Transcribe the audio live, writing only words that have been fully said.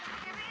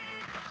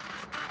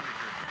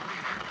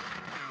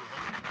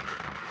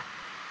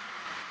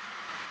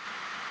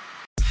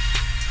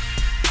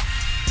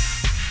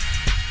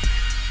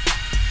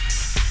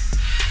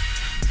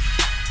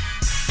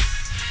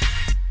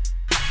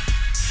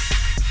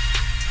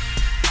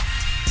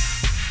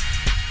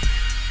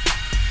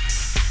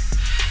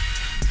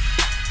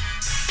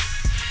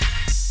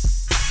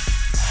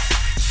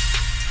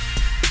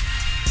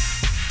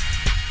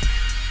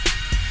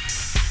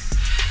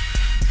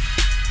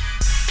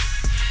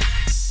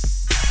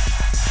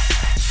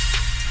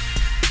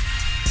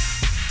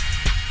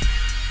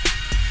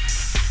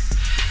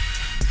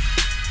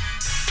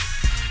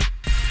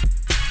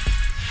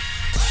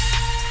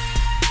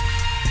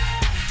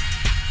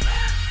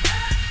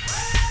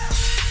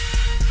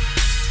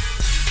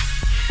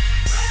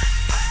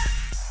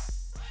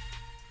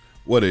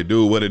What it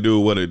do, what it do,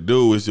 what it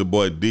do. It's your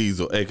boy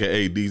Diesel,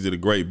 a.k.a. Diesel the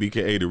Great,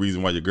 BKA the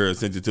reason why your girl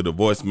sent you to the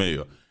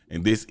voicemail.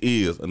 And this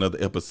is another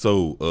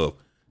episode of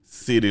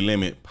City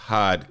Limit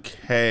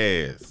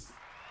Podcast.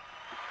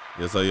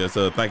 Yes, sir, yes,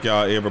 sir. Thank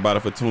y'all,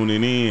 everybody, for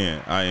tuning in.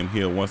 I am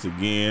here once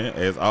again,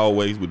 as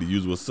always, with the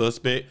usual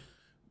suspect.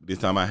 This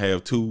time I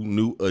have two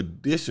new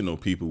additional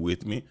people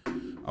with me.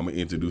 I'm going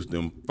to introduce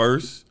them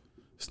first,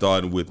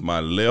 starting with my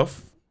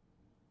left.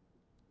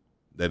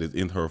 That is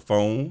in her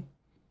phone.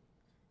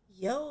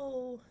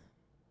 Yo.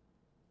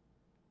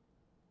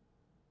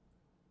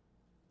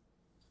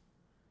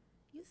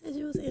 You said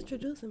you was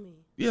introducing me.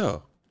 Yeah,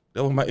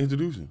 that was my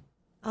introduction.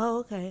 Oh,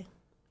 okay.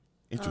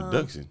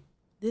 Introduction.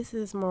 This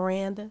is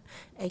Miranda,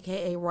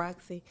 a.k.a.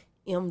 Roxy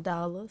M.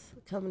 Dollars,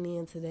 coming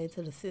in today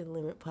to the City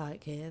Limit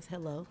Podcast.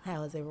 Hello.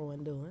 How is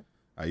everyone doing?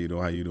 How you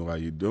doing? How you doing? How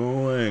you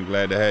doing?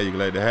 Glad to have you.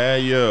 Glad to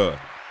have you.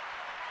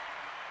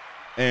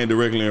 And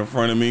directly in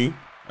front of me,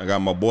 I got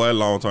my boy,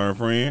 long-term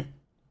friend.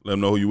 Let him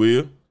know who you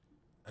is.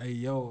 Hey,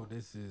 yo,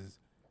 this is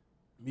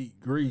Meat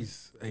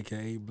Grease,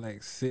 a.k.a.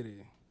 Black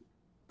City,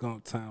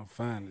 Gump Town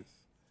Finest.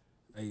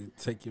 Hey,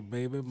 take your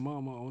baby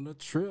mama on a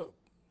trip.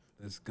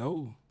 Let's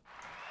go.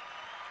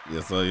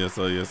 Yes, sir. Yes,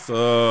 sir. Yes,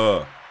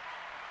 sir.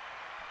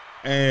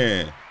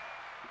 And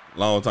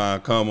long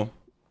time coming.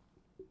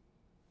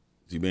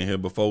 She been here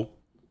before.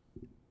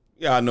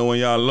 Y'all know when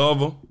y'all love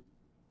her.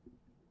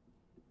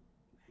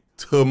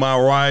 To my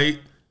right.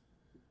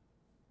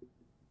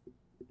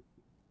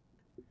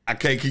 I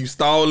can't keep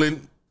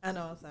stalling. I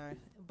know, I'm sorry.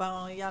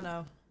 Bone, y'all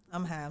know.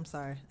 I'm high, I'm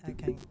sorry. I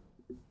can't.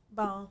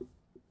 Bone.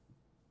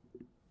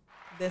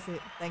 That's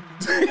it. Thank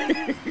you.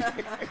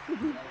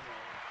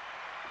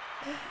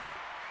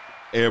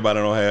 Everybody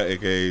don't have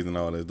AKs and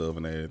all that stuff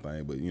and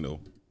everything, but you know,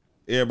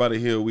 everybody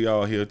here, we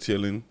all here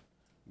chilling,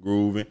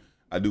 grooving.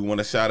 I do want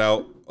to shout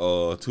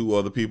out two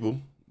other people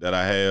that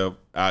I have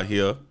out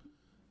here.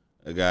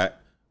 I got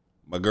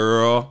my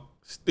girl,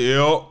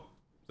 Still.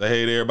 Say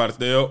hey to everybody,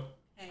 Still.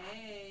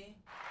 Hey.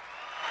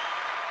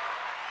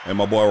 And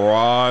my boy,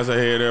 Roz. Say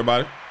hey to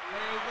everybody.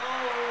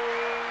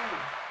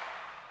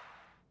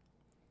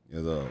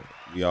 Yes,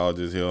 we all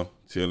just here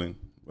chilling,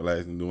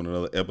 relaxing, doing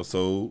another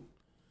episode.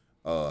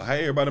 How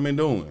everybody been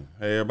doing?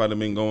 How everybody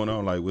been going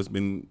on? Like, what's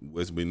been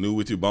new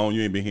with you, Bone?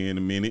 You ain't been here in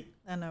a minute.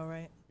 I know,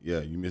 right?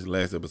 Yeah, you missed the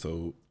last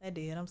episode. I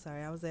did. I'm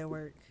sorry. I was at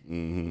work.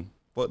 Mm-hmm.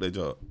 Fuck that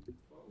job.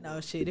 No,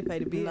 shit. They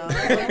paid the bill.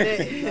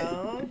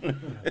 No.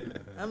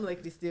 I'm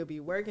lucky to still be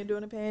working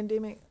during the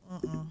pandemic.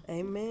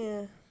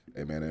 Amen.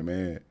 Amen,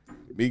 amen.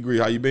 Meat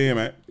Grease, how you been,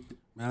 man?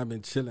 Man, I've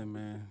been chilling,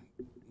 man.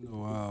 You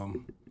know,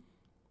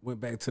 went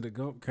back to the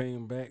Gump,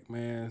 came back,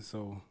 man.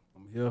 So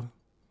I'm here,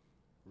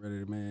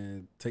 ready to,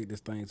 man, take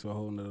this thing to a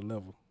whole nother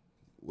level.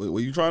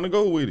 Where you trying to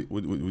go with it?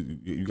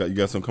 You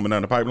got something coming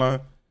down the pipeline?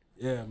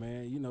 Yeah,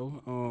 man. You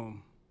know,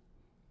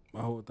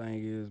 my whole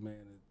thing is, man,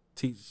 to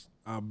teach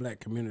our black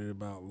community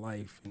about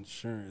life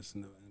insurance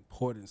and the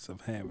importance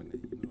of having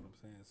it. You know what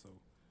I'm saying? So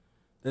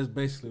that's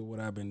basically what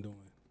I've been doing.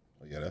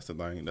 Oh, yeah, that's the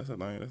thing. That's the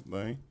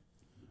thing.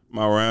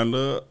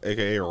 Miranda,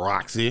 a.k.a.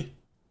 Roxy.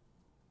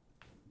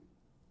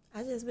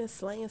 I just been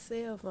slaying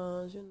cell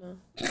phones, you know.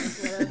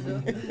 That's what I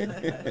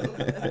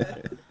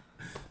do.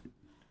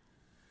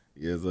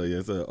 Yes, sir.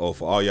 Yes, sir. Oh,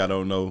 for all y'all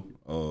don't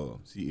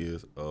know, she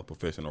is a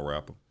professional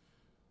rapper.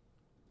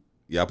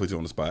 Yeah, I put you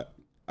on the spot.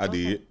 I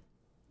did.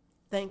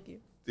 Thank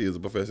you. She is a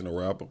professional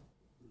rapper.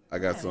 I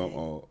got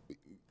some.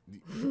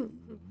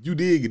 You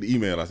did get the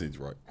email I sent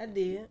you, right? I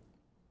did.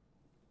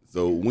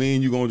 So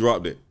when you gonna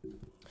drop that?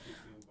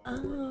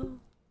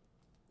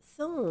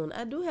 Soon.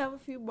 I do have a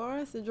few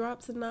bars to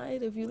drop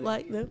tonight if you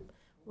like them.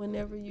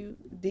 Whenever you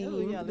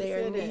deem they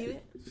are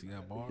needed. She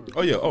got bars.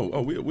 Oh yeah.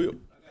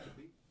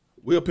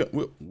 We'll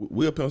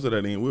pencil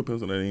that in. We'll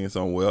pencil that in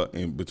somewhere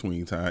in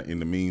between time. In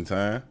the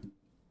meantime,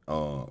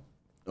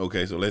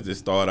 okay. So let's just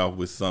start off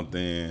with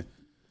something.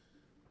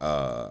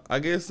 I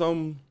guess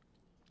something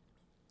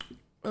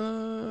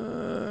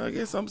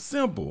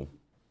simple.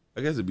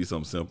 I guess it'd be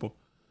something simple.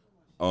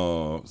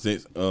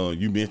 Since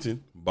you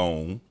mentioned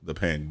Bone, the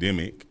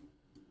pandemic.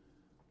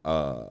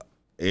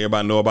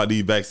 Everybody know about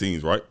these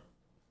vaccines, right?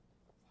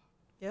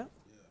 Yeah.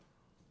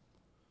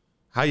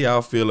 How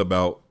y'all feel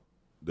about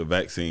the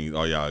vaccines?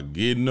 Are y'all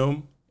getting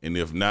them? And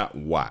if not,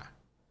 why?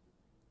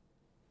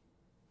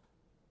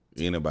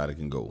 Anybody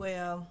can go.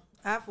 Well,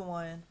 I, for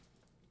one,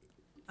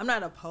 I'm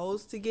not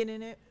opposed to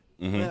getting it,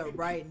 but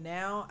right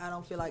now, I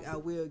don't feel like I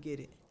will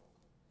get it.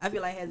 I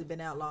feel like it hasn't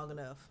been out long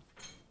enough.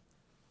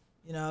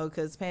 You know,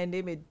 because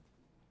pandemic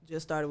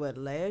just started,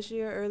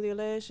 earlier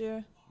last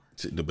year?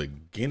 The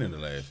beginning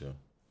of last year.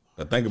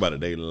 But think about it.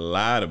 They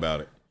lied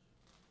about it.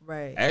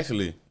 Right.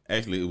 Actually,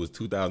 it was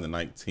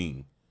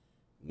 2019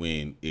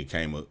 when it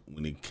came up.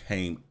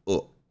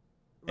 Right.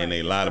 And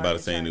they lied about it,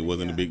 saying it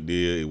wasn't a big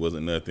deal. It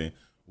wasn't nothing.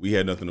 We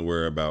had nothing to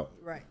worry about.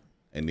 Right.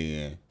 And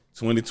then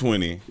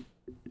 2020,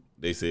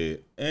 they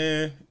said,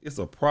 it's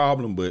a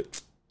problem,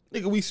 but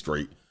nigga, we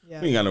straight.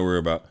 Yeah. We ain't got no worry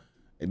about.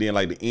 And then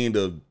like the end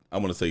of, I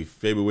want to say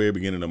February,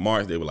 beginning of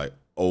March, they were like,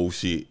 oh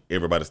shit,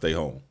 everybody stay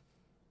home.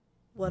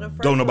 Well, the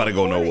first don't nobody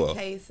go nowhere.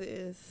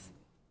 cases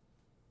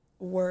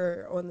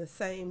were on the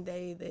same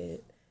day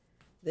that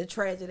the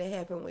tragedy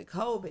happened with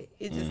Kobe.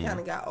 It just kind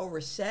of got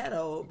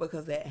overshadowed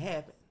because that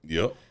happened.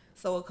 Yep.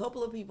 So a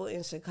couple of people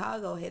in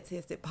Chicago had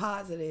tested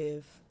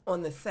positive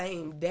on the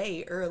same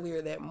day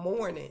earlier that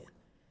morning.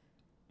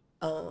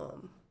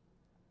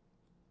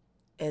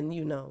 And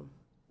you know,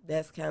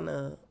 that's kind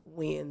of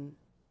when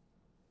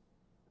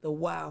the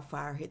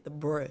wildfire hit the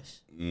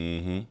brush.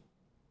 Mm-hmm.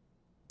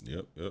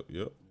 Yep.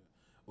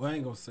 Well, I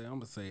ain't gonna say. I'm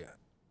gonna say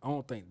I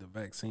don't think the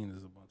vaccine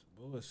is a bunch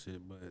of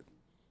bullshit, but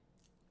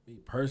me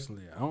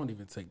personally, I don't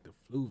even take the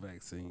flu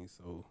vaccine.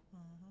 So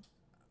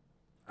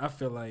I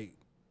feel like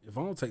if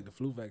I don't take the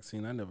flu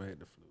vaccine, I never had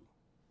the flu.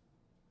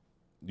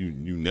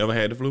 You never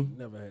had the flu?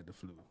 Never had the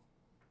flu.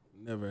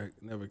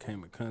 Never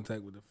came in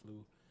contact with the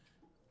flu.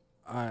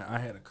 I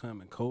had a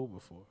common cold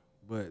before,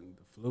 but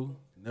the flu,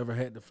 never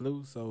had the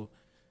flu. So,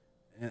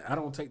 and I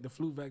don't take the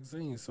flu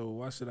vaccine. So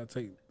why should I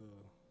take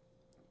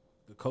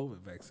the COVID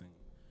vaccine?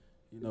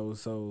 You know,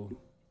 so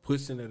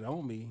pushing it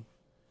on me,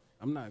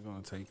 I'm not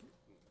gonna take it.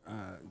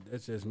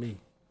 That's just me.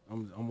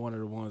 I'm one of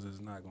the ones that's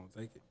not gonna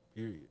take it.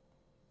 Period.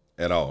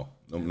 At all.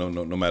 No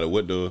matter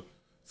what the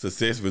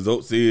success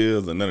results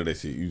is or none of that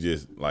shit. You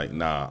just like,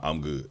 nah, I'm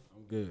good.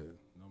 I'm good,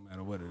 no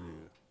matter what it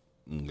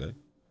is. Okay.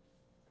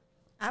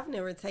 I've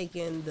never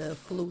taken the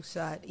flu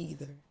shot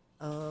either.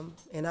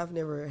 And I've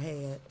never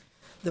had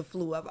the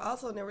flu. I've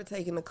also never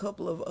taken a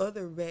couple of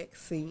other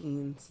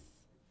vaccines.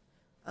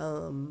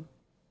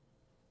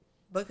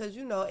 Because,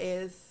 you know,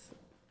 as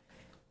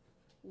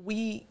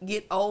we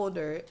get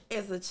older,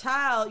 as a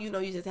child, you know,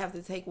 you just have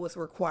to take what's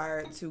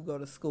required to go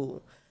to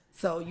school.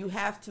 So you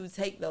have to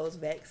take those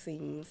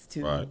vaccines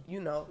to, Right.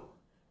 you know,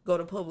 go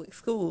to public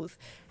schools.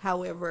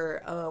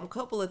 However, a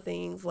couple of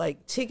things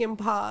like chicken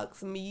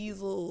pox,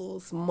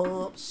 measles,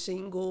 mumps,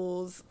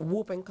 shingles,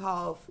 whooping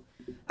cough.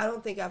 I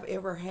don't think I've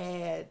ever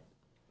had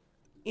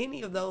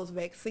any of those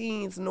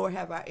vaccines, nor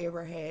have I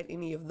ever had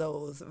any of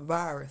those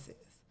viruses.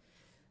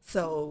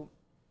 So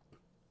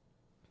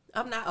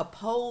I'm not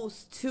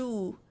opposed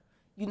to,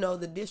 you know,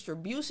 the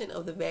distribution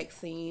of the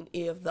vaccine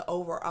if the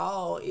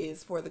overall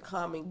is for the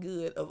common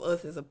good of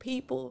us as a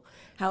people.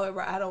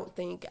 However, I don't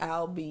think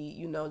I'll be,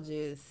 you know,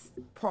 just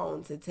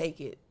prone to take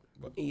it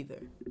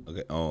either.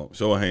 Okay.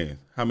 Show of hands.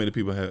 How many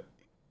people have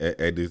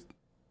at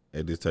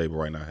this table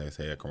right now has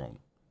had corona?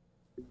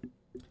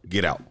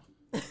 Get out.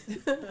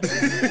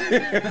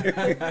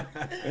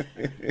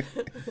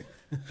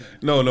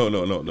 No.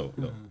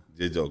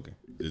 Just joking.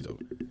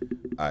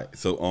 All right.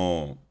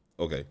 So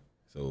okay.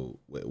 So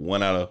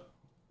 1 out of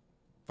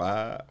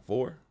 5,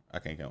 4. I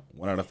can't count.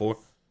 1 out of 4.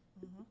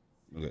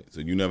 Okay. So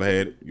you never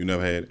had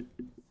it.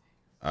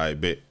 All right,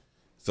 bet.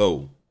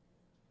 So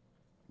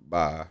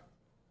by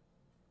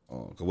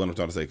cause what I'm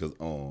trying to say, cause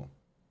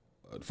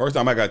the first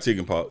time I got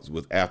chickenpox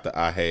was after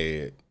I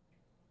had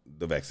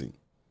the vaccine.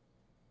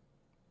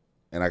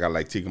 And I got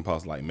like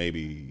chickenpox like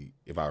maybe,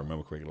 if I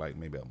remember correctly, like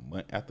maybe a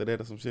month after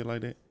that or some shit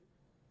like that.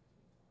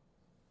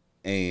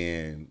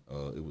 And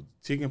it was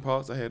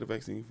chickenpox I had the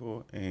vaccine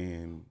for,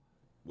 and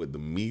with the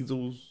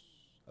measles,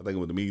 I think it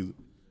was the measles.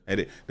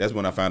 And that's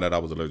when I found out I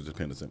was allergic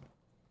to penicillin.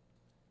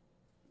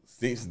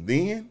 Since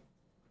then,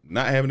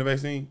 not having the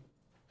vaccine,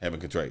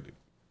 haven't contracted.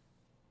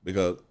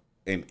 Because,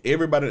 and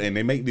everybody, and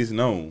they make this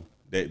known,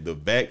 that the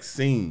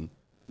vaccine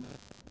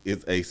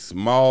is a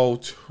small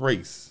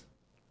trace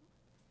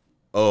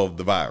of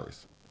the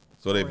virus.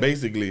 So they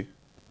basically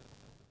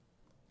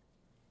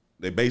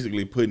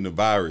putting the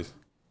virus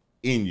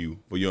in you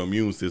for your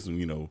immune system,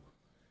 you know.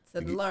 So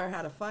to learn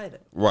how to fight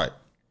it. Right.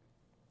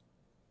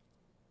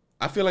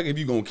 I feel like if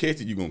you're gonna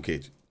catch it, you're gonna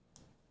catch it.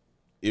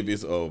 If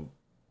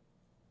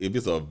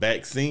it's a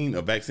vaccine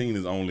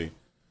is only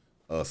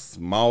a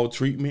small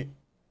treatment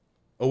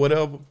or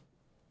whatever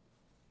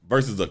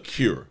versus a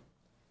cure.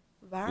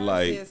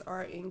 Viruses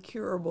are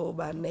incurable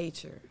by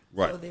nature.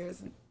 Right. So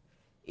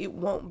it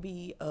won't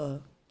be a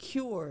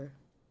cure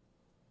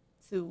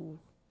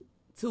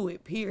to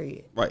it,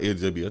 period. Right, it'll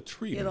just be a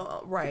treatment.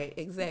 Right,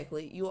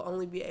 exactly. You'll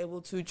only be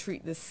able to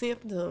treat the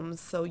symptoms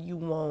so you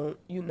won't,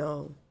 you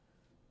know,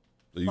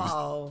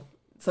 fall,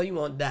 so you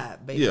won't die,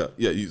 basically.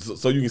 Yeah,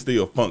 so you can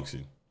still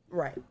function.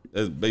 Right.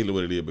 That's basically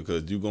what it is,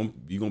 because you're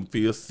gonna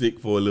feel sick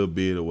for a little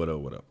bit or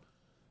whatever.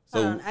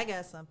 So I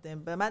got something,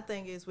 but my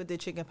thing is with the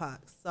chicken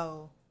pox.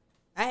 So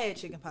I had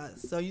chicken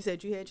pox. So you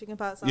said you had chicken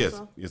pox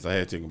also? Yes, I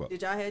had chicken pox.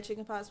 Did y'all have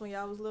chicken pox when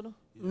y'all was little?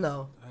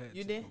 No.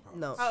 You did?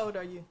 No. How old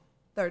are you?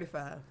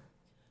 35.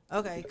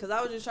 Okay, because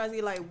I was just trying to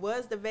see, like,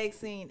 was the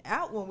vaccine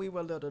out when we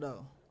were little,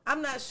 though?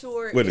 I'm not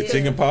sure. With the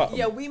chicken pox?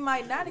 Yeah, we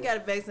might not have got a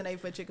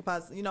vaccinated for chicken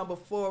pox, you know,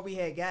 before we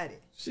had got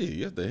it. Shit,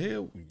 yes, the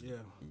hell. Yeah.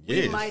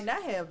 Yes. We might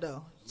not have,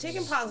 though.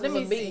 Chicken pox was Let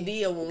me a big see.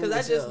 deal when we Because I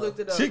was just young. looked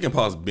it up. Chicken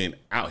pox been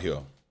out here.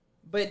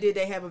 But did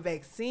they have a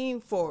vaccine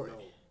for it?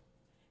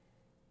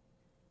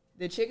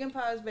 The chicken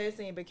pox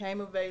vaccine became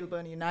available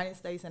in the United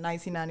States in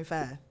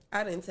 1995.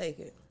 I didn't take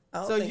it. I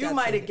don't So think you I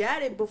might took have it.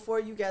 got it before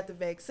you got the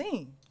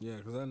vaccine. Yeah,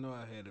 because I know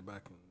I had it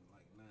back in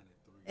like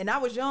 93. And I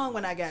was young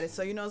when I got it.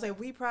 So, you know what I'm saying?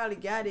 We probably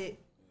got it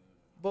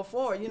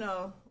before, you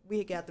know. we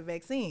had got the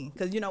vaccine.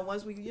 Because,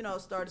 once we,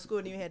 started school,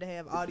 then you had to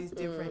have all these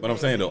different But I'm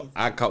saying, though, vaccines.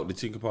 I caught the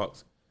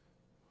chickenpox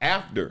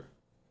after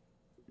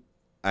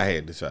I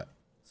had the shot.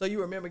 So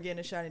you remember getting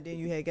a shot and then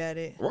you had got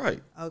it?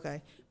 Right.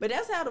 Okay. But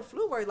that's how the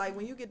flu works. Like,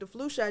 when you get the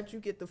flu shot, you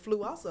get the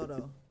flu also,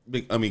 though.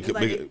 I mean, It's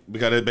like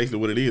because that's basically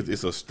what it is.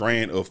 It's a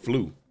strand of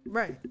flu.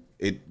 Right.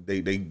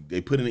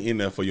 They put it in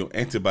there for your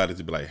antibodies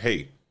to be like,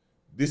 hey,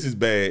 this is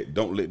bad.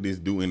 Don't let this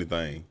do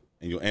anything.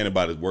 And your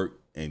antibodies work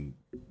and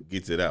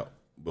gets it out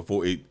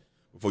before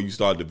you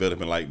start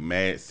developing like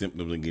mad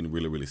symptoms and getting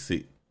really, really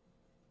sick.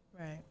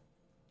 Right.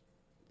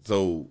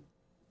 So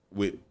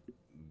with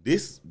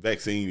this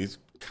vaccine, it's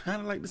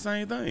kind of like the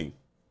same thing.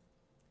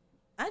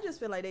 I just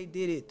feel like they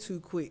did it too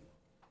quick.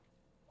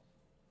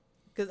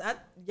 Cause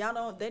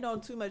they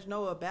don't too much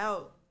know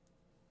about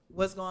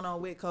what's going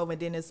on with COVID.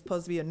 Then it's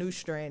supposed to be a new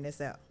strain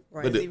that's out.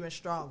 Right. It's even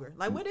stronger.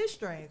 Like, where this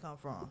strain come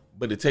from?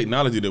 But the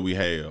technology that we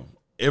have,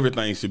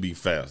 everything should be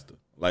faster.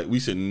 Like, we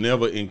should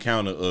never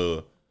encounter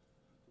a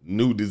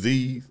new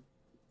disease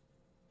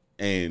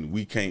and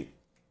we can't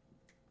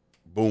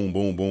boom,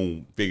 boom,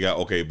 boom, figure out,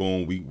 okay,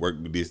 boom, we work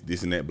with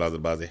this and that, blah, blah,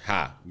 blah, blah,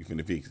 ha, we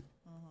finna fix it.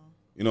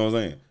 You know what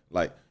I'm saying?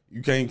 Like,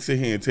 you can't sit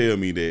here and tell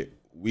me that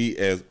we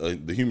as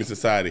the human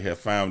society have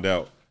found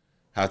out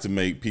how to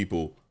make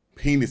people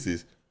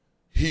penises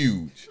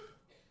huge,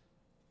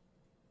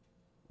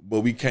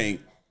 but we can't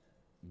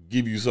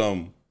give you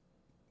something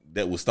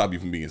that will stop you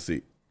from being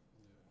sick.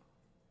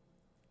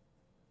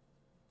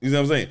 You know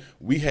what I'm saying?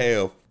 We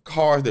have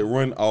cars that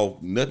run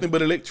off nothing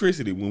but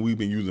electricity when we've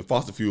been using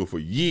fossil fuel for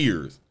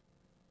years,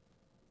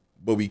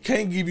 but we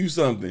can't give you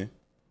something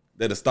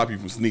that'll stop you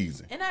from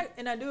sneezing.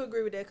 And I do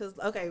agree with that because,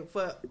 okay,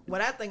 for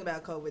when I think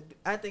about COVID,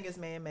 I think it's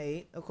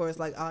man-made, of course,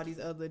 like all these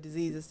other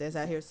diseases that's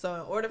out here. So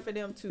in order for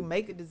them to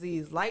make a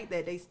disease like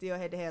that, they still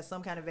had to have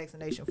some kind of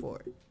vaccination for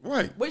it.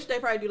 Right. Which they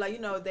probably do,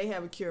 like, they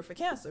have a cure for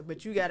cancer,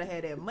 but you got to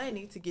have that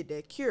money to get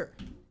that cure.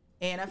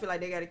 And I feel like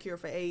they got a cure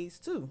for AIDS,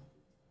 too.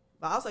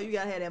 But also, you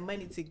got to have that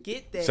money to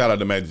get that. Shout out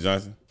to Magic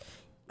Johnson.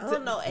 I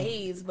don't know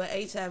AIDS, but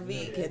HIV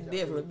can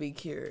definitely be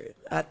cured,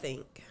 I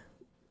think.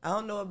 I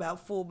don't know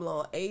about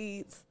full-blown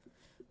AIDS,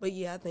 but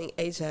yeah, I think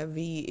HIV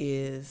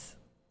is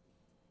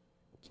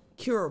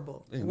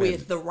curable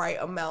with the right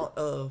amount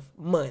of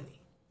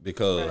money.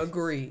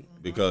 Agreed.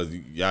 Because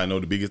y'all know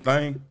the biggest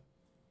thing?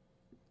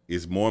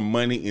 It's more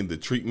money in the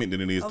treatment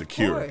than it is the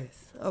cure.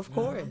 Of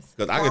course.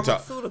 Because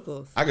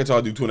Pharmaceuticals. I can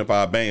charge you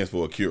 25 bands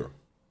for a cure.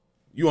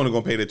 You only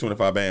gonna pay that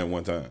 25 band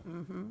one time.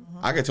 Mm-hmm.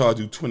 I can charge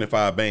you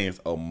 25 bands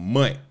a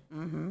month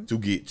to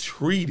get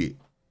treated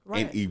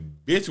and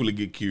eventually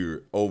get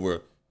cured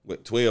over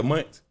 12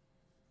 months.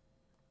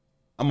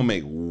 I'm gonna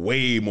make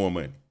way more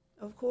money.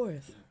 Of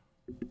course.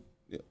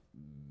 Yeah.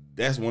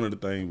 That's one of the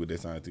things with that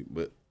scientific.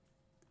 But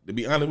to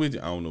be honest with you,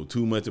 I don't know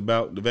too much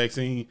about the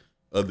vaccine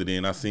other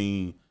than I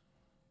seen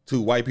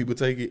 2 white people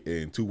take it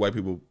and 2 white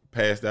people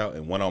passed out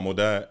and one almost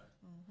died.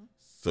 Mm-hmm.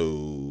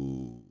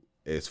 So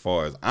as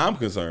far as I'm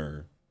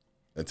concerned,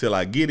 until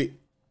I get it,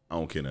 I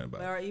don't care nothing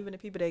about it. Or even the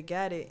people that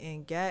got it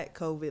and got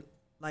COVID,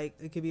 like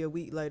it could be a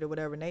week later,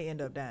 whatever, and they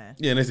end up dying.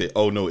 Yeah, and they say,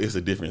 "Oh no, it's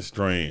a different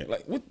strain."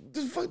 Like, what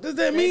the fuck does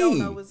that mean? They don't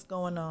know what's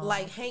going on.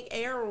 Like Hank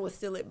Aaron was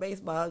still at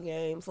baseball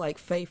games, like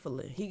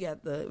faithfully. He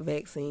got the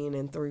vaccine,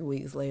 and 3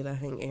 weeks later,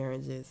 Hank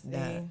Aaron just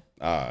died.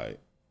 All right,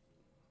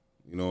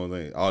 you know what I'm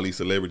saying? All these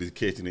celebrities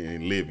catching it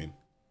and living,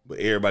 but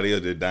everybody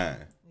else just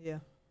dying. Yeah.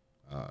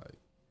 All right.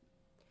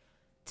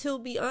 To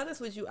be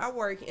honest with you, I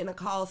work in a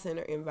call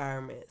center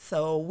environment,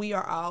 so we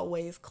are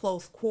always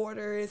close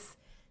quarters.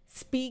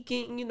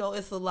 Speaking,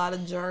 it's a lot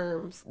of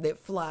germs that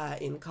fly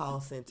in call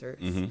centers.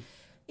 Mm-hmm.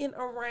 In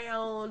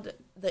around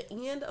the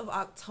end of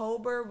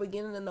October,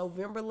 beginning of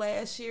November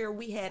last year,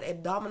 we had a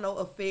domino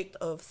effect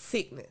of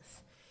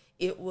sickness.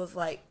 It was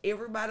like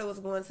everybody was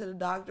going to the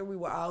doctor. We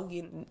were all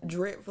getting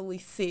dreadfully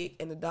sick,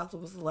 and the doctor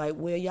was like,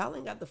 well, y'all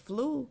ain't got the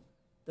flu.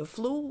 The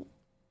flu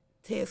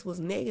test was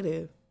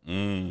negative.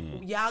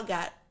 Y'all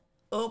got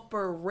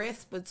upper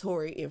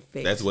respiratory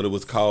infection. That's what it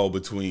was called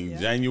between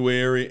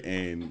January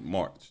and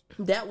March.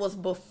 That was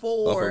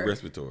before upper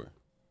respiratory.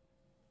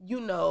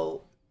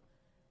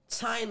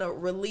 China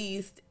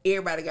released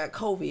everybody got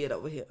COVID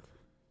over here.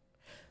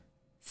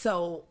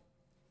 So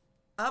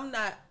I'm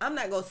not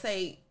gonna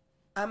say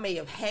I may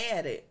have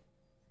had it,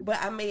 but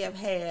I may have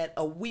had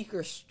a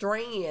weaker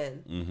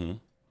strand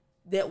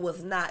that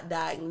was not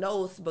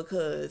diagnosed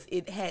because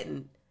it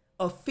hadn't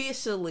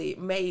officially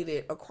made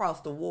it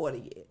across the water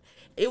yet.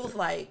 It was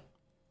like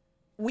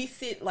we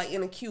sit like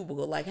in a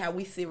cubicle, like how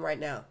we sit right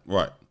now.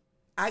 Right.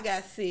 I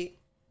got sick.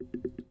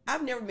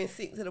 I've never been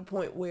sick to the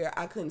point where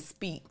I couldn't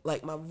speak.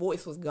 Like my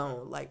voice was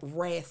gone, like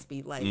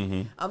raspy. Like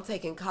I'm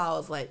taking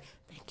calls like,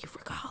 thank you for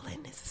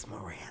calling. This is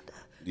Miranda.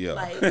 Yeah.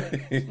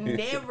 Like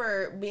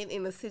never been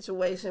in a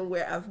situation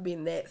where I've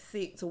been that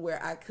sick to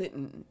where I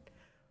couldn't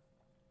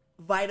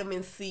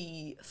vitamin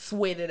C,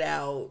 sweat it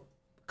out,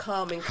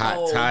 common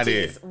cold. Hot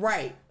toddy.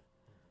 Right.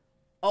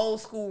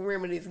 Old school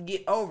remedies,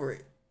 get over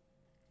it.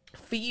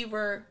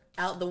 Fever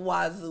out the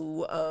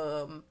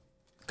wazoo,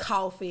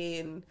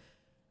 coughing.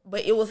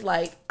 But it was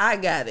like, I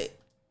got it.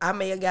 I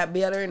may have got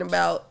better in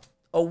about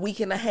a week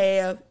and a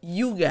half.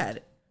 You got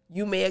it.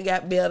 You may have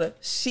got better.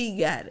 She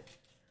got it.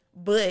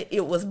 But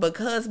it was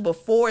because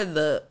before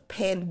the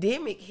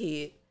pandemic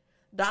hit,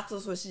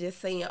 doctors was just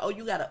saying, oh,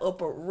 you got an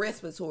upper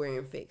respiratory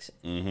infection.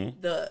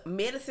 The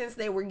medicines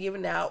they were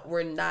giving out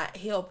were not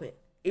helping.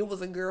 It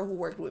was a girl who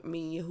worked with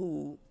me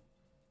who,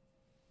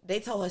 they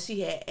told her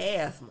she had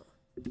asthma.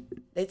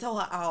 They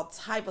told her all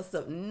type of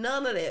stuff.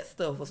 None of that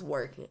stuff was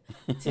working.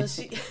 Till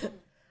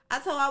I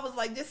told her, I was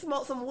like, just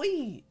smoke some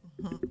weed.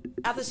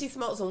 After she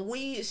smoked some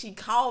weed, she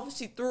coughed,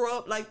 she threw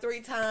up like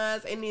 3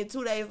 times, and then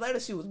 2 days later,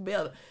 she was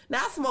better. Now,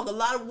 I smoke a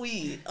lot of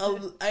weed,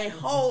 a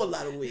whole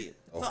lot of weed.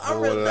 So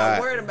I'm really not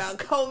worried about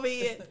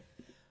COVID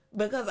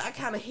because I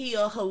kind of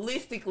heal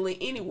holistically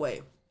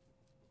anyway.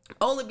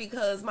 Only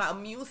because my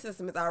immune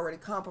system is already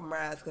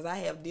compromised because I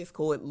have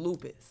discoid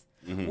lupus.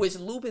 Which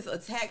lupus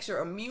attacks your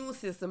immune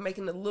system,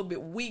 making it a little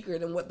bit weaker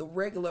than what the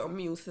regular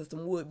immune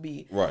system would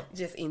be,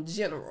 just in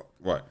general.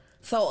 Right.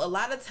 So a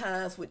lot of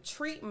times with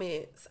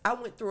treatments, I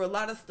went through a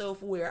lot of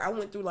stuff where I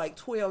went through like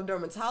 12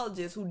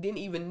 dermatologists who didn't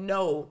even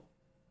know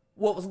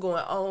what was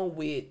going on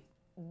with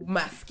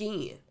my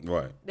skin.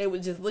 Right. They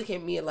would just look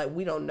at me and like,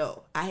 we don't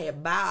know. I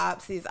had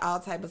biopsies, all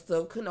type of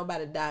stuff. Couldn't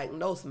nobody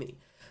diagnose me.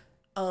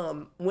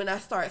 When I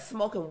started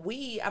smoking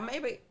weed, I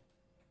maybe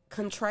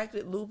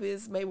contracted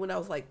lupus maybe when I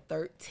was like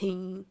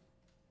 13.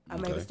 I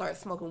maybe started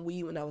smoking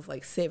weed when I was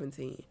like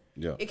 17.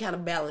 Yeah. It kind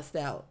of balanced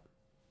out.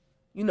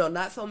 You know,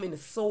 not so many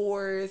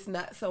sores,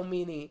 not so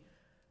many.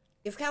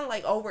 It's kind of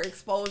like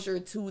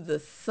overexposure to the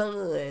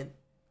sun.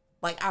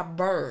 Like I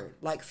burn,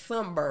 like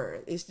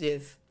sunburn. It's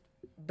just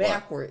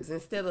backwards.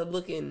 Instead of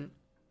looking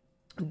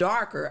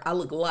darker, I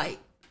look light.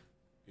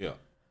 Yeah.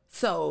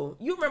 So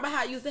you remember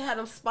how I used to have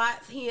them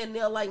spots here and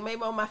there, like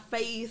maybe on my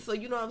face, or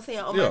you know what I'm saying,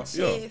 on my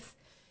chest.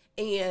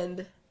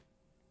 And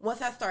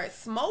once I started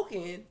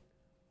smoking,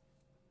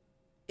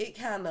 it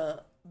kind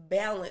of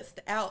balanced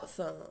out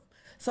some.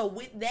 So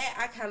with that,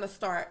 I kind of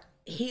start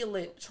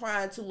healing,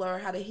 trying to learn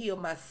how to heal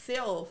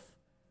myself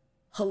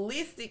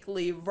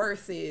holistically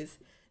versus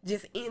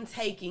just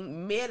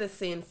intaking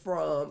medicine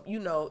from, you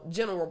know,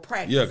 general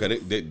practice. Yeah,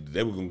 because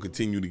they were going to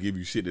continue to give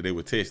you shit that they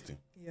were testing.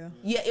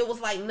 Yeah, it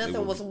was like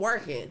nothing was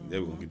working. They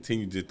were going to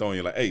continue just throwing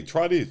you like, hey,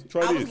 try this,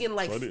 try this. I was getting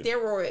like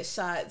steroid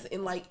shots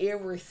in like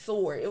every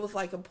sore. It was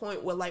like a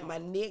point where like my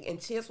neck and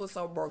chest was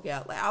so broke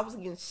out. Like I was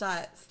getting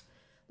shots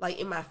like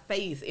in my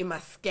face, in my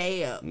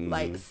scalp,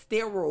 like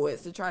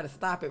steroids to try to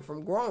stop it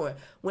from growing.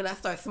 When I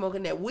started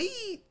smoking that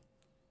weed,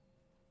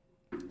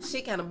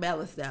 shit kind of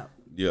balanced out.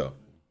 Yeah.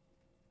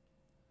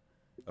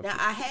 Now,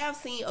 I have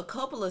seen a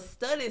couple of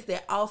studies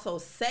that also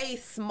say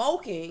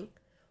smoking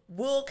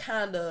will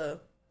kind of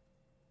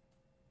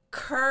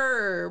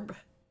curb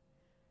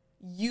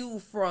you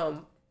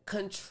from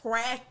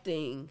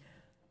contracting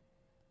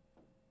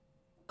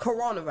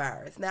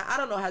coronavirus. Now, I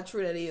don't know how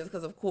true that is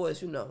because, of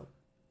course, you know,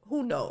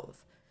 who knows?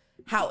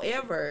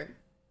 However,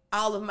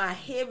 all of my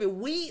heavy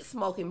weed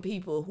smoking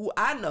people who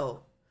I don't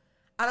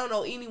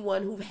know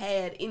anyone who've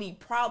had any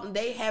problem.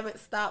 They haven't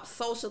stopped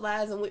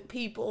socializing with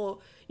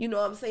people, you know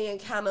what I'm saying,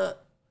 kind of,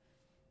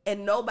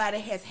 and nobody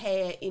has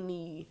had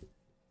any,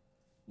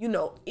 you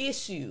know,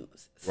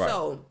 issues. Right.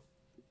 So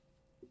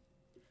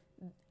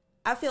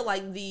I feel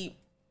like the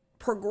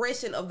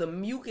progression of the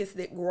mucus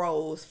that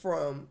grows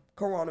from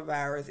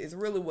coronavirus is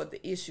really what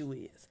the issue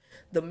is.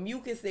 The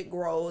mucus that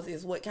grows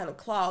is what kind of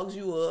clogs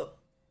you up,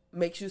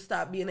 makes you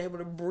stop being able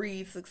to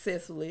breathe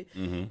successfully,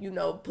 you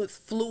know, puts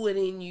fluid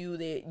in you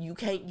that you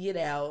can't get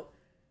out.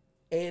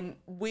 And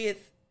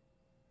with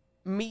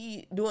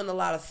me doing a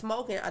lot of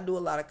smoking, I do a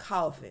lot of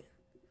coughing.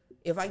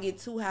 If I get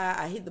too high,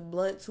 I hit the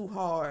blunt too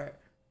hard.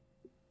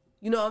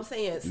 You know what I'm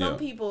saying? Some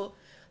people,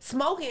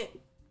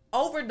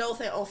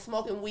 overdosing on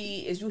smoking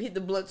weed is you hit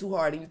the blunt too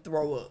hard and you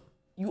throw up.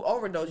 You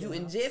overdose. You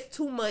ingest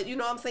too much. You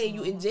know what I'm saying?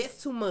 You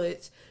ingest too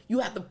much. You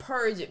have to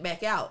purge it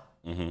back out.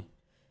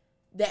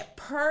 That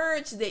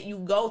purge that you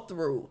go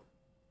through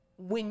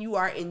when you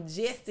are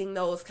ingesting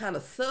those kind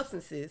of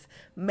substances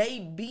may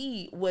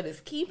be what is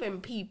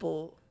keeping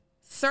people,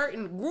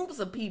 certain groups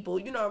of people,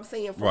 you know what I'm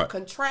saying, from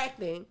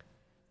contracting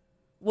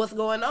what's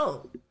going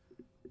on.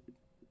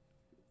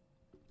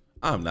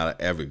 I'm not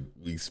an avid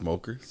weed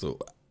smoker, so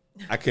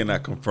I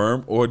cannot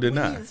confirm or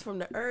deny. Weed is from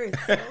the earth.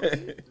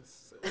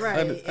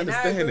 Right, and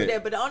I agree with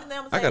that. But the only thing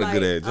I'm saying, I got a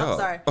good ass job.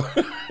 I'm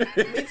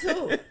sorry. Me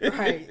too.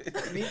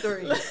 Right, me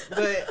three.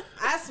 But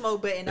I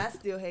smoke, and I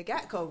still had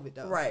got COVID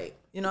though. Right.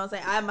 You know what I'm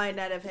saying? I might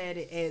not have had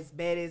it as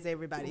bad as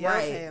everybody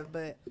else have,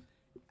 but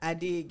I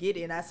did get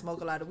it, and I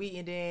smoke a lot of weed.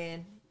 And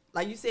then,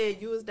 like you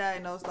said, you was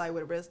diagnosed like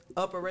with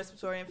upper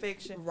respiratory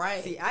infection.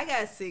 Right. See, I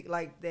got sick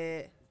like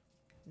that.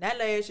 Not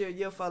last year,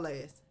 year before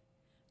last.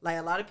 Like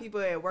a lot of people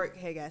at work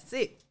had got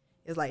sick.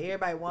 It's like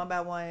everybody one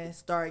by one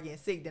started getting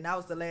sick. Then I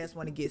was the last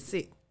one to get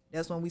sick.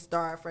 That's when we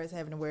started first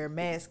having to wear a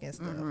mask and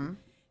stuff.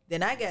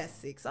 Then I got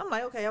sick. So I'm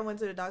like, okay, I went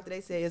to the doctor.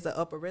 They said it's an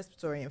upper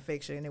respiratory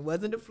infection. And it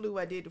wasn't the flu.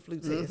 I did the flu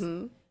test.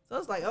 So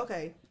it's like,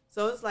 okay.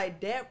 So it's like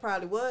that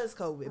probably was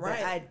COVID. Right.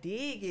 But I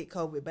did get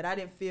COVID. But I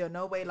didn't feel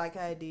no way like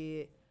I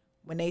did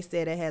when they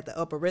said they had the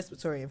upper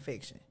respiratory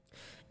infection.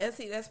 And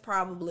see, that's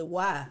probably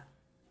why.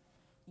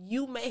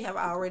 You may have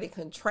already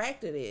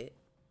contracted it,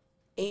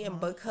 and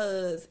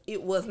because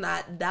it was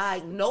not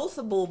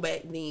diagnosable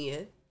back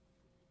then,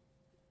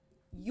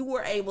 you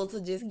were able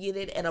to just get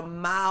it at a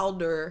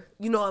milder,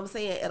 you know what I'm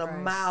saying, at a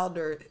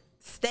milder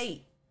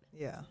state.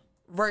 Yeah.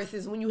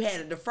 Versus when you had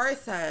it the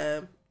first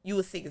time, you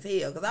was sick as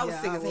hell. Because I was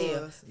sick as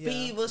hell. Yeah.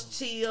 Fevers,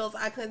 chills,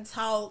 I couldn't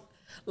talk.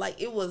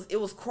 Like, it was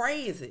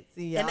crazy.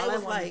 See, and they all I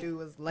was wanted like, to do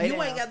was lay you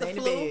down, ain't got the stay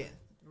in flu. bed.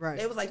 Right.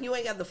 It was like, you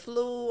ain't got the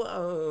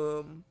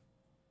flu.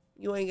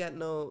 You ain't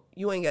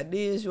got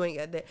this, you ain't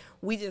got that.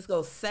 We just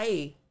go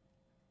say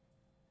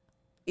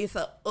it's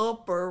an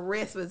upper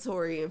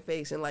respiratory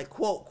infection, like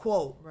quote,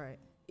 quote. Right.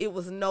 It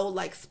was no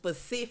like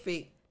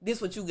specific,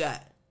 this what you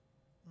got.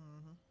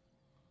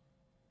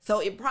 So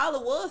it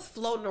probably was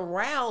floating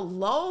around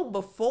long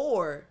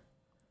before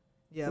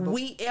Yeah.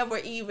 they ever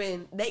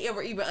even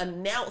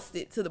announced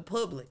it to the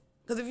public.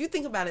 Because if you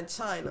think about in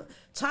China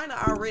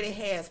already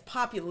has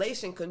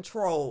population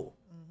control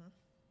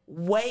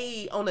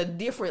way on a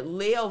different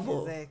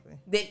level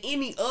than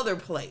any other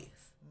place.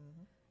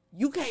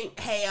 You can't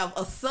have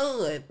a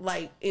son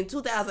like in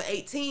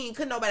 2018.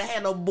 Couldn't nobody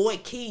have no boy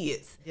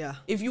kids. Yeah.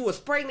 If you was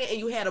pregnant and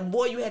you had a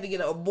boy, you had to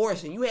get an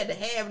abortion. You had to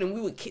have it, and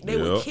they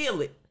would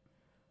kill it.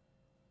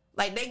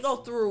 Like they go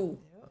through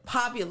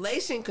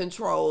population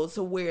control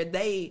to where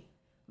they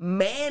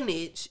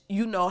manage,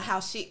 you know, how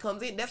shit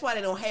comes in. That's why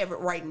they don't have it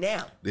right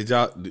now. Did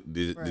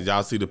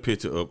y'all see the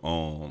picture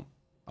of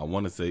I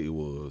want to say it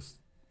was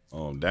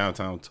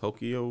downtown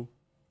Tokyo.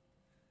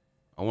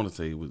 I want to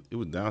say it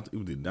was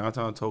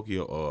downtown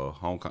Tokyo or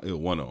Hong Kong. It was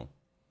one of them.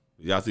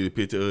 Did y'all see the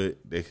picture of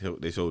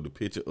it? They showed the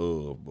picture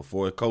of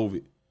before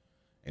COVID,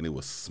 and it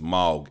was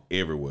smog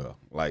everywhere.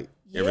 Like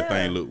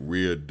everything looked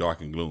real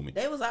dark and gloomy.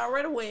 They was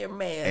already wearing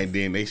masks. And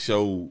then they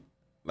showed,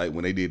 like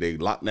when they did they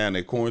lockdown,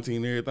 they quarantine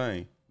and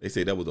everything. They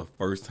said that was the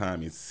first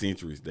time in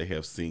centuries they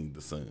have seen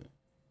the sun.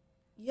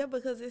 Yeah,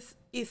 because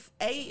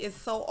it's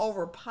so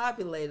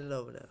overpopulated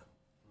over there.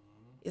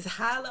 It's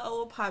highly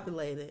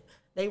overpopulated.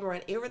 They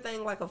run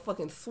everything like a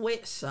fucking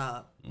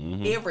sweatshop.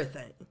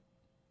 Everything.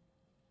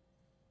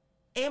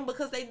 And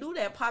because they do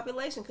that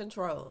population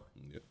control.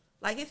 Yep.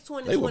 Like it's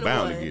 2021. They were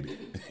bound to get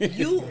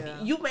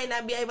it. You may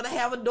not be able to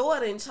have a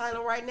daughter in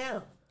China right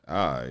now.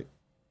 All right.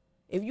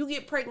 If you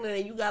get pregnant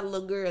and you got a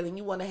little girl and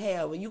you want to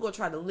have her, you gonna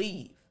try to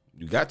leave.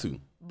 You got to.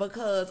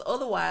 Because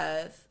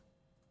otherwise,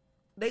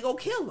 they gonna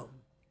kill them.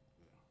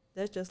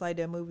 That's just like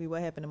that movie,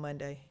 What Happened to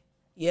Monday.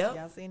 Yep.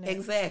 Y'all seen that?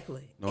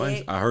 Exactly. No,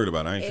 I heard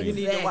about it. I ain't seen You it.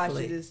 need to watch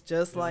it. It's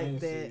just like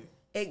that.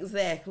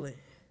 Exactly.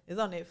 It's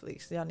on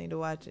Netflix. Y'all need to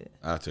watch it.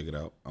 I'll check it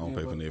out. I don't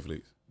pay for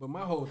Netflix. But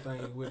my whole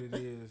thing with it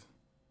is,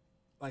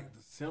 like,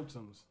 the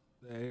symptoms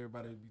that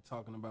everybody be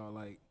talking about.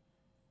 Like,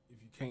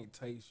 if you can't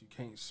taste, you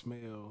can't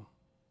smell,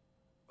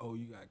 oh,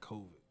 you got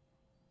COVID.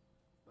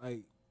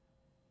 Like,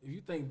 if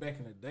you think back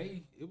in the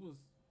day, it was,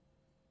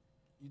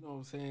 you know what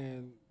I'm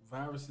saying,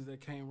 viruses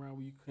that came around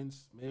where you couldn't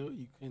smell,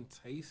 you couldn't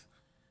taste.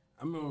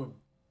 I remember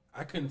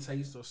I couldn't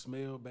taste or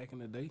smell back in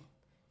the day,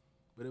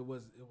 but it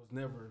was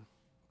never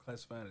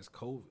classified as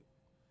COVID.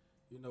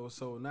 You know,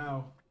 so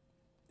now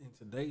in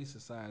today's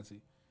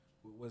society,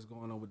 with what's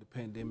going on with the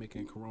pandemic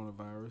and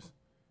coronavirus,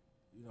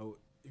 you know,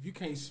 if you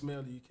can't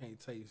smell it, you can't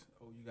taste,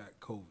 oh, you got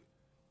COVID.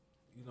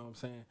 You know what I'm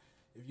saying?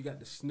 If you got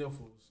the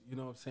sniffles, you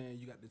know what I'm saying,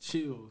 you got the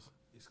chills,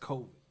 it's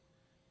COVID.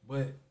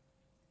 But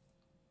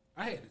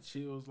I had the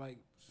chills like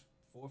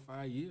 4 or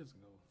 5 years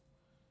ago.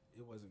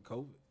 It wasn't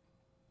COVID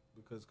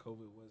because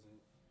COVID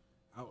wasn't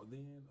out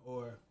then,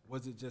 or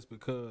was it just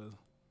because,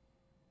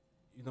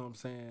 you know what I'm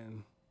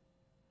saying,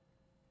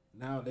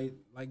 now they,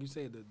 like you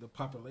said, the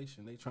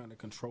population, they trying to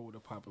control the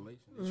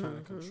population. They trying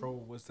to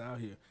control what's out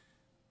here.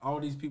 All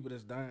these people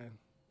that's dying,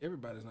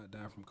 everybody's not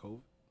dying from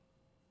COVID.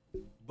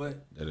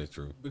 But that is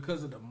true.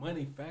 Because of the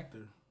money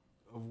factor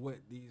of what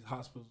these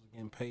hospitals are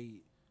getting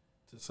paid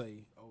to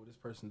say, oh, this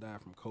person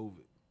died from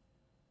COVID.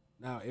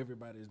 Now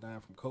everybody is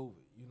dying from COVID.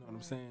 You know what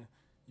I'm saying?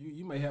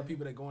 You may have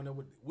people that go in there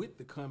with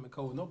the common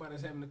cold.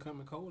 Nobody's having the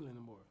common cold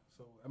anymore.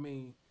 So, I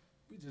mean,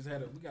 we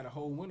got a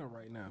whole winter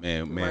right now.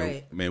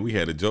 Man, we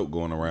had a joke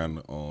going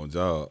around on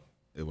job.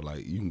 It was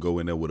like, you can go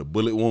in there with a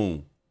bullet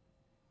wound.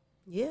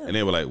 Yeah. And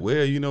they were like,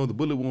 well, you know, the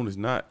bullet wound is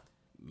not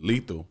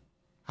lethal.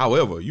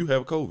 However, you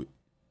have COVID.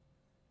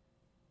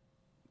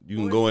 You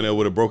can go in there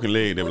with a broken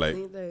leg. They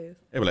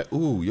were like,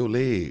 ooh, your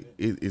leg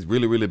is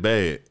really, really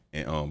bad.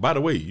 And by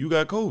the way, you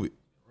got COVID.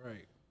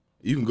 Right.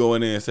 You can go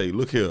in there and say,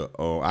 look here,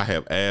 I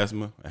have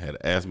asthma. I had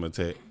an asthma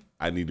attack.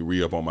 I need to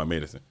re-up on my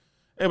medicine.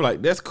 They were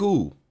like, that's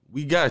cool.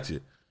 We got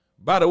you.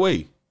 By the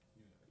way,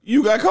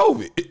 you got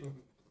COVID.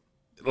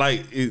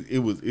 Like it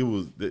was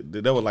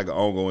that was like an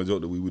ongoing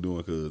joke that we were doing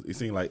because it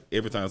seemed like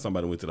every time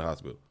somebody went to the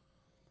hospital,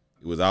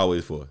 it was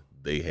always for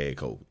they had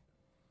COVID.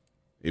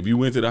 If you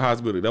went to the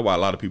hospital, that's why a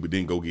lot of people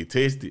didn't go get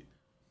tested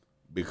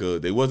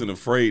because they wasn't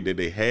afraid that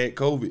they had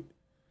COVID.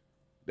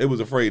 They was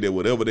afraid that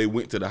whatever they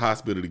went to the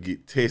hospital to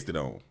get tested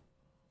on,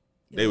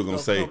 they were gonna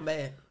say,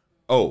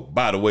 "Oh,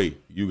 by the way,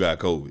 you got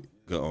COVID."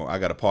 I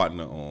got a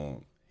partner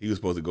on. he was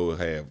supposed to go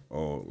have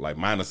like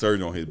minor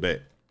surgery on his back.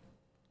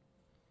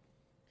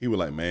 He was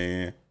like,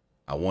 man,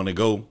 I want to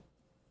go,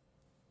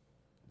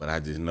 but I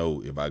just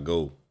know if I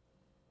go,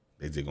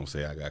 they just gonna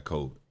say I got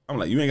COVID. I'm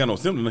like, you ain't got no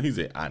symptoms. He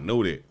said, I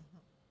know that.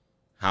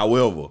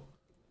 However,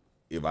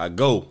 if I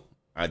go,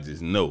 I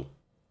just know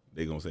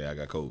they gonna say I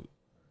got COVID.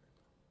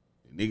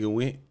 The nigga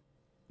went,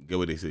 get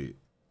what they said.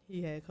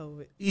 He had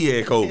COVID. He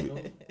had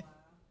COVID.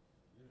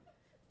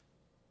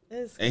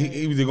 And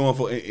he was just going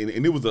for,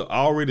 and it was an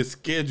already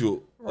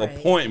scheduled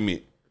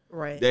appointment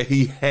that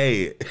he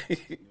had.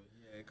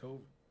 COVID.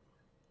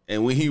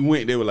 And when he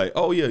went, they were like,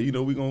 oh yeah, you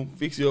know, we gonna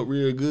fix you up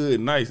real good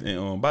and nice.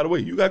 And by the way,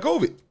 you got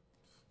COVID.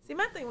 See,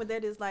 my thing with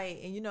that is like,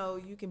 and you know,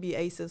 you can be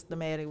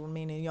asymptomatic,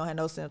 meaning you don't have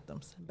no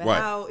symptoms. But Right.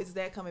 how is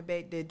that coming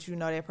back that you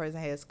know that person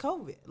has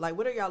COVID? Like,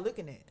 what are y'all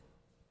looking at?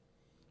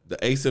 The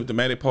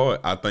asymptomatic part,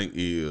 I think,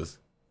 is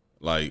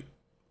like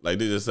they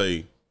just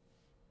say,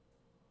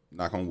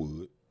 knock on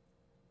wood,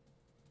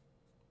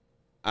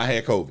 I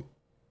had COVID.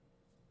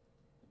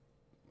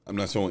 I'm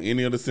not showing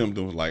any of the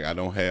symptoms. Like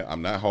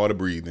I'm not hard of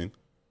breathing.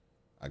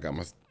 I got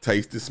my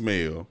taste and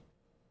smell.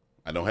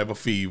 I don't have a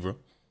fever.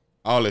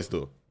 All that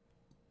stuff.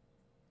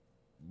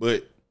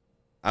 But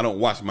I don't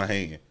wash my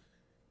hand.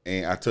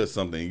 And I touch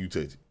something and you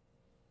touch it.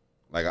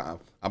 Like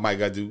I might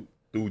got to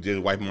do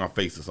just wiping my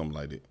face or something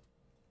like that.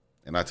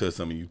 And I touch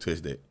something and you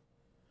touch that.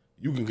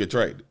 You can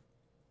contract it.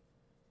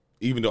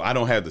 Even though I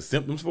don't have the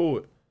symptoms for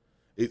it.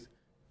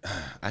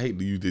 I hate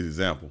to use this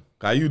example.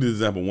 I used this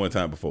example one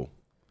time before.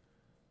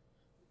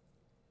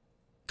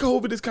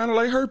 COVID is kind of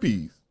like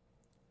herpes.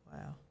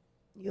 Wow.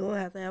 You don't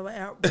have to have an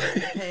outbreak to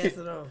pass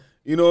it on.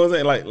 You know what I'm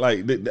saying?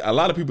 Like a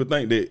lot of people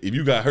think that if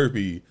you got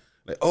herpes,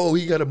 like, oh,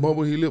 he got a bump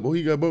on his lip, oh,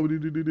 he got bump,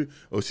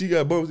 or she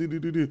got bumps,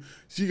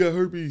 she got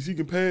herpes, she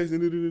can pass.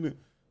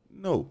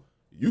 No,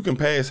 you can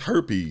pass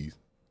herpes.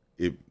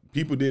 If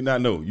people did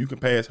not know, you can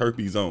pass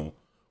herpes on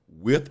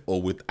with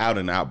or without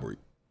an outbreak.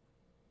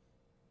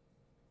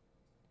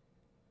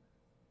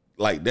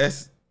 Like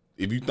that's,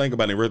 if you think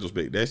about it in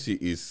retrospect, that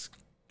shit is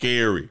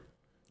scary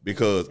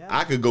because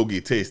I could go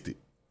get tested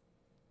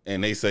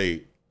and they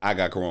say I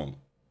got corona.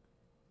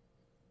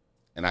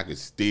 And I could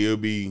still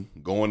be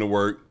going to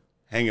work,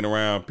 hanging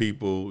around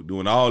people,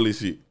 doing all this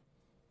shit.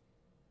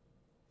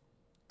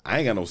 I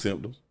ain't got no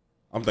symptoms.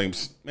 I'm thinking,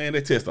 man,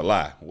 they test a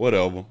lie.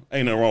 Whatever.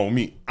 Ain't nothing wrong with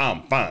me.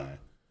 I'm fine.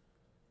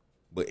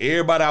 But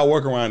everybody I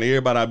work around,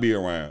 everybody I be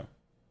around,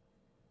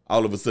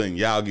 all of a sudden,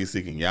 y'all get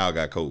sick and y'all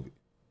got COVID.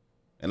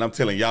 And I'm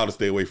telling y'all to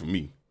stay away from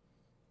me.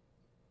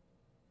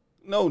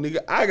 No, nigga,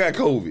 I got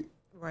COVID.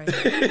 Right.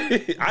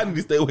 I need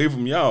to stay away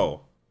from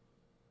y'all.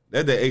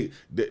 That's where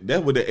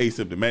the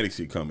asymptomatic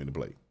shit come into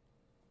play.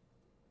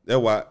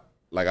 That's why,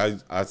 like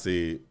I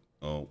said,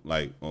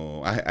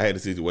 I had a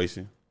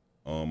situation.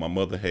 My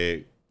mother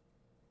had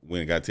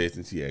went and got tested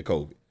and she had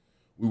COVID.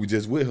 We were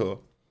just with her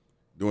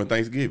during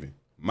Thanksgiving.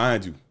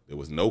 Mind you, there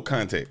was no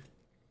contact.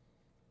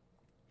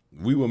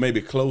 We were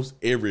maybe close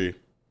every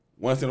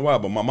once in a while,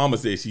 but my mama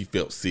said she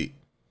felt sick.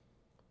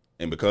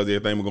 And because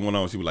everything was going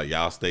on, she was like,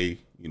 y'all stay,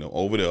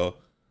 over there.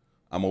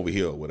 I'm over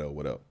here,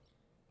 whatever.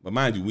 But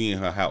mind you, we in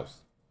her house.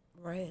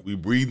 Right. We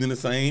breathe in the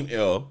same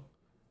air.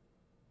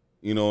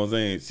 You know what I'm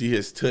saying? She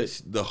has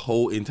touched the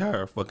whole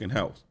entire fucking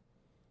house.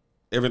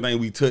 Everything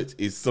we touch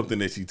is something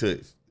that she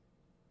touched.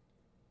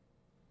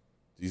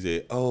 She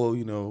said, oh,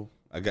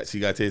 she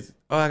got tested.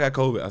 Oh, I got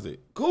COVID. I said,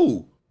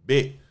 cool,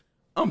 bet.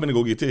 I'm finna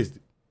go get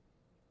tested.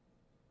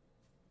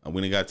 I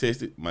went and got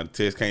tested. My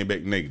test came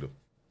back negative.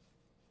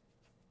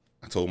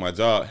 I told my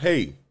job,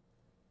 hey,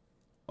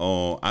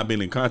 I've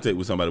been in contact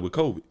with somebody with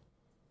COVID.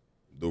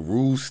 The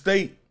rules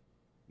state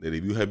that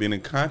if you have been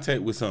in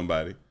contact with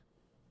somebody,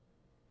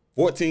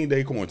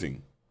 14-day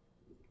quarantine.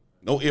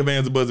 No ifs,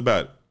 ands, or buts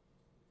about it.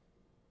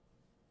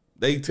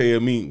 They tell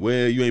me,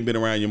 well, you ain't been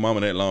around your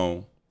mama that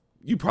long.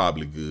 You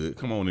probably good.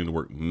 Come on into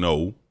work.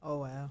 No.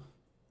 Oh, wow.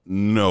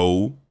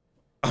 No.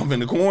 I'm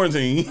in the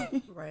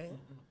quarantine. Right.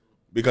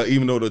 Because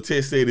even though the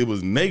test said it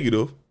was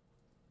negative,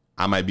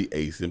 I might be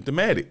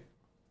asymptomatic.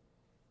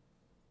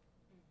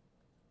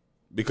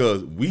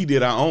 Because we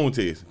did our own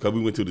test because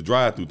we went to the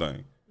drive-thru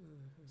thing.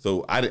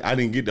 So I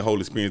didn't get the whole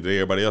experience that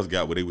everybody else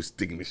got where they was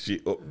sticking the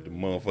shit up the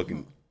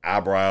motherfucking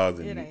eyebrows.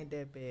 And, It ain't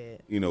that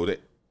bad.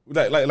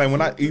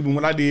 That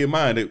when I did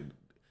mine,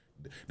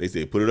 they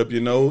said put it up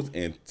your nose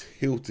and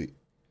tilt it.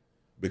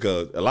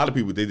 Because a lot of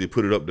people, they just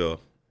put it up there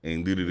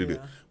and do. Yeah.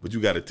 But you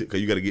got to,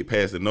 because you got to get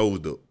past the nose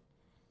up.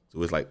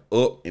 So it's like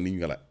up and then you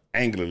got to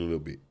angle it a little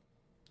bit.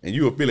 And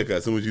you will feel it because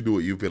as soon as you do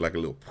it, you feel like a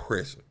little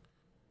pressure.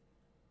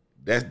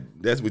 That's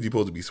what you're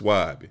supposed to be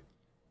swabbing.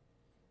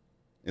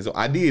 And so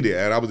I did it,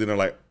 and I was in there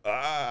like,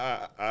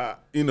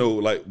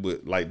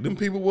 but them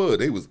people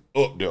they was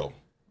up there.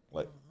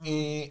 Like,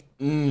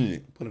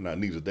 putting out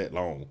needles that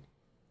long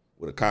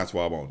with a cotton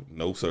swab on it.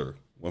 No, sir.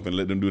 Wasn't finna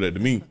let them do that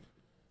to me.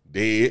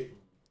 Dead.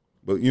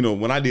 But,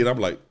 when I did, I'm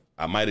like,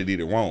 I might have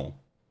did it wrong.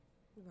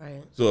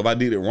 Right. So if I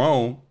did it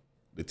wrong,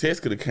 the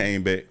test could have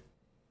came back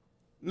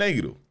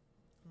negative.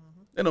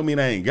 That don't mean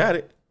I ain't got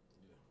it.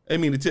 That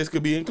mean the test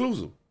could be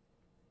inclusive.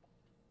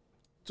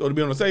 So to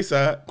be on the safe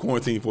side,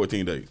 quarantine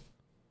 14 days.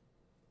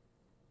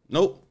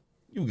 Nope.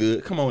 You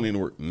good. Come on in to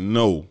work.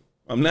 No,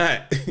 I'm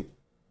not.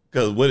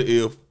 Because what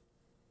if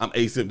I'm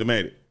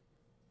asymptomatic?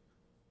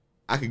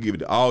 I could give it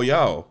to all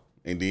y'all,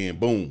 and then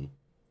boom,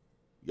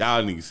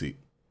 y'all niggas sick.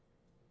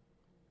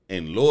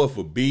 And Lord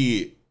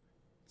forbid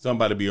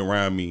somebody be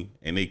around me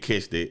and they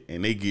catch that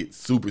and they get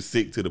super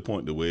sick to the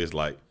point to where it's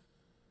like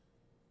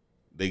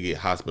they get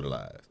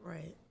hospitalized.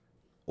 Right.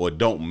 Or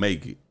don't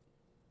make it.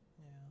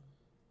 Yeah.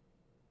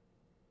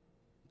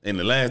 And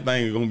the last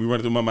thing that's gonna be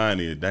running through my mind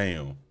is,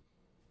 damn,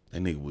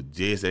 that nigga was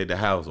just at the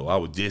house, or I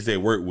was just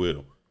at work with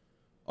him,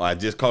 or I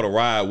just caught a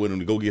ride with him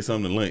to go get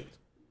something to lunch.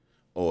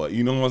 Or,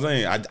 you know what I'm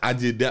saying? I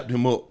just dapped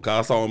him up because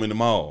I saw him in the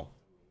mall.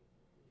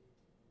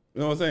 You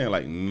know what I'm saying?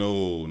 Like,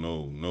 no.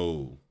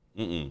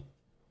 Mm-mm.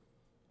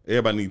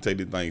 Everybody need to take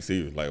this thing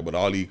serious. Like, with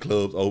all these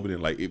clubs opening,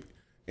 like,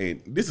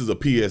 and this is a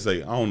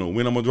PSA. I don't know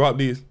when I'm going to drop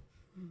this.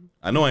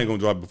 I know I ain't going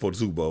to drop it before the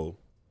Super Bowl.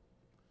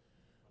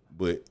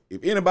 But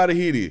if anybody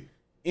hit it,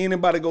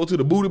 anybody go to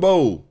the Booty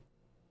Bowl,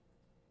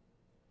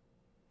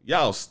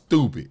 y'all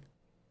stupid.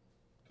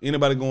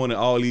 Anybody going to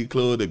all these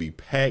clubs, they be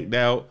packed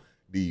out,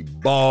 the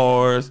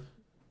bars,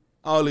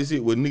 all this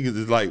shit where niggas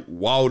is like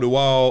wall to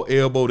wall,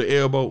 elbow to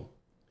elbow.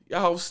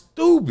 Y'all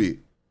stupid.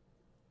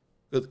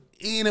 Because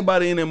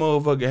anybody in that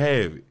motherfucker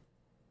have it.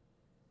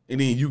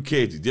 And then you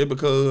catch it. Just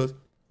because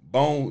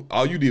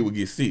all you did was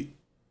get sick.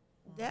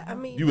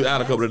 You was out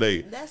a couple of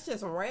days. That's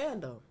just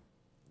random.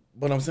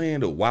 But I'm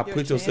saying though, why Your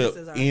put yourself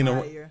chances are in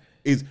higher.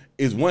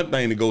 It's one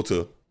thing to go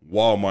to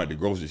Walmart, the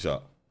grocery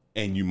shop,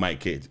 and you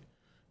might catch it.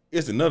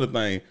 It's another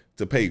thing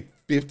to pay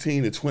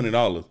 $15 to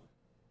 $20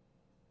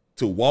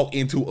 to walk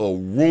into a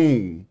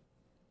room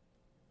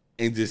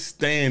and just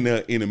stand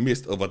there in the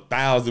midst of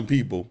 1,000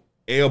 people,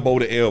 elbow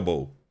to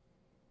elbow.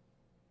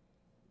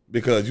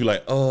 Because you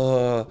like,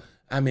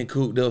 I've been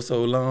cooped up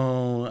so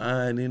long.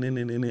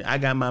 I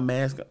got my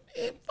mask on.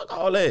 Hey, fuck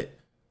all that.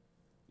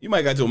 You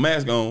might got your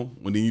mask on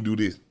when then you do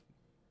this.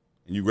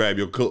 And you grab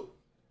your cup.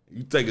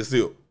 You take a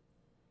sip.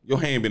 Your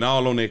hand been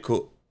all on that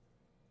cup.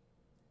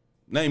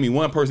 Name me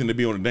one person to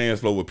be on the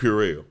dance floor with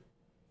Purell.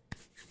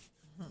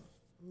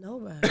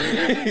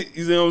 Nobody.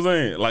 You see what I'm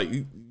saying? Like,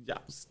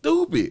 y'all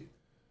stupid.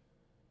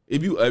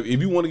 If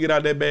you want to get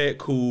out that bad,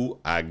 cool.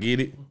 I get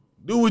it.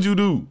 Do what you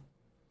do.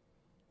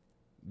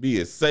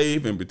 Be as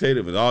safe and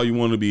protective as all you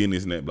want to be in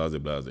this and that, blase,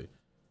 blase.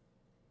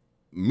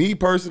 Me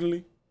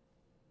personally,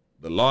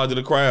 the larger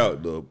the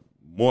crowd, the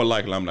more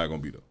likely I'm not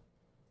going to be there.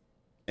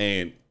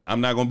 And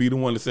I'm not going to be the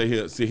one to sit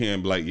here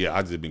and be like, yeah,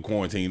 I just been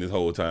quarantined this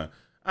whole time.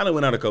 I done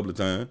went out a couple of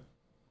times.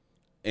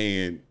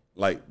 And,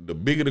 like, the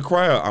bigger the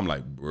crowd, I'm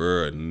like,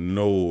 bruh,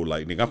 no.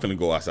 Like, nigga, I'm finna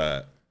go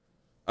outside.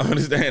 I'm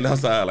finna stand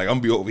outside. Like, I'm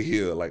going to be over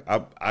here. Like,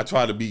 I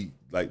try to be,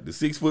 like, the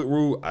 6 foot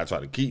rule. I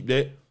try to keep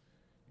that.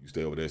 You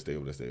stay over there, stay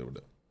over there, stay over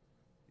there.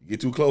 You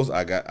get too close,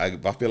 I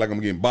feel like I'm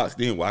getting boxed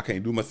in where I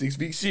can't do my 6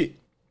 feet shit.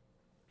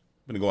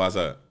 I'm finna go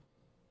outside.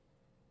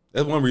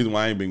 That's one reason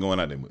why I ain't been going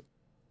out that much.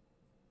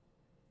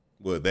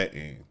 Well, that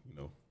and,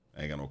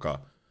 I ain't got no car.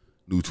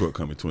 New truck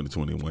coming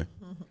 2021.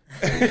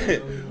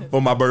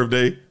 For my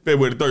birthday,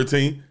 February the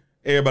 13th.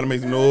 Everybody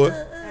make some noise.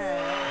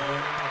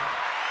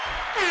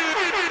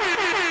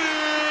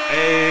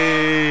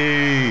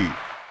 Hey.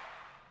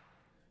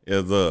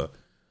 Yes,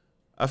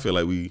 I feel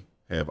like we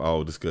have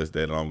all discussed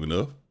that long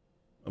enough.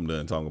 I'm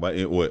done talking about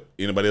it. What?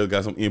 Anybody else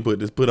got some input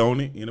that's put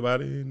on it?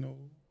 Anybody? No,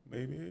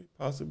 maybe,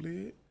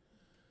 possibly it.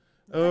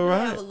 All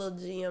right. I have a little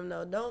gem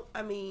though.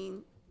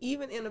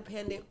 Even in a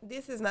pandemic,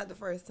 this is not the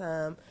first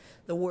time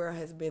the world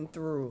has been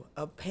through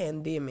a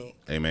pandemic.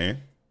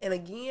 Amen. And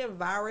again,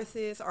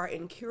 viruses are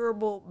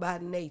incurable by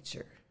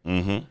nature.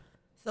 Mm-hmm.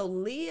 So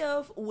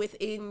live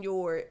within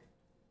your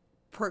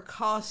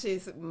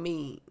precautious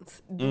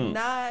means. Do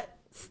not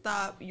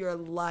stop your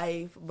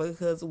life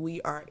because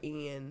we are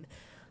in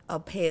a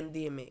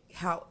pandemic.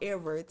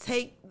 However,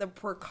 take the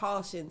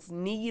precautions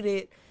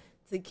needed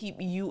to keep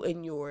you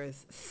and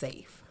yours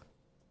safe.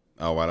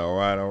 All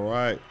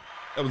right.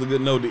 That was a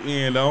good note to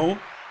end on.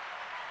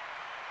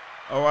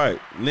 All right,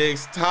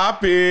 next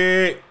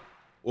topic.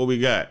 What we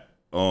got?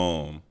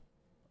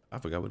 I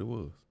forgot what it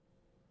was.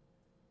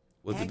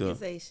 What's it done?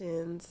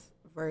 Accusations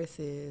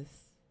versus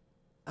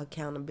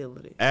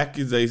accountability.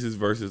 Accusations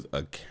versus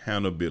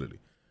accountability.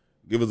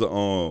 Give us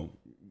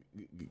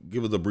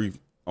a brief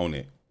on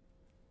that.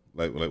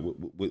 Like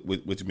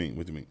what you mean?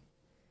 What you mean?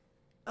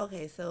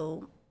 Okay,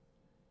 so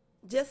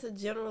just a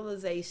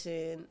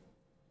generalization.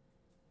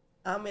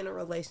 I'm in a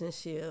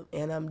relationship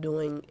and I'm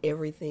doing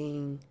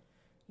everything,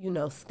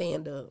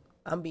 stand up.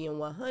 I'm being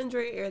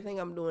 100. Everything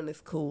I'm doing is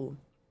cool.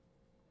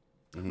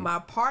 Mm-hmm. My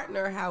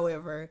partner,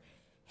 however,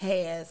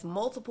 has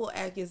multiple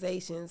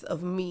accusations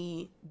of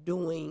me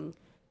doing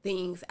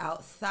things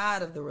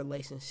outside of the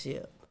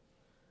relationship.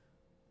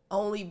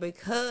 Only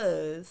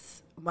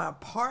because my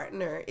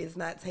partner is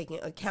not taking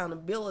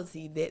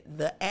accountability that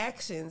the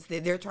actions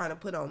that they're trying to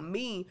put on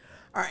me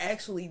are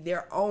actually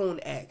their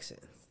own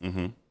actions.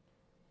 Mm-hmm.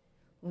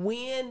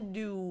 When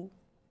do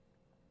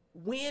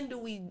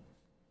we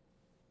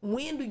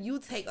when do you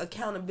take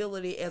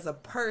accountability as a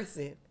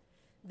person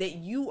that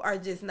you are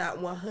just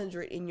not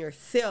 100 in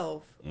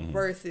yourself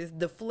versus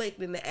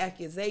deflecting the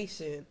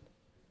accusation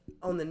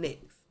on the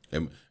next?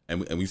 And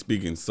we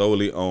speaking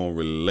solely on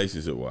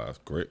relationship wise,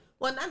 correct?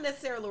 Well, not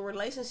necessarily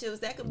relationships.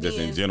 That could Just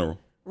be in general.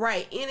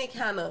 Right. Any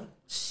kind of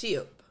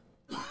ship,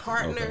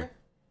 partner,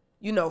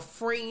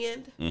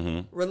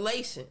 friend,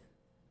 relation.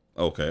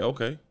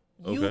 Okay.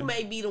 You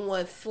may be the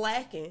one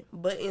slacking,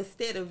 but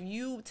instead of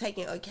you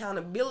taking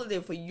accountability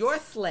for your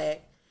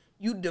slack,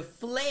 you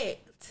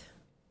deflect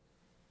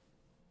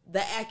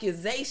the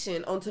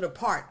accusation onto the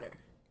partner.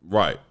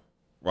 Right.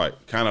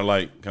 Kind of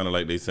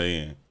like they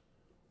saying,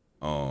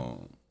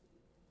 I'm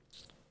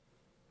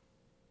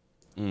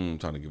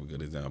trying to give a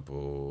good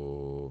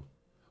example.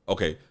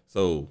 Okay,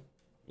 so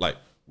like,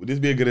 would this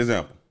be a good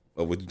example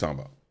of what you're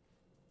talking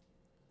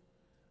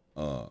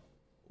about?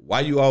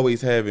 Why you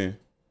always having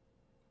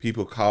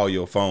people call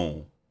your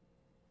phone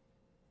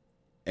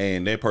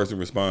and that person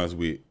responds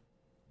with,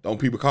 "Don't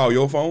people call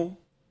your phone?"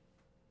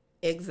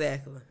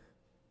 Exactly.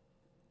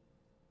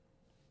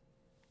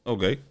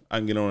 Okay, I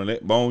can get on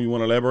that. Bone, you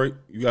want to elaborate?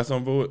 You got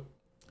something for it?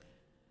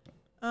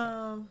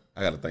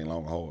 I got to think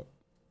long and hard.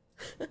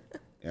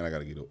 And I got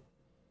to get up.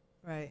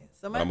 Right.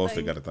 So But I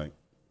mostly got to think.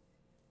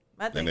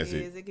 My thing that's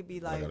is, it could be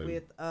like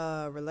with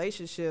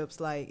relationships.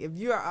 Like if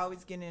you are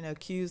always getting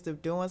accused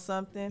of doing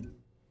something,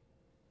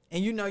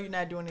 and you know you're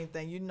not doing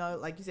anything, you know,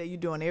 like you said, you're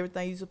doing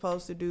everything you're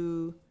supposed to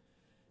do.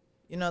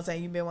 You know what I'm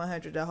saying? You've been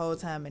 100 the whole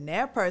time, and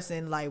that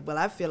person, like, well,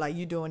 I feel like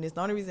you doing this.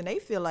 The only reason they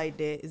feel like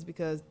that is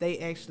because they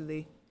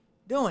actually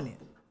doing it.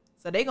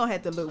 So they gonna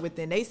have to look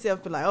within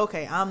themselves, be like,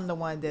 okay, I'm the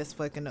one that's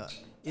fucking up.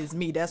 It's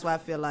me. That's why I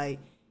feel like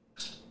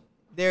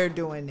they're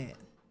doing that.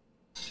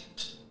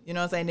 You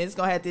know what I'm saying? It's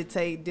gonna have to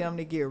take them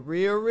to get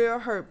real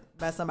hurt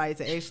by somebody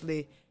to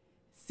actually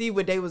see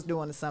what they was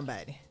doing to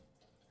somebody.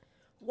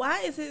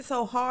 Why is it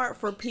so hard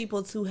for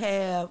people to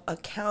have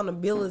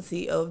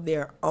accountability of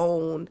their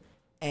own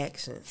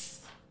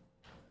actions?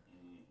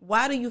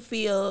 Why do you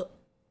feel,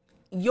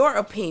 your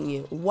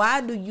opinion,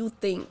 why do you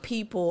think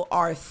people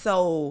are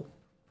so,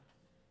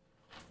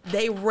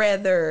 they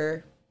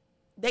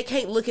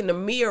can't look in the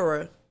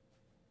mirror,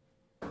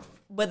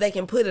 but they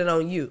can put it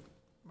on you?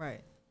 Right.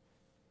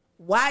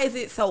 Why is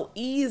it so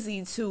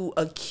easy to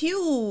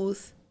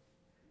accuse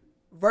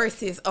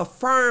versus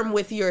affirm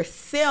with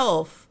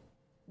yourself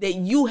that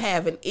you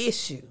have an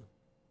issue?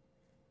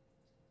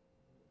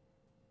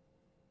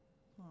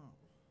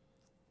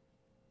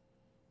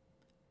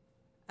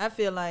 I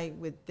feel like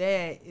with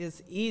that,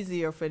 it's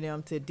easier for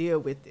them to deal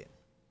with it.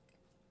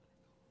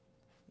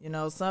 You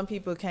know, some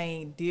people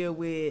can't deal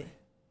with,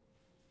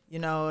 you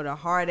know, the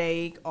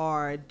heartache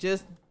or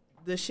just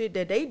the shit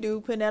that they do,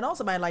 putting that on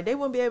somebody. Like, they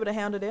wouldn't be able to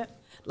handle that.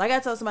 Like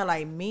I told somebody,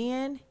 like,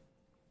 men,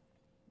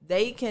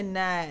 they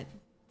cannot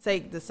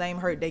take the same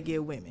hurt they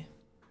give women.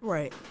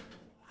 Right.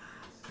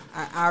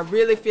 I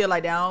really feel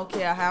like that. I don't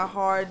care how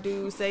hard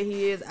dude say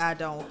he is. I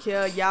don't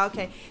care. Y'all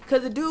can't.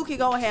 Because the dude can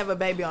go and have a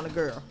baby on a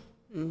girl.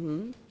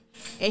 Mm-hmm.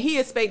 And he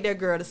expect that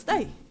girl to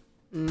stay.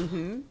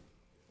 Mm-hmm.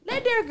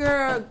 Let that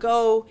girl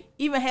go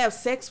even have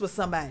sex with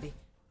somebody.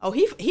 Oh,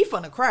 he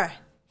finna cry.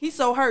 He's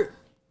so hurt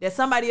that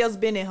somebody else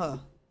been in her.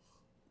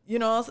 You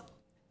know what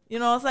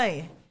I'm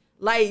saying?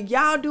 Like,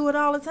 y'all do it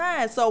all the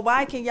time. So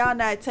why can y'all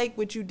not take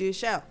what you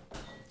dish out?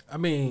 I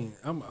mean,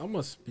 I'm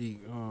gonna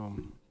speak.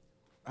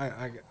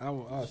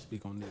 I'll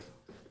speak on this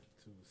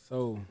too.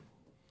 So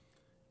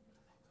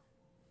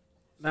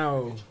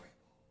now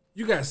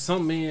you got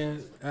some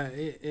men,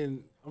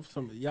 and I'm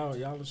some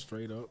y'all are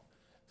straight up.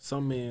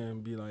 Some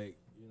men be like,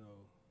 you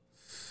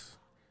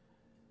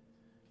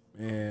know,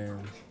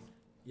 man,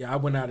 yeah, I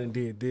went out and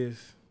did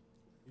this.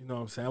 You know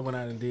what I'm saying? I went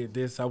out and did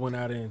this. I went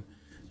out and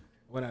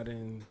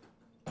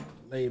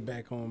laid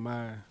back on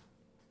my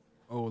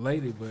old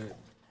lady, but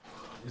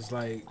it's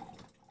like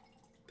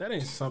that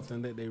ain't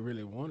something that they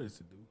really wanted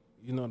to do.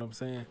 You know what I'm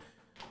saying?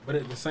 But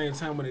at the same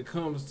time, when it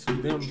comes to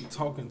them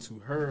talking to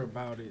her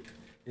about it,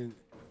 and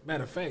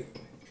matter of fact,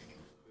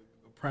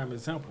 a prime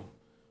example,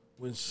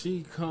 when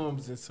she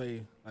comes and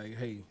say, like,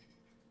 hey,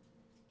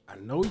 I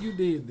know you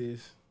did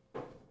this.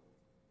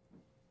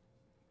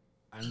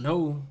 I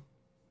know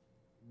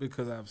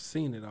because I've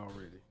seen it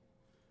already.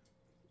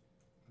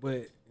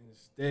 But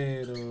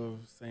instead of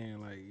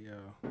saying, like, yeah,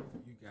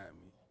 you got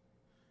me,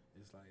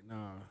 it's like,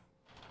 nah,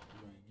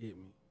 you ain't get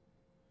me.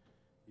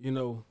 You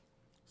know,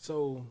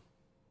 so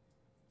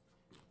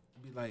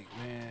be like,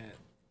 man,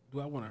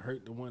 do I want to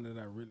hurt the one that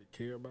I really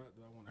care about?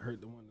 Do I want to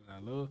hurt the one that I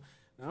love?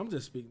 Now, I'm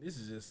just speaking, this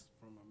is just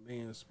from a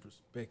man's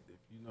perspective.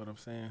 You know what I'm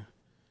saying?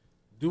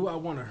 Do I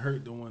want to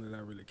hurt the one that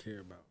I really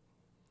care about?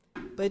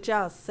 But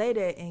y'all say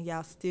that and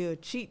y'all still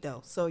cheat,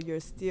 though. So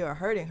you're still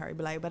hurting her.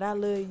 Be like, but I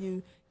love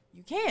you.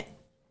 You can't.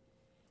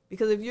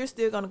 Because if you're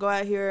still going to go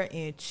out here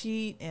and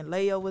cheat and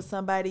lay over with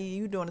somebody,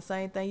 you doing the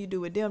same thing you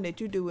do with them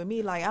that you do with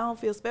me, like, I don't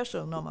feel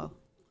special no more.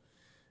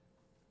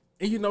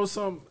 And you know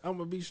something? I'm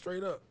going to be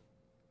straight up.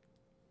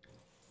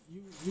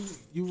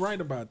 You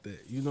right about that.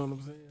 You know what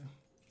I'm saying?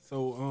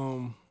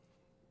 So,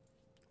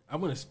 I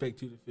wouldn't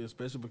expect you to feel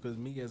special because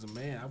me as a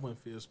man, I wouldn't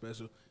feel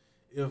special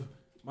if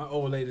my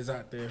old lady's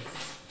out there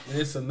and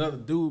it's another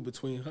dude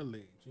between her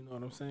legs. You know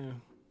what I'm saying?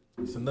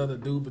 It's another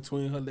dude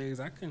between her legs.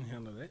 I couldn't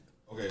handle that.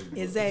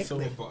 Okay.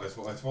 Exactly. As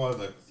far as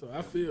like, So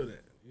I feel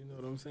that. You know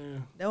what I'm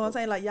saying? That's what I'm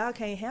saying. Like, y'all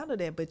can't handle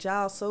that, but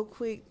y'all so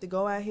quick to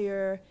go out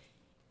here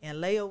and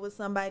lay up with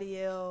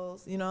somebody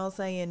else. You know what I'm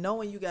saying?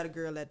 Knowing you got a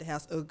girl at the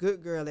house, a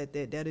good girl at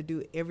that, that'll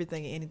do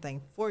everything and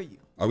anything for you.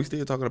 are we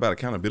still talking about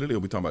accountability or are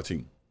we talking about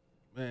cheating?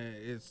 Man,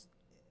 it's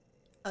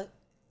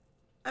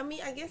I mean,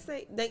 I guess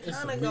they it's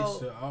kind a of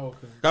mixture go. of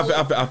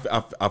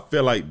all. I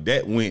feel like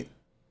that went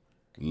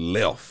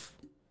left.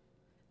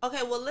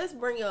 Okay, well, let's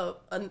bring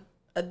up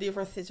a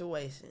different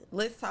situation.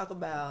 Let's talk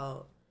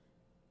about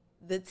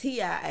the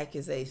T.I.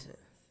 accusations.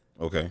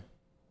 Okay.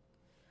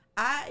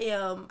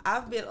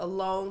 I've been a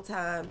long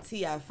time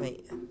T.I.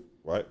 fan.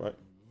 Right.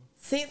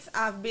 Since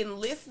I've been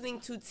listening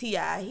to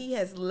T.I., he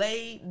has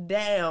laid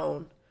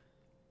down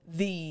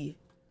the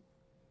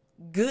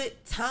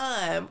good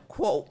time,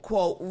 quote,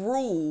 quote,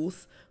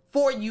 rules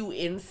for you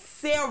in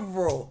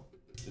several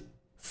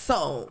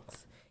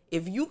songs.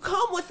 If you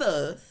come with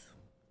us,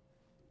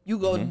 you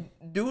go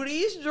do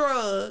these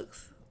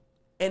drugs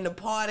and the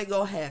party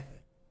go happen.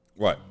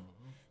 Right.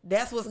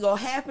 That's what's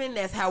gonna happen.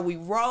 That's how we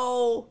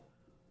roll.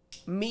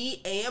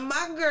 Me and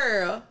my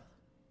girl.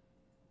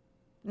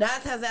 9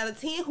 times out of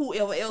 10,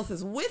 whoever else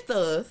is with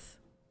us,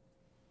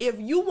 if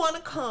you want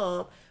to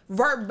come,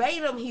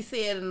 verbatim, he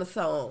said in the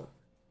song,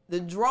 the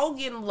dro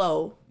getting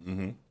low,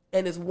 and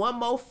it's one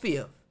more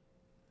fifth.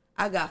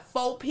 I got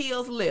 4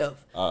 pills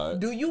left. All right.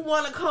 Do you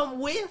want to come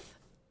with?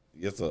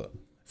 Yes, sir.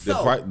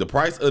 So, The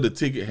price of the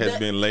ticket has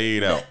been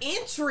laid out. The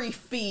entry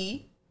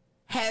fee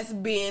has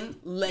been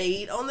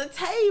laid on the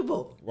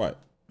table. Right.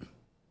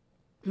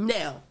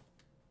 Now,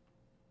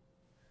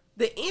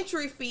 the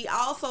entry fee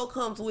also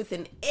comes with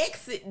an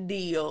exit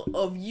deal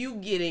of you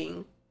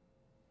getting,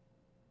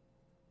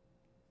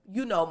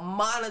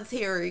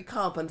 monetary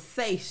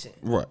compensation.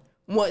 Right.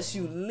 Once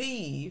you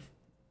leave,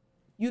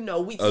 we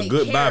A take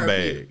goodbye care of you.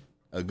 bag.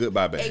 A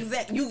goodbye bag.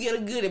 Exactly. You get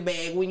a goodie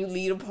bag when you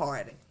leave the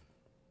party.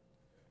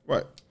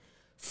 Right.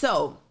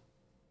 So,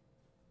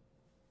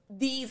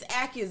 these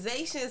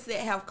accusations that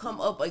have come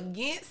up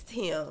against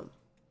him,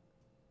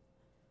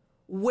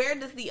 where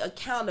does the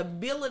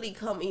accountability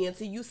come in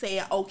to you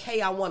saying,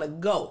 okay, I want to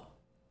go?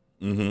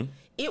 Mm-hmm.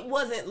 It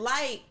wasn't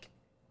like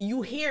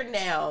you here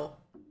now,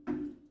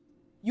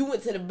 you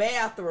went to the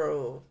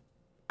bathroom,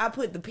 I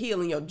put the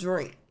pill in your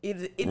drink. It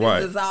Right.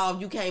 didn't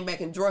dissolve, you came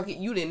back and drunk it,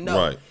 you didn't know.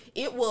 Right.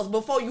 It was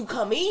before you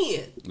come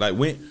in. Like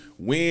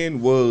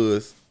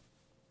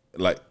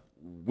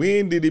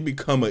when did it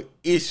become an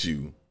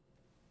issue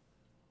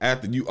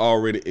after you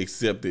already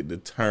accepted the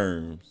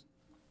terms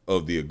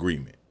of the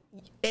agreement?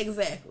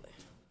 Exactly.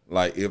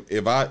 Like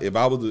if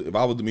I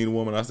was to meet a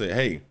woman, I say,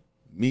 hey,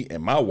 me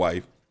and my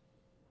wife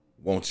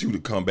want you to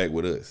come back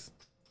with us.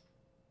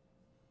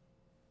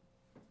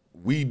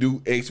 We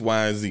do X,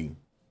 Y, and Z.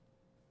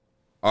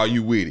 Are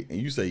you with it?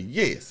 And you say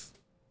yes.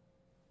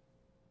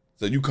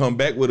 So you come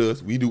back with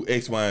us, we do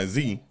X, Y, and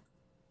Z.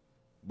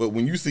 But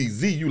when you see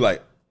Z, you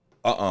like,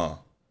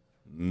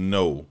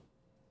 no.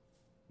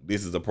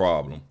 This is a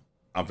problem.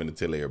 I'm finna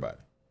tell everybody.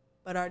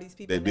 But are these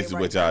people That this is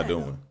right what y'all now,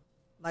 doing. though?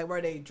 Like,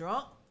 were they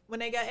drunk when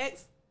they got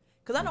X?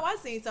 Because I know I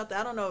seen something.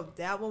 I don't know if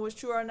that one was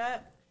true or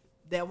not.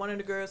 That one of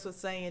the girls was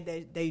saying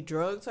that they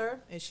drugged her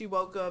and she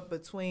woke up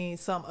between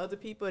some other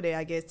people that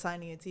I guess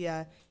Tiny and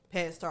T.I.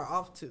 passed her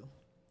off to.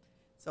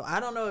 So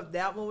I don't know if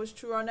that one was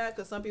true or not,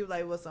 because some people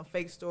like, well, some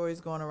fake stories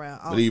going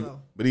around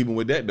also. But even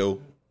with that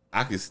though,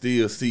 I can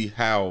still see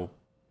how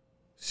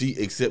she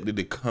accepted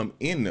to come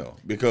in there.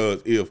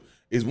 Because if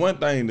it's one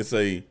thing to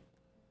say,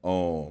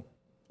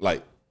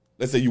 like,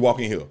 let's say you walk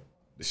in here,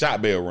 the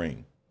shot bell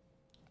ring.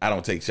 I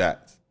don't take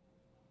shots.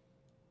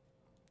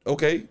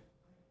 Okay.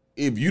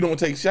 If you don't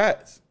take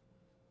shots,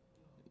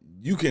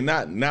 you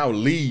cannot now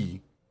leave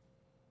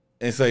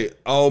and say,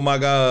 oh my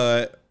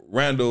God,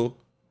 Randall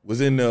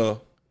was in there,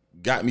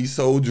 got me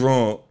so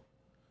drunk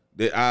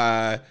that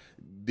I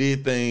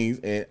did things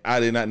and I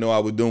did not know I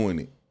was doing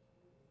it.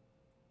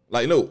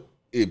 Like, no,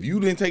 if you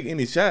didn't take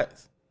any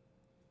shots,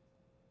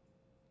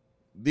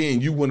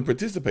 then you wouldn't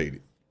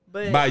participate.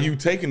 But by you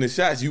taking the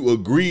shots, you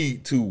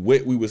agreed to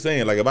what we were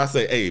saying. Like if I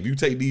say, hey, if you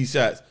take these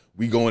shots,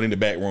 we going in the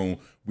back room,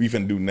 we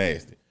finna do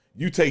nasty.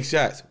 You take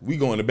shots, we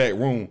go in the back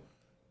room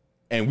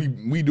and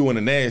we doing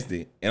the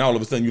nasty, and all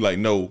of a sudden you like,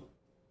 no,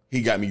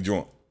 he got me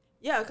drunk.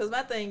 yeah, because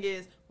my thing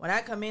is, when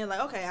I come in,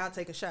 like, okay, I'll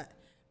take a shot.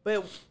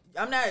 But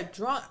I'm not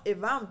drunk.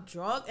 If I'm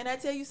drunk and I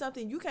tell you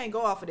something, you can't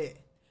go off of that.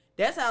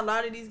 That's how a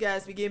lot of these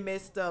guys be getting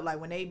messed up.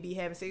 Like when they be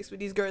having sex with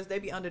these girls, they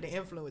be under the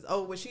influence.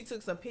 Oh, well, she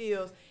took some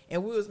pills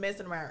and we was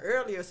messing around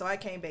earlier, so I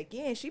came back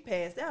in. She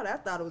passed out. I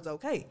thought it was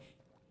okay.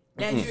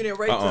 Now you didn't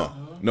rape her.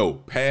 No,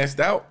 passed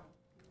out.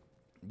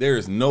 There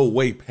is no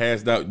way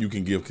passed out you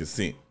can give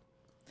consent.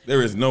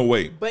 There is no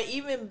way. But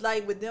even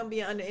like with them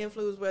being under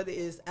influence, whether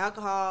it's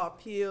alcohol,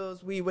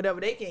 pills, weed,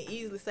 whatever, they can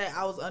easily say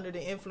I was under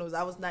the influence.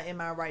 I was not in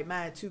my right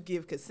mind to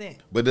give consent.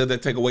 But does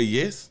that take away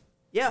yes?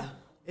 Yeah.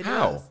 It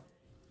How? does.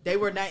 They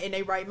were not in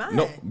their right mind.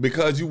 No,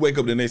 because you wake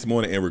up the next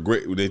morning and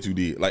regret that you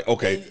did. Like,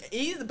 okay,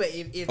 Easy, but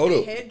if Hold they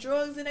up. had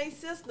drugs in their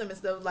system and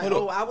stuff, like,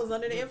 Hold up. I was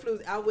under the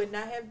influence, I would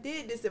not have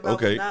did this if I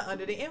Okay. was not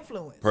under the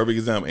influence. perfect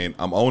example. And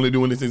I'm only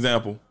doing this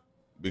example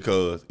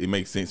because it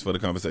makes sense for the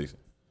conversation.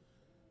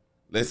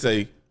 Let's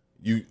say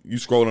you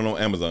scrolling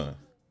on Amazon.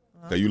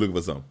 Okay, you looking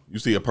for something. You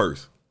see a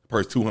purse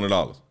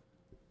 $200.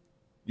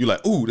 You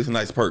like, ooh, this is a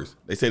nice purse.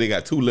 They say they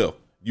got 2 left.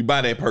 You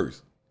buy that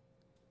purse,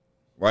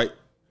 right?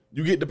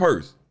 You get the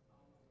purse.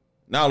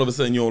 Now all of a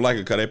sudden you don't like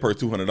it because that purse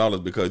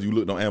 $200 because you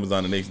looked on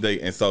Amazon the next day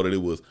and saw that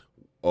it was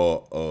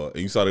and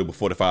you saw that it was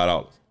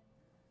 $45.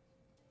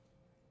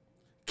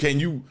 Can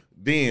you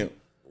then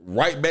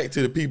write back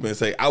to the people and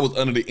say, I was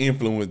under the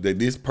influence that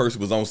this purse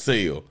was on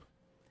sale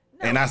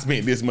and I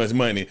spent this much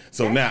money,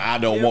 so That's now I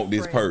don't want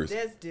this different. purse?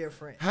 That's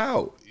different.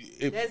 How?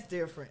 That's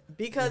different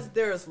because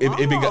there's laws.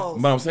 If it got,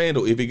 but I'm saying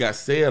though, if it got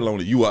sale on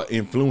it, you are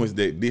influenced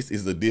that this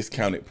is a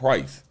discounted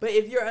price. But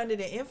if you're under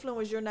the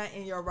influence, you're not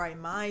in your right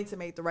mind to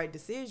make the right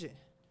decision.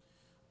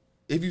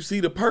 If you see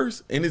the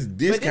purse and it's But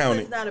this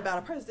discounted, is not about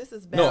a person. This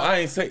is about no, I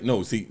ain't say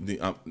no. See,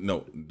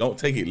 no, don't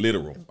take it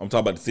literal. I'm talking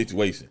about the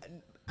situation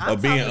I'm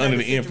of being talking under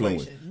about the the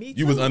influence. situation. Me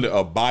You was too. under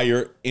a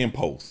buyer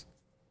impulse.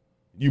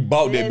 You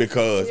bought that That's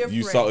because you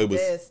different. saw it was.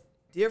 That's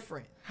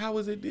different. How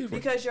is it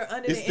different? Because you're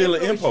under It's the still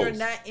an influence, impulse.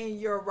 you're not in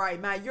your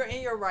right mind. You're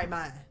in your right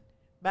mind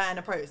buying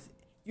a purse.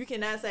 You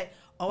cannot say,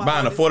 "Oh, I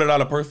Buying a bought this."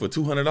 $40 purse for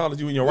 $200,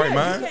 you in your right Yeah,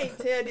 mind? You can't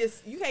tell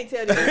this. You can't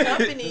tell this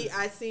company.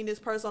 I seen this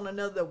purse on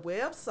another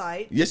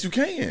website. Yes, you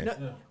can.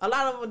 No, a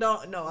lot of them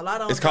don't. No, a lot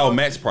of them. It's called don't-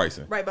 match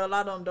pricing. Right, but a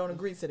lot of them don't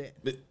agree to that.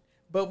 But-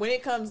 But when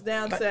it comes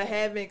down to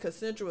having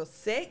consensual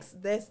sex,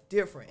 that's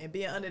different. And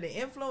being under the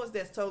influence,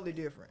 that's totally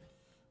different.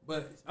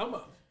 But I'm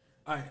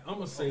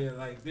gonna say it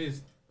like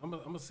this. I'm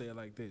gonna say it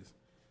like this.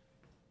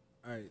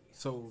 All right.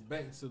 So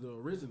back to the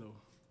original.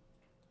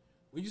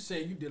 When you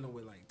say you dealing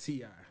with like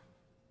T.I.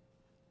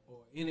 or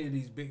any of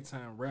these big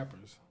time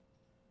rappers,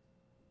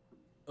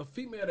 a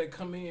female that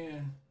come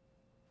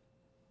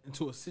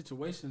into a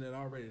situation that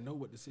already know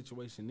what the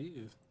situation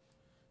is,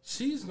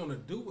 she's gonna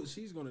do what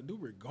she's gonna do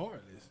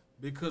regardless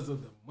because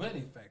of the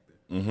money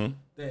factor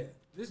that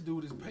this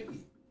dude is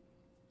paid.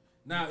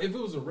 Now, if it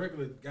was a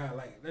regular guy,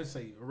 like let's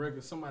say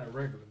somebody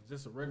regular,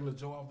 just a regular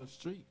Joe off the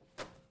street,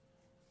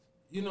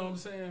 you know what I'm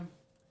saying?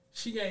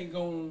 She ain't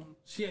gonna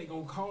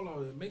call out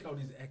and make all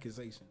these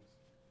accusations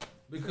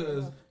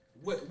because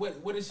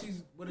what is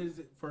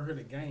it for her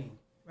to gain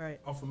Right.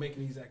 off of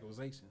making these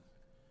accusations?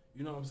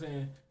 You know what I'm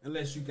saying?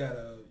 Unless you got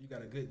a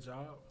good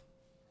job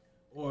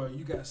or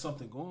you got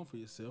something going for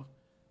yourself.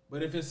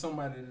 But if it's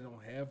somebody that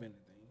don't have anything,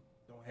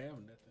 don't have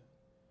nothing,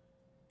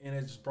 and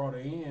they just brought her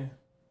in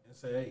and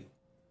say, hey,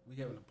 we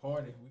having a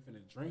party, we finna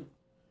drink,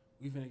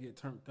 we finna get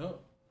turned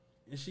up,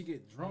 and she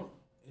get drunk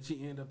and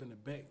she end up in the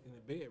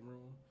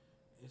bedroom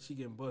and she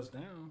getting buzzed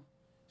down,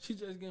 she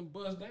just getting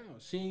buzzed down.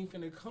 She ain't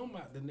finna come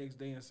out the next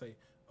day and say,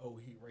 oh,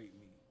 he raped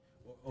me,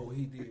 or oh,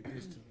 he did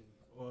this to me,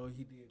 or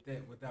he did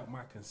that without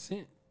my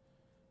consent,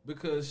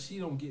 because she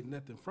don't get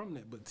nothing from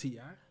that but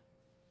T.I.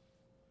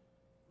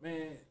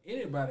 Man,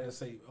 anybody that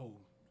say, oh,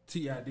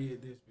 T.I.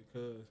 did this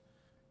because,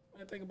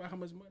 man, think about how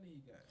much money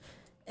he got.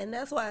 And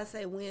that's why I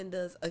say, when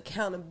does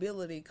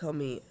accountability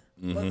come in?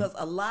 Because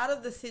a lot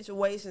of the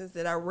situations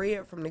that I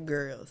read from the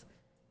girls,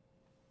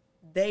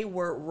 they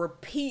were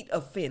repeat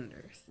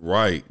offenders.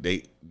 Right.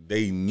 They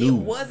knew.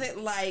 It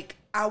wasn't like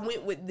I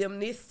went with them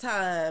this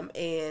time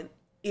and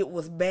it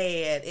was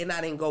bad and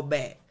I didn't go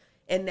back.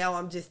 And now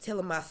I'm just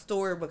telling my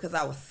story because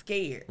I was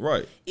scared.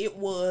 Right. It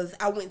was,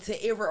 I went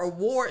to every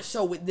award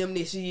show with them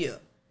this year.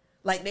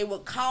 Like, they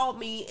would call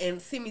me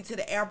and send me to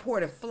the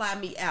airport and fly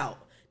me out.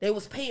 They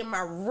was paying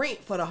my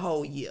rent for the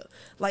whole year.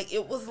 Like,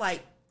 it was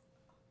like,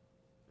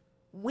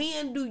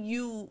 when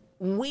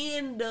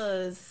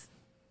does,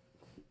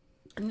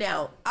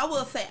 now, I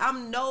will say,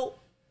 I'm in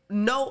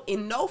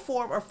no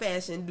form or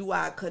fashion do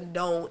I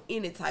condone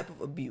any type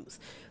of abuse.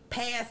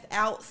 Passed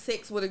out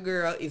sex with a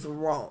girl is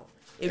wrong.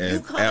 If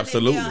you come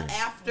in there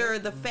after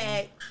the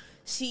fact,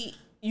 she,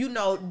 did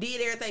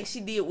everything she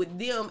did with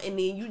them, and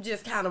then you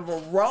just kind of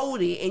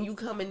eroded, and you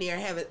come in there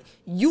and have it,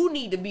 you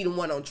need to be the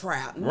one on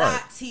trial,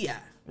 not T.I.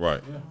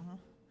 Right.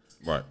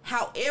 Right.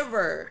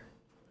 However,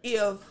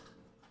 if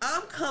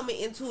I'm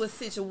coming into a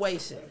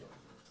situation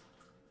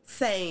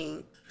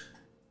saying,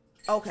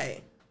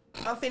 okay,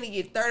 I'm finna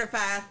get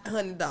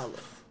 $3,500,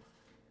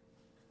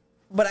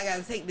 but I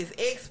gotta take this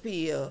X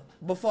pill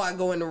before I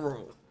go in the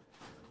room.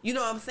 You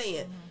know what I'm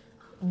saying?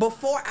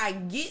 Before I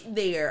get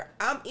there,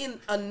 I'm in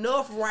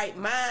enough right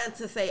mind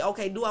to say,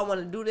 okay, do I want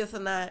to do this or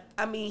not?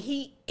 I mean,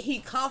 he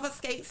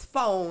confiscates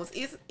phones.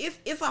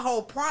 It's a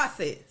whole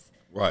process.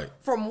 Right.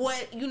 From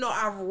what,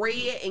 I've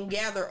read and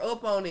gathered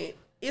up on it,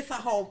 it's a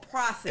whole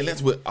process. And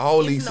that's with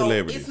all these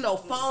celebrities. It's no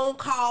phone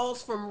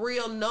calls from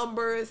real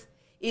numbers.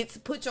 It's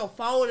put your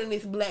phone in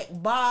this black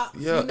box.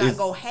 Yeah, You're not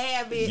going to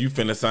have it. You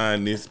finna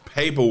sign this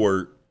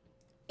paperwork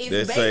It's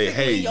that basically say,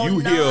 hey, your you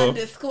here.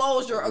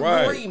 non-disclosure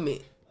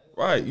agreement.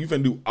 Right. You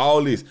finna do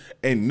all this.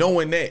 And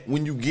knowing that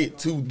when you get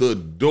to the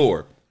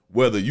door,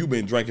 whether you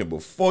been drinking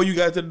before you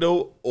got to the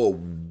door or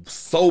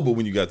sober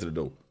when you got to the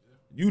door.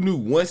 You knew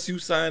once you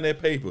signed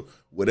that paper,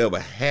 whatever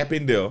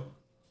happened there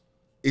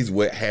is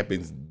what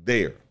happens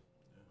there.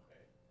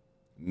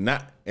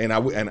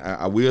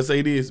 I will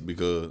say this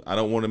because I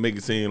don't want to make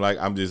it seem like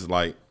I'm just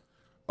like,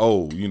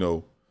 oh,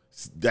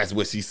 that's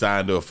what she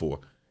signed up for.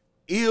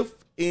 If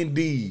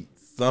indeed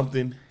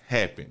something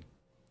happened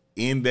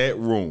in that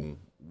room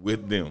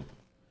with them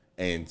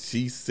and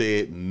she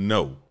said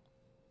no,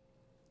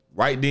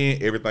 right then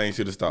everything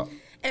should have stopped.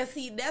 And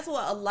see, that's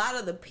what a lot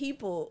of the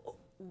people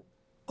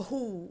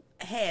who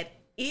had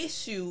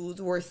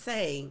issues were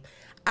saying.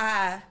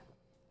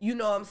 You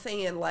know what I'm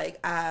saying? Like,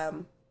 I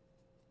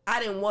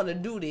didn't want to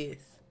do this,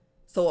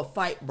 so a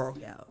fight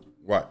broke out.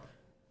 Right.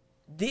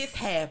 This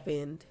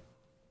happened.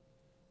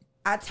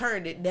 I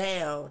turned it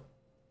down,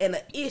 and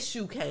an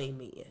issue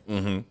came in.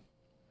 Mm-hmm.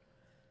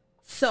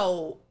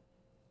 So,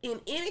 in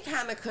any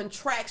kind of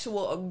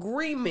contractual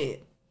agreement,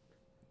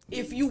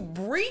 if you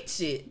breach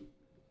it,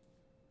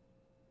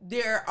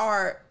 there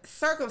are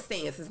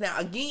circumstances. Now,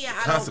 again,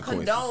 I don't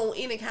condone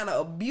any kind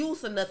of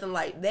abuse or nothing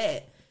like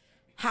that.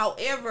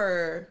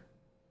 However,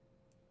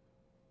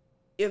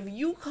 if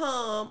you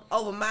come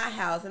over my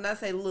house and I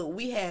say, look,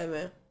 we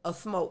having a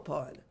smoke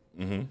party.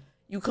 Mm-hmm.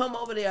 You come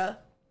over there,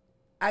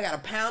 I got a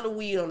pound of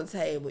weed on the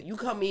table. You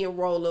come in,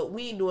 roll up.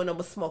 We ain't doing no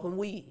but smoking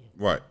weed.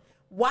 Right.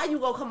 Why you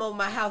gonna come over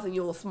my house and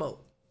you don't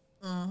smoke?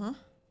 Mm-hmm.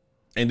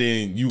 And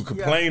then you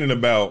complaining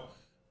about,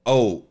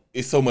 oh,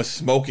 it's so much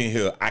smoke in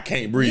here, I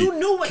can't breathe. You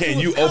knew what Can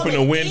you you open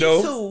the window?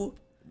 Into.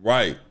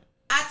 Right.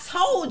 I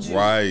told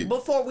you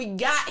before we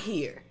got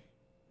here.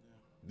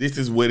 This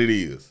is what it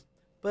is.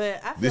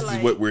 But I feel this like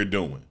is what we're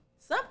doing.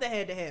 something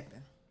had to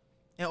happen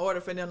in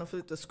order for them to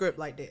flip the script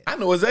like that. I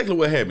know exactly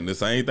what happened. The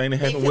same thing that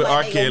happened with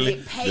R. like Kelly.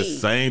 The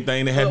same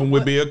thing that happened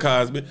with Bill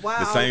Cosby.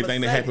 The same thing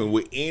that happened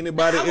with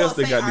anybody else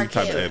that got these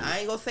type of habits. I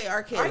ain't gonna say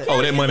R. Kelly.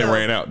 Oh, that money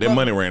ran out. That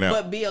money ran out.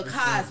 But Bill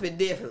Cosby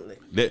definitely.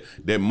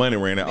 That money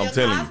ran out. Bill I'm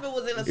telling Cosby you.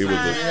 was in a It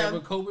was time.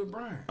 with Kobe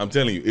Bryant. I'm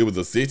telling you, it was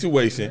a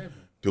situation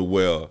to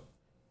where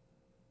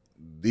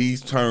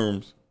these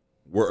terms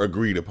were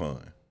agreed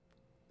upon.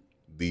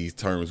 These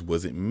terms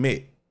wasn't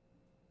met.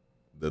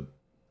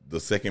 The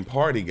second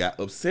party got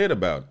upset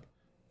about it.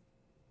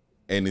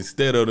 And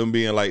instead of them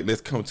being like, let's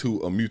come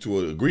to a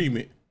mutual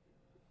agreement,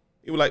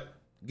 it was like,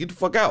 get the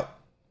fuck out.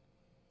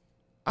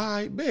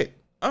 I bet.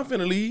 I'm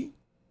finna leave.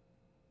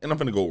 And I'm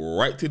finna go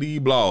right to these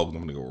blogs.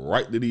 I'm finna go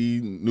right to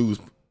these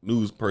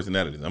news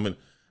personalities. I'm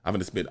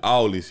finna spend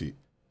all this shit.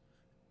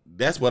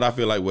 That's what I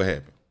feel like will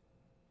happen.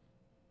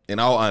 In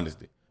all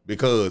honesty.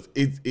 Because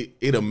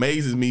it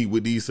amazes me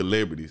with these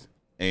celebrities.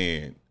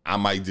 And I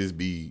might just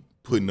be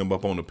putting them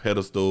up on a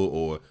pedestal,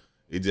 or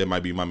it just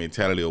might be my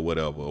mentality or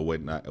whatever, or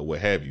whatnot, or what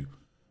have you.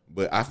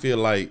 But I feel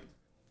like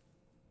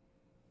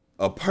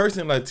a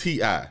person like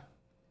T.I.,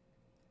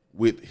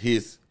 with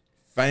his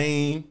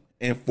fame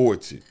and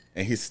fortune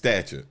and his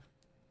stature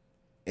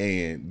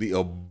and the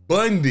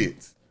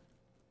abundance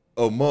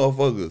of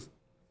motherfuckers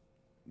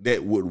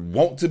that would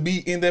want to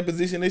be in that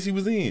position that she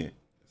was in,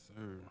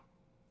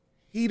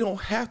 he don't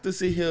have to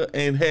sit here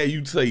and have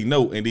you say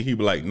no, and then he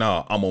be like,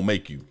 nah, I'm gonna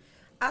make you.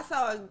 I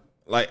saw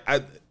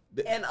that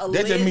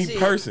just me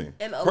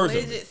an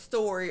alleged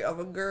story of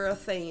a girl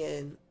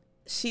saying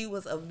she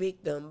was a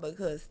victim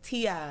because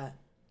T.I.,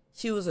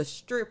 she was a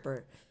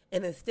stripper,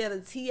 and instead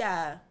of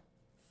T.I.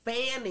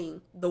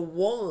 fanning the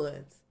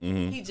ones,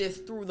 he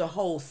just threw the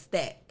whole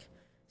stack.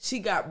 She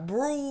got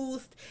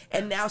bruised,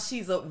 and now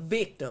she's a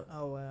victim.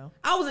 Oh, wow.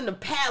 I was in the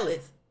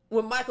Palace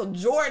when Michael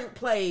Jordan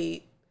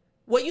played.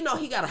 Well, you know,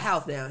 he got a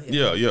house down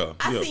here. Yeah.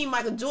 I seen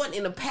Michael Jordan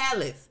in the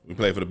Palace. We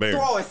played for the Bears.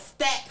 Throwing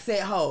stacks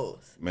at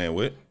hoes. Man,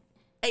 what?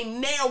 Ain't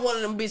now one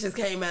of them bitches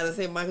came out and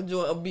said Michael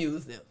Jordan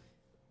abused them.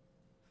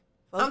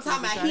 I'm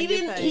talking about he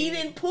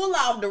didn't pull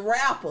off the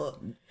rapper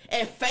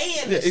and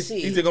fan the shit.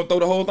 He's just gonna throw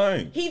the whole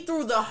thing. He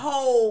threw the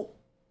whole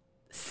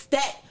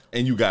stack.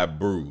 And you got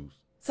bruised.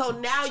 So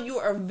now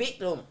you're a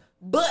victim.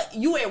 But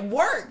you at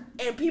work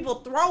and people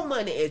throw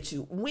money at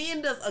you.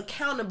 When does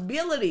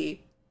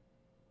accountability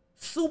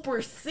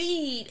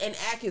supersede an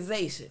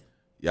accusation?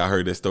 Y'all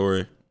heard that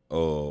story?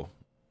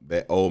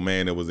 That old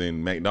man that was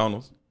in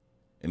McDonald's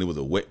and it was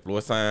a wet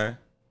floor sign.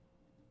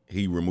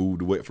 He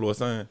removed the wet floor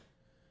sign.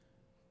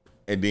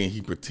 And then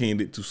he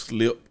pretended to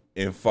slip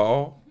and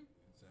fall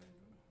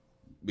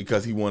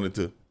because he wanted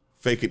to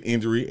fake an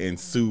injury and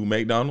sue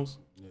McDonald's.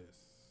 Yes.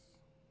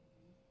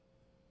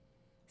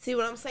 See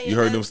what I'm saying? You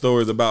heard them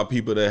stories about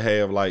people that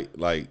have like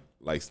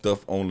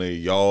stuff on their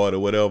yard or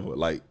whatever.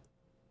 Like,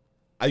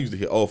 I used to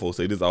hear old folks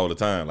say this all the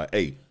time. Like,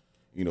 hey,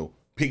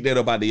 pick that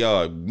up out the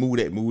yard, move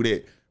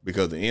that,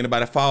 because if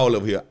anybody fall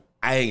over here,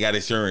 I ain't got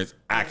insurance.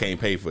 I can't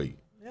pay for you.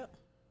 Yep.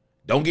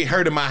 Don't get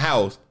hurt in my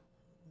house.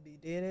 Be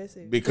dead ass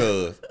serious.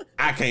 Because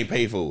I can't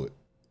pay for it.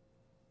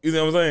 You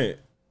know what I'm saying?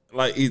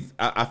 Like,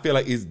 I feel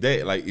like it's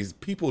that. Like, it's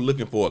people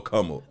looking for a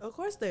come up. Of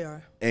course they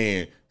are.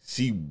 And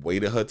she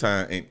waited her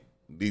time. And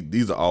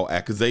these are all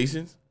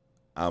accusations.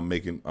 I'm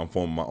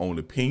forming my own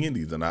opinion.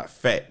 These are not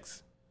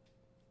facts.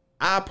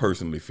 I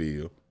personally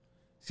feel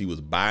She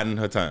was biding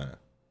her time.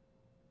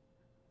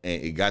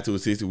 And it got to a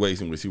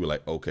situation where she was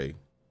like, okay,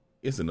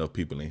 it's enough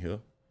people in here.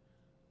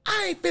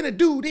 I ain't finna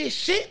do this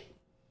shit.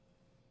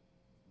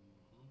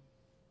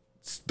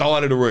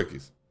 Started the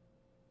ruckus.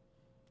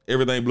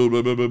 Everything blue,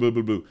 blue, blue, blue, blue,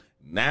 blue, blue.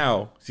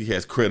 Now she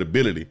has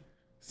credibility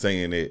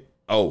saying that,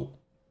 oh,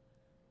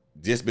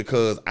 just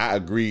because I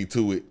agreed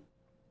to it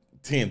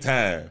 10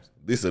 times,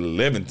 this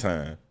 11th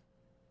time,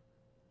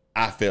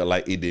 I felt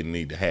like it didn't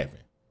need to happen.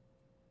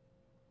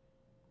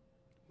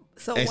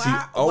 So And why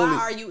she only-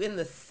 are you in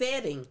the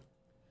setting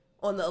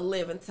on the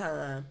 11th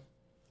time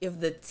if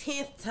the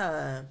 10th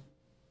time,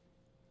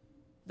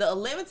 the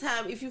 11th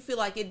time, if you feel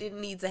like it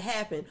didn't need to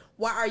happen,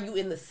 why are you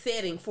in the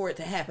setting for it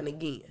to happen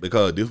again?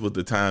 Because this was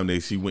the time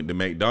that she went to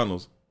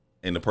McDonald's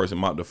and the person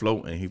mopped the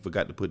floor and he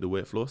forgot to put the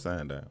wet floor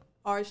sign down.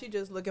 Or is she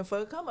just looking for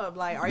a come up?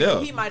 Like, Yeah.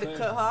 he might have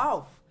cut her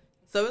off.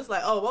 So it's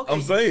like, oh, okay.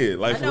 I'm saying,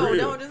 like, I know, for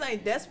real. no, this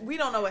ain't. We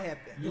don't know what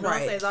happened. You know what I'm Right.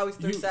 saying? There's always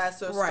three You- sides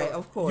to a story. Right,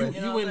 of course.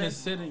 You know You what in I'm the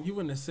saying? setting. You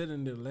in the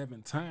setting the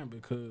 11th time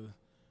because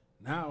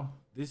now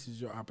this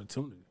is your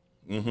opportunity.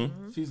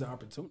 Mm-hmm. She's an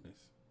opportunist.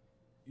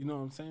 You know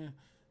what I'm saying?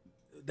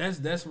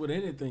 That's with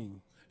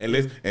anything. And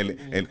let's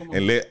come on.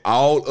 and let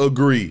all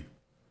agree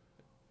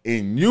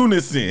in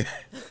unison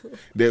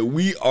that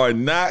we are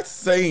not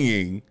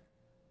saying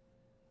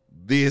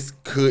this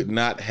could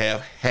not have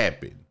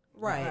happened.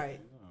 Right.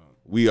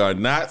 We are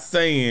not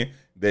saying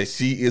that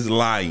she is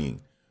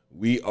lying.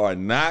 We are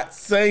not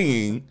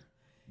saying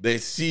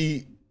that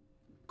she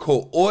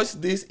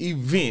coerced this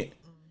event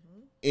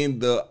in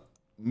the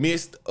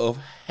midst of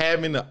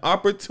having the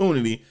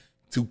opportunity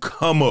to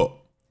come up.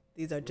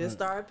 These are just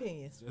our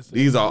opinions.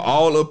 These are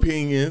all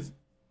opinions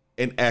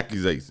and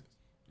accusations.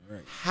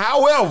 Right.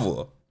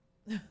 However,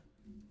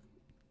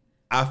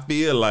 I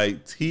feel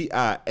like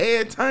T.I.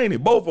 and Tiny,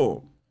 both of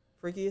them,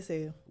 Freaky as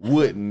hell.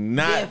 would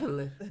not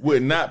Definitely.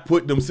 would not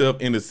put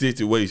themselves in a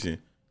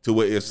situation to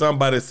where if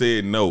somebody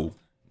said no,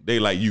 they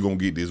like, you gonna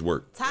get this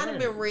work. Tiny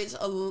been rich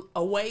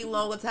a way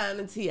longer time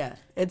than T.I.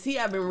 And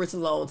T.I. been rich a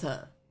long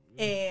time.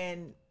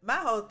 And my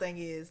whole thing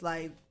is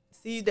like,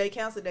 see, they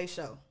canceled their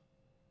show.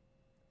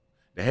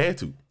 They had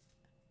to.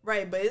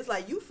 Right, but it's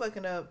like you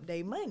fucking up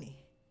their money.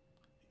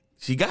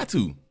 She got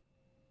to.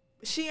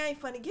 She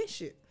ain't finna get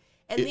shit.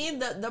 And then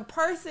the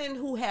person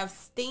who have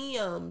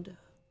stemmed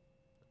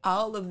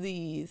all of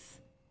these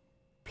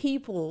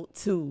people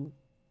to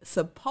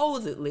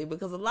supposedly,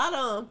 because a lot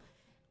of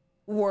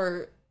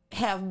them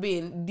have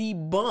been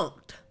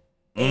debunked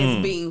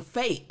as being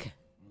fake.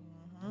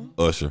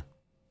 Usher.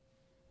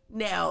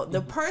 Now,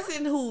 the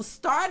person who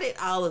started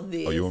all of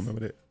this Oh, you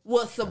remember that?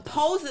 was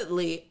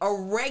supposedly a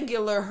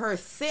regular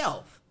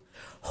herself,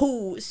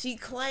 who she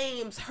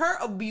claims her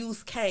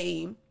abuse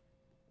came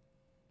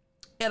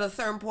at a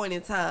certain point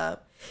in time.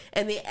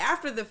 And then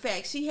after the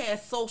fact, she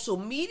had social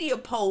media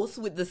posts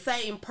with the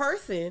same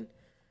person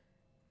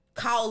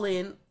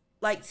calling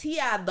like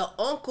T.I. the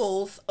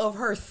uncles of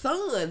her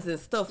sons and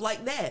stuff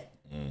like that.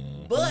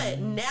 But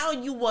now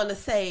you want to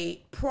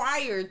say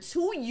prior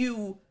to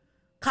you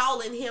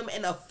calling him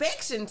an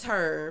affection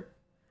term,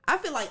 I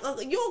feel like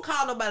uncle, you don't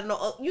call nobody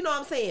no, you know what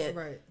I'm saying?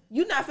 Right.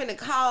 You're not finna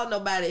call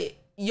nobody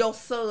your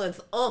son's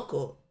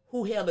uncle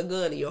who held a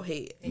gun in your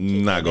head.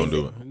 Not gonna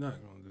do it. We're not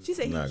gonna do She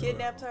said he Not gonna-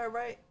 kidnapped her,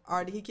 right?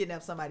 Or did he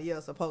kidnap somebody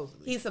else,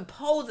 supposedly? He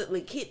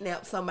supposedly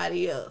kidnapped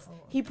somebody else.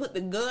 He put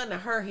the gun to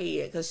her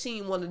head because she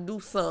didn't want to do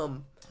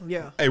something.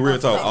 Yeah. Hey, real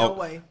talk. No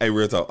way. Hey,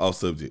 real talk. Off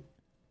subject.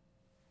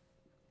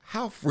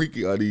 How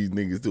freaky are these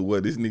niggas to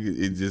what this nigga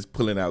is just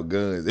pulling out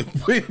guns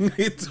and putting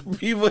it to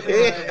people's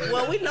head?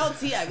 Well, we know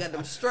T.I. got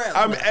them straps.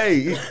 I mean,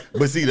 hey,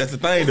 but see, that's the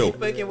thing though.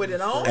 Fucking with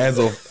it on? As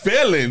a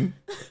felon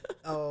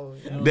Oh,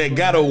 yeah. that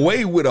got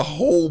away with a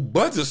whole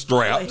bunch of but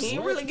straps, he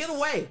didn't really get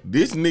away.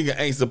 this nigga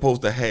ain't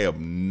supposed to have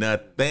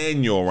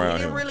Nathaniel He around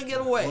didn't him. really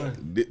get away.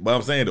 But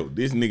I'm saying though,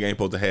 this nigga ain't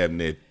supposed to have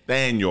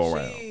Nathaniel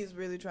around. She's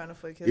really trying to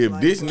fuck his If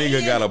life this up.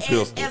 nigga got a And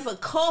pistol, as a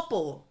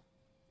couple,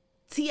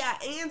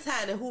 T.I. and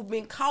Tiny, who've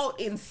been caught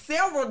in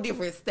several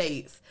different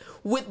states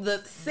with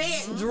the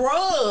said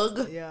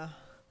drug, Yeah.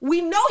 we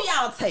know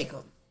y'all take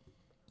them.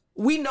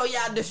 We know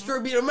y'all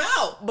distribute them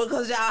out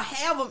because y'all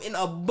have them in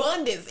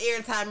abundance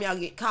every time y'all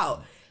get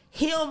caught.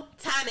 Him,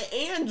 Tiny,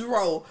 and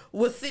Dro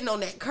was sitting on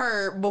that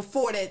curb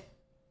before that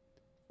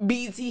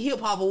BET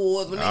Hip Hop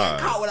Awards when they got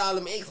Alright. caught with all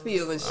them X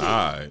pills and shit. all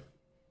right.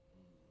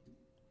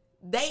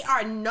 They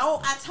are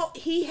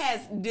he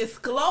has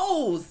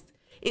disclosed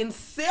in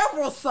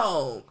several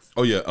songs.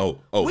 Oh yeah. Oh.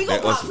 We gonna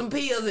That pop Usher, some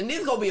pills and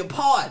this gonna be a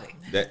party.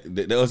 that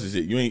Usher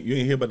shit. You ain't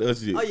hear about the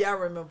Usher shit. Oh, yeah, I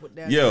remember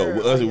that. Yeah, girl.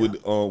 with Usher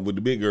Oh, yeah. with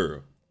the big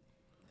girl.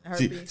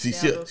 Herpes She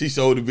scandal.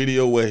 showed the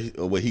video where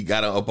he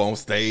got her up on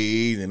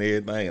stage and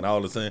everything, and all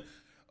of a sudden,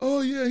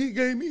 oh yeah, he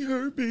gave me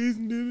herpes.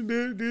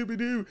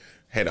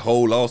 Had a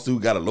whole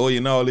lawsuit, got a lawyer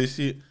and all this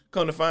shit.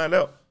 Come to find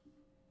out,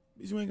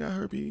 bitch, you ain't got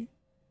herpes.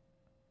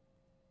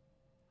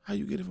 How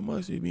you get it from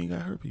us if you ain't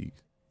got herpes?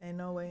 Ain't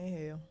no way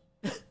in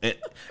hell.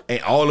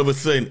 And all of a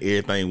sudden,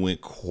 everything went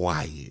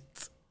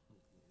quiet.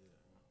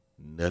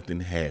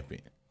 Nothing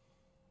happened.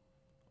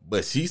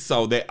 But she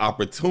saw that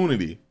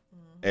opportunity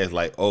as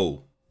like,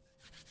 oh,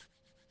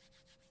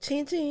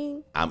 Ching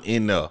ching. I'm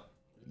in there.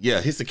 Yeah,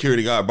 his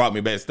security guard brought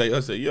me backstage. I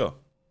said, yeah.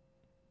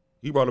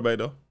 He brought it back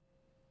though.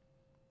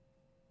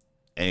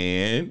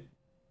 And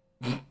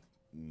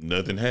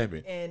nothing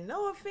happened. And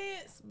no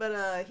offense,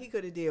 but he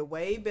could have did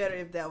way better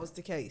if that was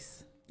the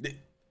case.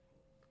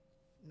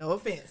 No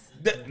offense.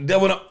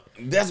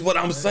 That's what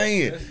I'm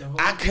saying.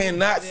 I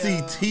cannot see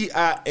Yeah.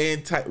 T.I.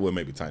 and Tiny. Well,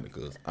 maybe Tiny,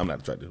 because I'm not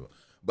attracted to her.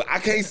 But I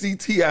can't see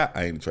T.I.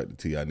 I ain't attracted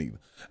to T.I. neither.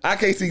 I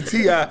can't see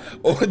T.I.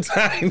 or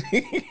Tiny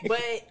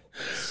But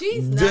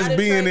she's not just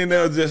being in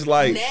there just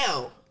like.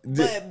 Now,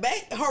 but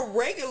back her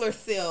regular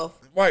self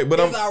Right, but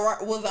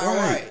was all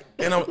right.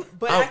 And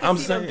But I can I'm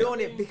see saying, them doing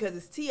it because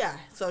it's T.I.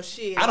 So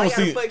shit, I don't I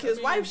gotta see- fuck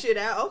his wife shit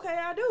out. Okay,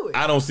 I'll do it.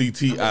 I don't see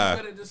T.I.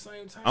 But at the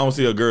same time, I don't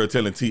see a girl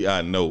telling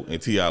T.I. no,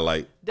 and T.I.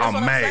 like, That's I'm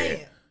what mad. I'm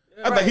saying.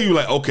 I think he was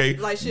like, okay,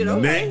 Like shit,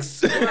 okay.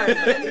 next.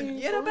 Right,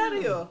 get up out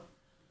of here.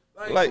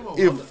 Like, come on,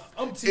 if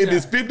I'm if T.I.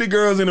 there's 50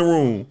 girls in the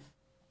room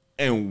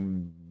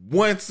and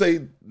one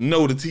say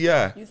no to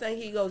T.I., You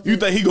think he goes? you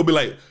think he gonna be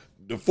like,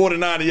 the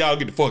 49 of y'all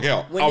get the fuck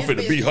out. I'm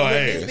finna beat her when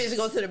ass. This bitch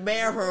go to the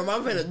bathroom.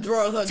 I'm finna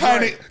drug her.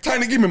 Tiny, drink.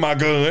 Tiny, give me my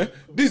gun.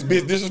 This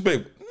bitch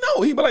disrespectful.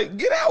 No, he be like,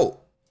 get out.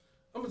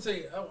 I'm gonna tell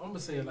you. I'm gonna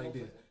say it like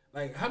this: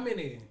 like how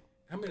many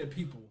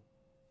people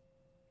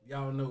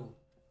y'all know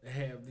that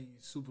have these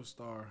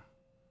superstar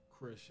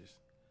crushes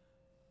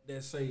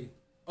that say,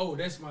 "Oh,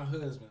 that's my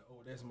husband. Oh,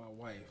 that's my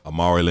wife."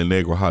 Amari La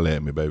Negra, holla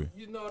at me, baby.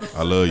 You know what I'm I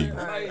saying?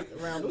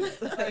 love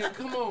you. Like,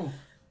 come on.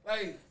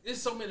 Like, there's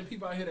so many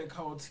people out here that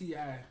call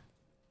T.I.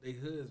 their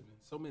husband.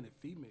 So many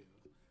females,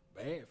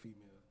 bad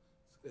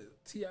females.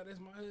 T.I., that's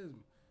my husband.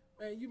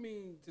 Man, you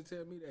mean to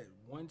tell me that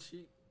one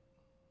chick,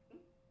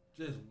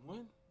 just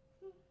one,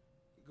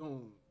 gonna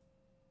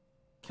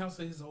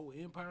cancel his whole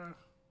empire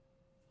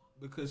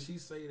because she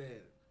say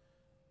that,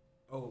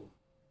 oh,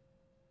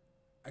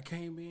 I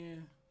came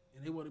in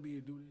and they wanted me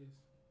to do this,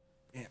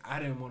 and I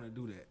didn't want to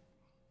do that.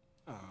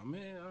 Oh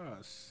man,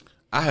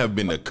 I have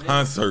been to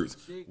concerts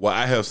where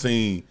I have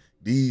seen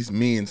these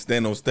men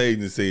stand on stage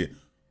and say,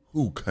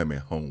 who coming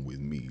home with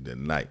me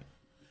tonight?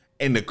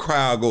 And the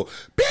crowd go,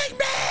 Big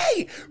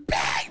Me!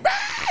 Big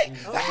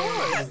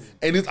Me!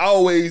 And it's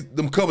always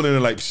them coming in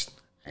and like, Psst,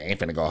 I ain't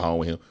finna go home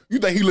with him. You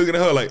think he looking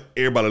at her like,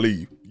 everybody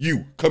leave.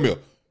 You, come here.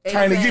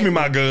 Trying to give me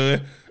my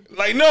gun.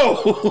 Like, no.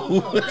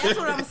 That's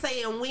what I'm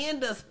saying. When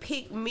does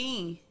pick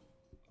me?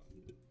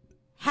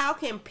 How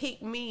can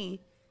pick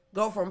me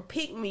go from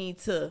pick me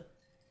to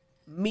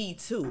me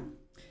too?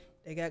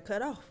 They got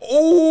cut off.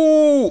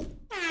 Ooh.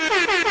 They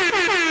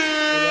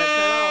got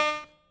cut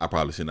off. I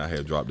probably should not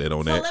have dropped that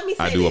on So that. let me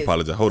I say do this.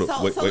 apologize. Hold up.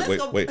 So Wait. let's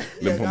go- Let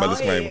me put my go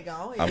disclaimer. ahead,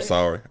 go I'm ahead.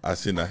 sorry. I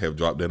should not have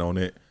dropped that on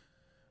that.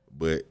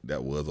 But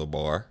that was a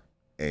bar.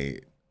 And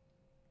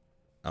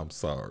I'm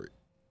sorry.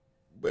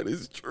 But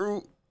it's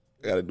true.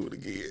 I gotta do it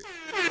again.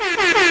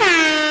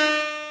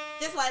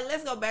 Just like,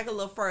 let's go back a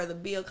little further.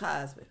 Bill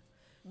Cosby.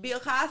 Bill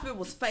Cosby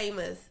was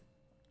famous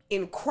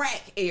in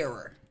crack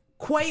era,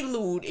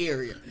 Quaalude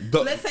area.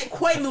 Let's say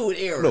Quaalude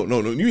era.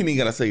 No. You ain't even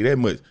gotta say that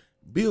much.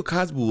 Bill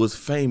Cosby was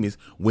famous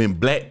when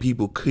black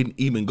people couldn't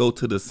even go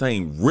to the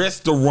same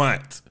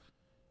restaurant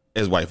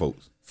as white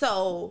folks.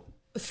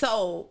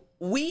 So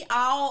we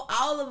all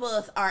of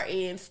us are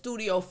in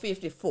Studio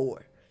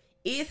 54.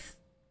 It's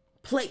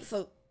plates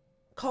of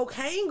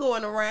cocaine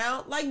going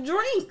around like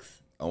drinks.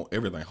 On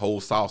everything,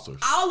 whole saucers.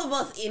 All of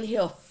us in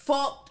here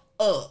fucked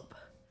up.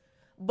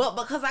 But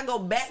because I go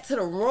back to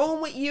the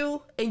room with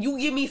you and you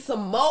give me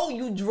some more,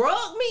 you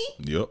drug me?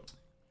 Yep.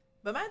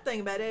 But my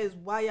thing about that is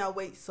why y'all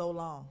wait so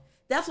long?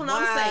 That's what Why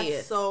I'm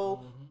saying.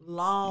 so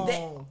long?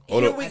 Hold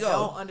Hold here up. we I go.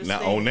 don't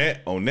understand.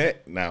 Now on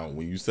that, now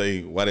when you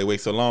say why they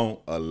wait so long,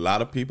 a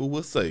lot of people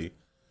will say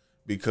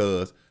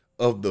because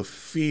of the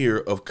fear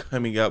of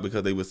coming out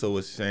because they were so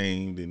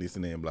ashamed and this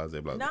and that and blah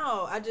blah blah.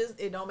 No,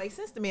 it don't make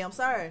sense to me. I'm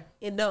sorry.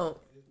 It don't.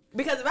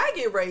 Because if I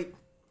get raped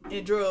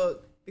and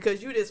drugged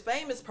because you this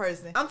famous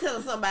person, I'm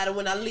telling somebody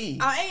when I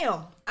leave. I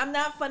am. I'm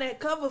not for that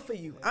cover for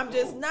you. I'm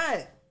just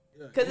not.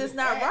 Because it's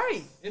not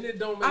right. and it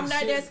don't make I'm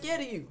not sense. that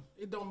scared of you.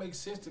 It don't make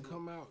sense to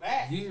come out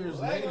years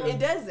later. It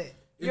doesn't.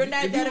 You're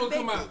not if that you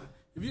gonna affected.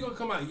 if you're gonna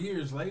come out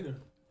years later,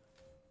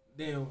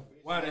 then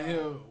why the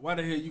hell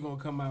you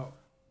gonna come out?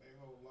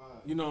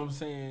 You know what I'm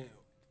saying?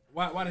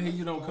 Why the hell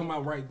you don't come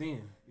out right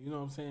then? You know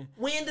what I'm saying?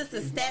 When does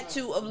the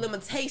statute of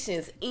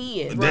limitations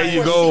end? There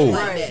you For go. shit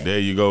like that? There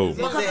you go.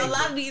 Because a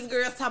lot of these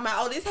girls talking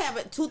about, oh, this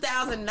happened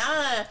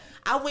 2009.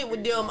 I went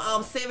with them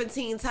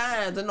 17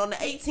 times, and on the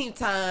 18th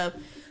time,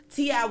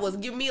 T.I. was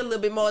giving me a little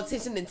bit more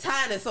attention than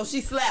Tiny, so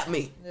she slapped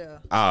me. Yeah.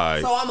 All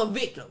right. So I'm a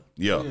victim.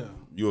 Yeah. Yeah.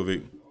 You a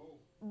victim.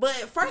 But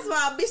first of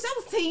all, bitch, that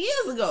was 10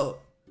 years ago.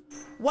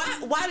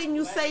 Why didn't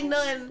you say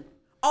nothing?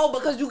 Oh,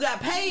 because you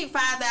got paid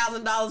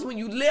 $5,000 when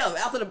you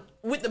left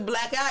with the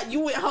black eye.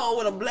 You went home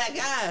with a black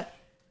eye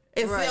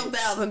and Right.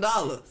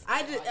 $7,000.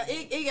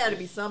 It got to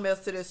be something else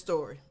to this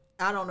story.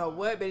 I don't know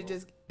what, but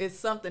it's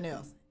something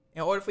else.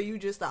 In order for you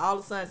just to all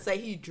of a sudden say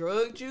he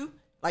drugged you,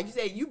 like you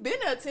said, you've been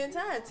there 10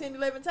 times, 10,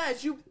 11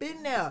 times. You've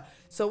been there.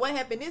 So what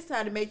happened this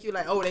time to make you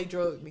like, oh, they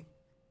drugged me?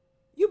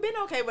 You've been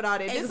okay with all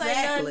that. This ain't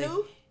Exactly. nothing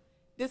new.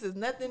 This is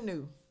nothing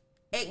new.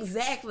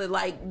 Exactly.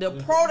 Like the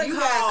protocol. You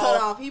got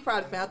cut off. He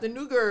probably found the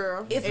new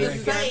girl. It's and the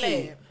you got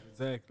same. mad.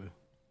 Exactly.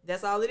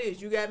 That's all it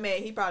is. You got mad.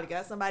 He probably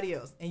got somebody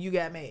else, and you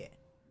got mad.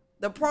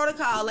 The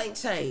protocol ain't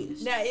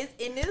changed. Now it's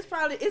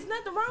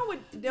nothing wrong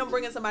with them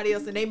bringing somebody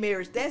else in their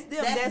marriage. That's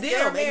them. That's them,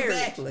 their marriage.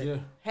 exactly. Yeah.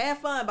 Have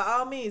fun by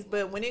all means,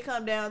 but when it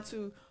come down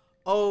to,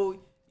 oh,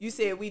 you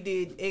said we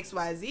did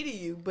XYZ to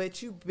you,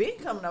 but you been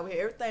coming over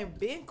here. Everything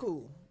been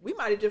cool. We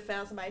might have just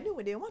found somebody new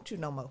and didn't want you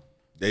no more.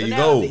 There So you now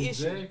go. it's the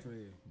issue. Exactly.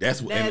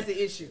 That's Now it's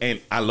the issue.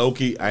 And I low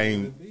key,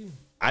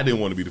 I didn't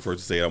want to be the first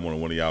to say it. I wanted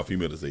one of y'all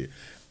female to say it.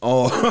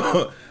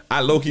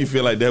 I low key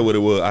feel like that's what it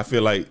was. I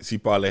feel like she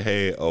probably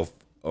had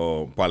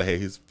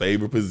his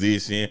favorite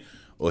position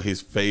or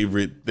his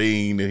favorite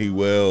thing that he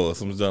wear or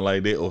something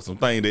like that, or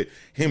something that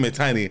him and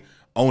Tiny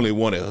only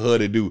wanted her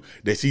to do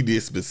that she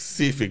did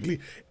specifically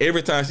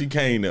every time she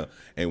came there.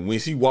 And when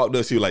she walked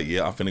up, she was like,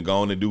 yeah, I'm finna go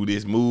on and do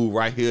this move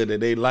right here that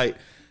they like.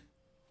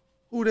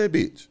 Who that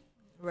bitch?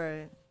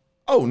 Right.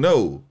 Oh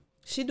no,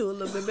 She do a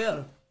little bit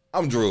better.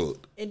 I'm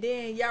drugged. And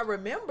then y'all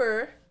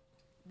remember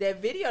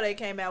that video that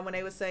came out when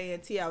they were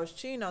saying T.I. was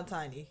cheating on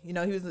Tiny. You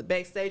know, he was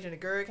backstage and the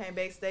girl came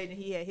backstage and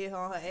he had hit her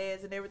on her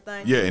ass and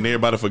everything. Yeah, and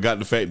everybody forgot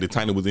the fact that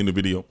Tiny was in the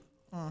video.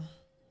 Oh,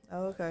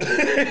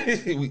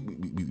 okay. we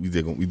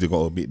just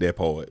gonna admit that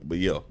part, but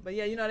yeah. But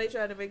yeah, you know, they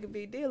tried to make a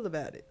big deal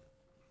about it.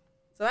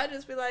 So I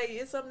just feel like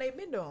it's something they've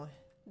been doing.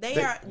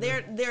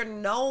 They're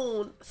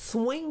known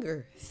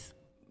swingers.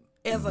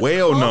 As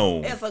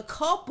Known. As a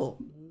couple.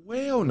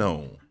 Well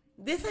known.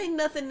 This ain't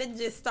nothing that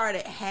just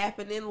started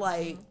happening.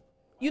 Like,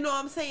 you know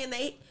what I'm saying?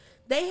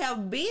 They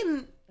have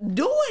been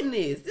doing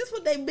this. This is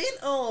what they've been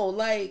on.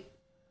 Like,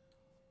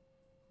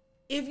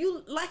 if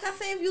you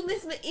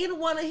listen to any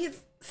one of his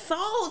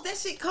songs, that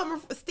shit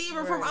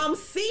stemming from I'm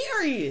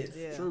Serious.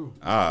 Yeah. True.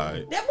 All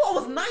right. That boy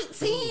was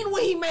 19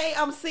 when he made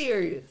I'm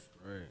Serious.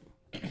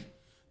 Right.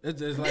 It's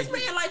just like This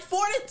man like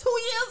 42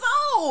 years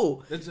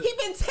old. He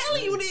been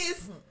telling you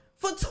this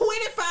for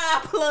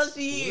 25 plus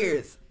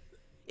years.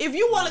 If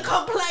you want to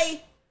come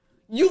play,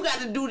 you got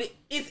to do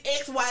it's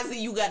XYZ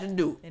you got to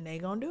do. And they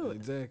gonna do it.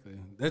 exactly.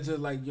 That's just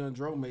like Young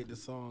Dro made the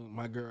song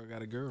 "My Girl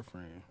Got a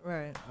Girlfriend."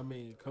 Right. I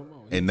mean, come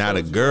on. And now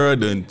the girl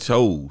done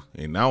chose,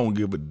 and I don't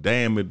give a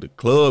damn if the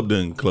club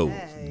done close.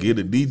 Hey. Get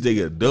a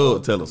DJ a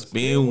dub, tell her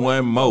spin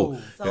one more.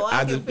 So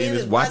I I just can feel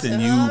finished it watching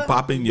watching you, her.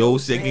 popping yo,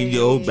 shaking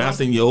yo,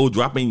 bouncing yo,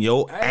 dropping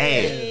yo ass.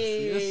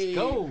 Let's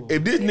go.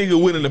 If this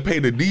nigga willing to pay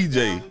the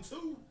DJ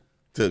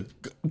to,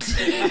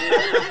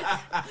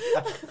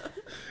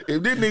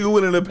 if this nigga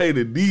willing to pay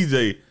the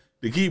DJ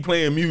to keep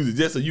playing music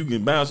just so you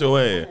can bounce your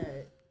ass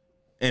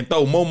and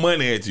throw more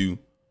money at you,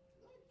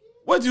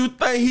 what you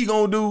think he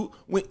gonna do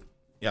when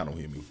y'all don't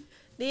hear me?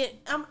 Then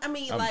I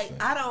mean, I'm like saying,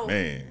 I don't.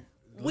 Man,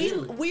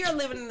 We are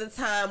living in a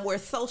time where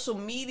social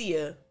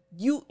media,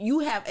 you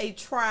have a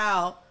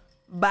trial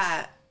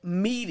by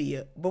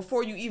media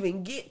before you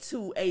even get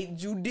to a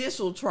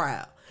judicial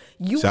trial.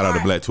 shout out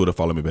to Black Twitter,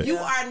 follow me back. You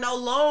are no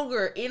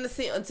longer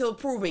innocent until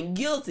proven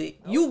guilty.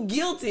 You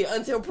guilty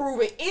until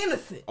proven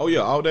innocent. Oh yeah,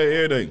 all day,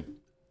 every day.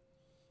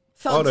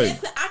 So all day.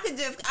 I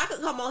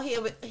could come on here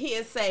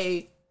and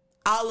say,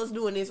 all us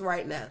doing this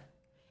right now.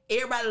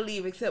 Everybody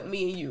leave except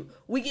me and you.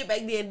 We get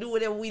back there and do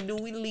whatever we do.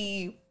 We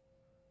leave.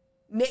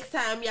 Next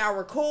time y'all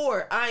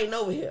record, I ain't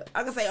over here.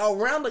 I can say, oh,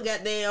 Randall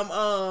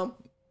goddamn,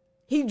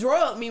 he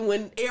drugged me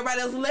when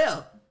everybody else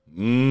left.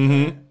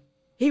 Mm-hmm.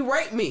 He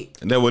raped me.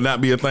 And that would not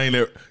be a thing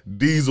that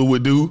Diesel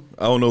would do.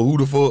 I don't know who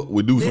the fuck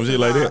would do some This shit is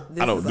like all- that.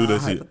 this I don't is do all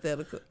that shit.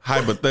 hypothetical.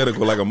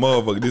 Hypothetical like a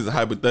motherfucker. This is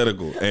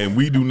hypothetical. And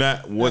we do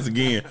not, once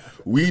again,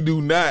 we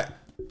do not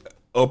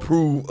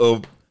approve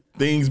of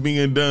things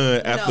being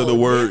done after No, the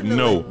word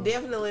no.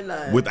 Definitely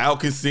not. Without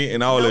consent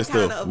and all no that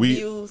kind stuff. of We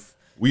abuse,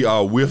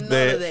 are with none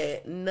that. of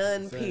that.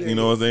 None, period. You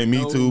know what I'm saying?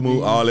 Me Too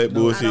move, all that I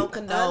bullshit. don't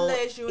condone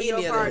Unless you and any your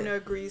of that. partner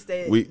agrees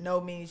that We- no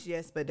means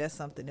yes, but that's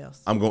something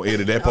else. I'm gonna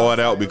edit that part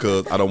out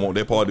because I don't want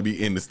that part to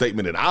be in the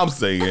statement that I'm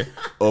saying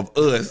of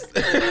us.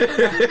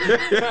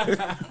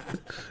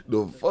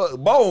 The fuck,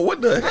 Bone,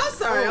 what the heck? I'm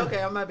sorry.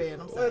 Okay, I'm my bad.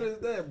 I'm What sorry. is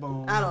that,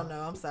 Bone? I don't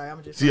know. I'm sorry.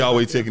 I'm just. She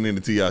always checking in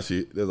the T.I.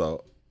 shit. That's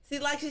all. See,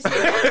 like she said,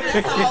 that's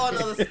a whole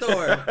other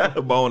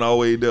story. Bone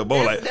always there.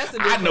 Bone That's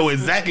like, a I know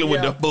difference. exactly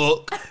what the Yeah.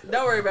 fuck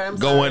Don't worry about it. I'm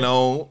going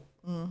sorry.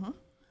 on.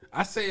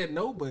 I said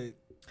no, but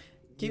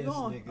Keep yes,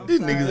 going. nigga. I'm These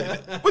sorry.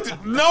 niggas, what you,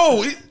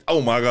 no.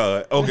 Oh my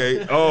god.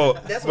 Okay. Oh,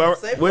 That's when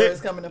safe wait.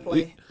 words come into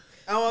play.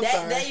 Oh, I'm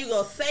sorry. There you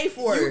go, safe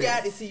words. You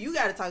got to see. You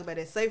got to talk about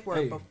that safe word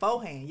Hey.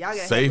 beforehand. Y'all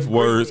got Safe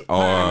words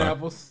are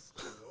pineapples.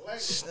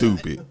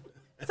 stupid.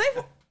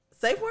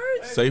 safe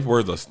words. Safe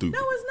words are stupid.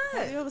 No, it's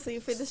Have you not. ever seen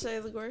 50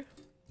 Shades of Grey?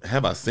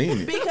 Have I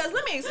seen it? Because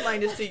let me explain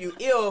this to you.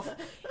 If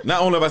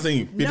Not only have I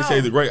seen 50 No.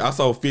 Shades of Grey, I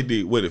saw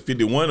 51 or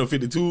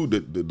 52,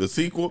 the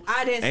sequel.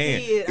 I didn't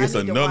and see it. I It's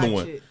need to another watch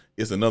one. it.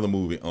 It's another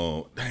movie.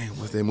 Dang,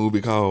 what's that movie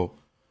called?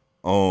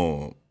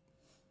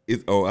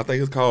 It's I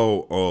think it's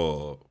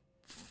called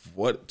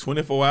what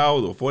 24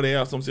 hours or 40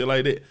 hours, some shit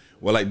like that.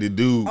 Well, like the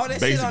dude Oh, that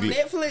shit on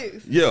basically,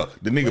 Netflix? yeah,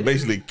 the nigga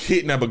basically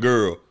kidnapped a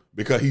girl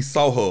because he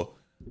saw her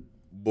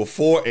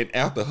before and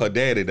after her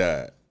daddy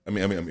died.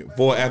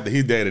 before after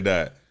his daddy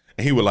died,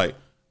 and he was like,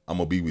 "I'm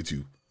gonna be with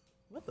you.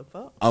 What the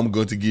fuck? I'm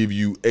going to give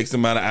you X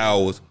amount of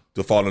hours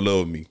to fall in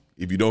love with me.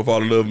 If you don't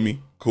fall in love with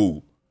me,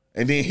 cool."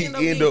 And then he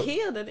ended up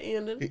killed at the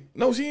end of it.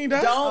 No, she ain't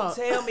died. Don't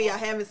tell me I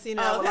haven't seen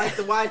it. I would like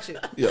to watch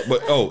it. Yeah,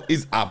 but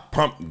I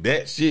prompt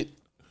that shit.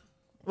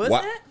 What's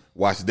that?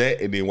 Watch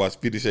that and then watch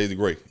 50 Shades of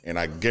Grey, and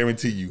I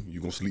guarantee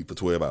you're gonna sleep for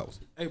 12 hours.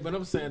 Hey, but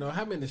I'm saying though,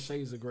 how many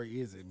shades of gray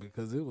is it?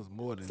 Because it was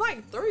more than. It's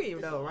like 3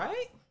 though,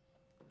 right?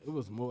 It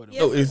was more than.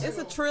 Yeah, it's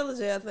a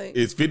trilogy, I think.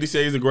 It's 50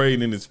 Shades of Grey,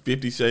 and then it's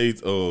 50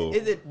 Shades of.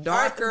 Is it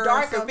darker?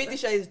 Darker. 50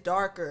 Shades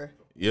darker.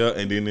 Yeah,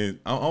 and then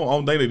I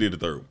don't think they did the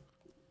third one.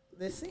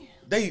 Let's see.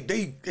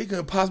 They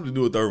couldn't possibly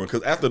do a third one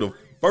because after the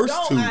first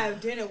two, I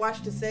didn't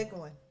watch the second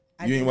one.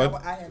 I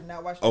have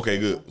not watched. Okay,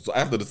 good. So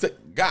after the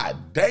second,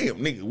 god damn,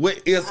 nigga,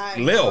 what is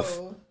left?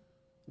 Know.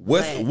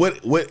 What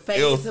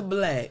Face else? of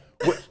black.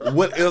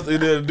 What else is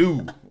there to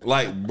do?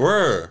 Like,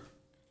 bruh,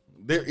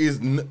 there is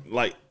This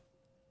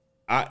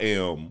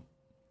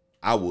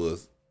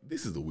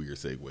is a weird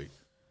segue.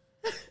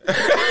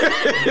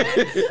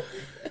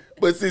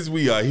 But since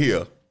we are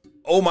here,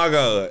 oh my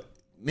god,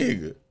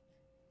 nigga,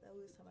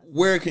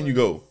 where can you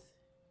go?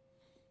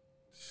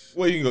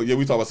 Where you can go? Yeah,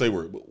 we talk about say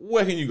word, but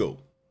where can you go?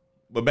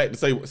 But back to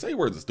say word. Say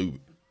words are stupid.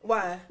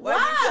 Why? Why do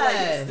you feel like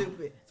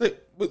it's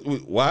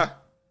stupid? Why?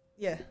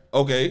 Yeah.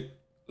 Okay,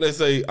 let's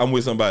say I'm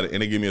with somebody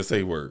and they give me a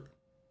safe word,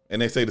 and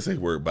they say the safe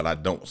word, but I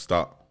don't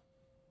stop.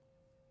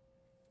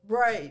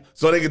 Right.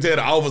 So they can tell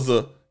the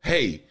officer,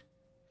 "Hey,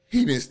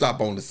 he didn't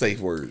stop on the safe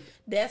word."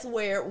 That's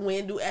where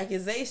when do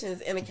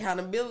accusations and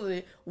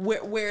accountability,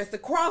 where's the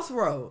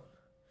crossroad?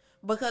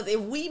 Because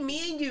if me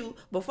and you,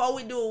 before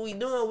we do what we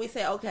doing, we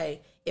say,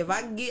 okay, if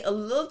I get a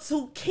little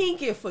too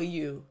kinky for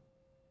you,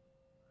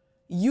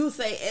 you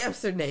say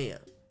Amsterdam.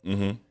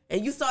 Mm-hmm.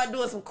 And you start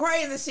doing some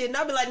crazy shit, and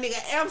I'll be like, nigga,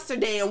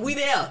 Amsterdam, we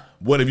there.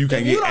 What if you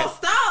can't you don't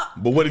stop?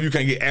 But what if you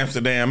can't get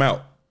Amsterdam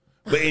out?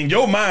 But in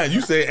your mind,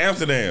 you said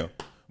Amsterdam.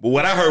 But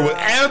what I heard was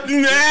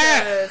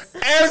Amsterdam.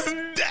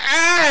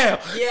 Amsterdam.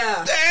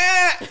 Yeah.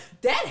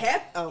 That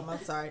happened. Oh, I'm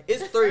sorry.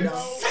 It's 3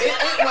 though.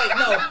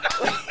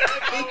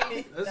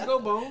 Wait. Let's go,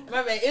 Bone.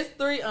 My man, it's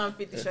 3 on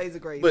 50 Shades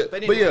of Grey. But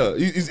anyway. yeah,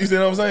 you see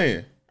what I'm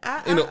saying?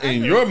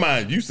 In your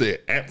mind, you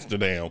said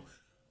Amsterdam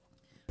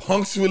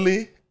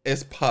punctually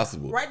as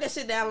possible. Write that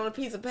shit down on a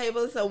piece of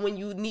paper so when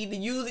you need to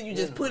use it, you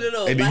just put it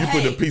up. And then you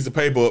put the piece of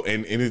paper up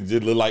and it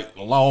just look like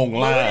long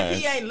lines. What if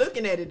he ain't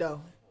looking at it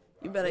though?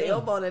 You better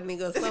elbow that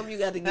nigga or something. You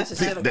got to get your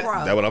shit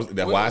across. That's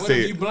why I What said.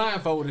 if you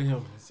blindfolded him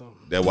or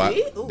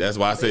something? That's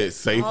why I said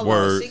safe Hold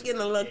words. on, she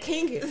getting a little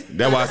kinky.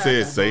 That's why I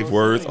said safe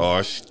words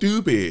are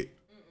stupid.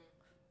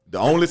 The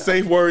only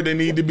safe word that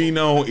need to be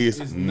known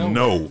is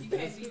no.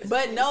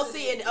 But no,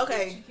 see,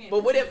 okay.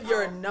 But what if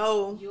your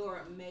no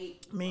your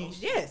mate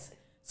means yes?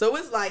 So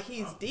it's like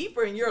he's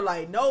deeper, and you're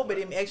like no, but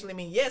it actually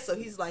means yes. So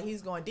he's like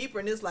he's going deeper,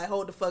 and it's like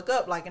hold the fuck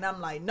up, like, and I'm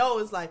like no.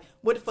 It's like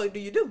what the fuck do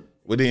you do?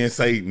 Well, then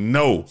say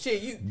no.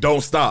 Shit, you don't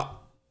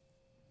stop.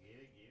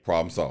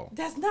 Problem solved.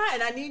 That's not,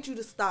 and I need you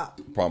to stop.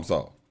 Problem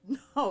solved.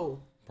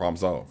 No, problem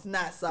solved. It's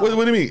not solved.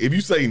 What do you mean? If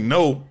you say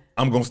no,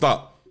 I'm gonna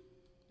stop.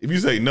 If you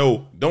say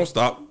no, don't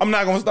stop, I'm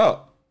not gonna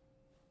stop.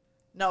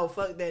 No,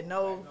 fuck that.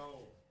 No.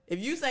 If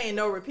you saying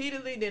no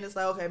repeatedly, then it's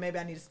like okay, maybe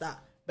I need to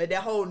stop. But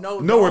that whole no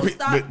repeat.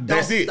 But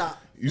that's it.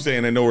 Stop. You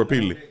saying that no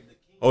repeatedly?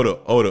 Hold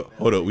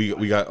up.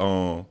 We got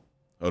hold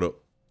up.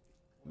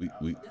 We.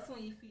 That's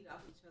when you feed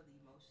off each other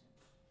emotions.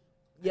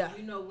 Yeah.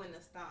 You know when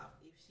to stop.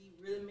 If she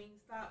really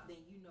means stop, then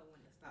you know when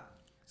to stop.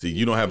 See,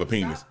 you don't have a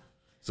penis,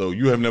 so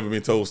you have never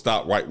been told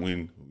stop right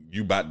when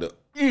you about to.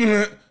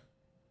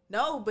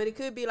 No, but it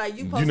could be like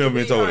you supposed never to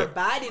been read told her that.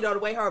 body though, the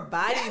way her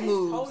body That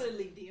moves. is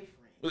totally different.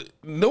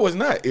 No, it's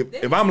not.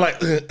 If I'm like,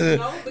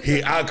 No,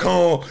 here I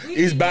come, we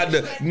it's about to.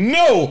 initiated-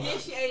 No. We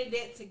initiated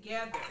that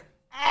together.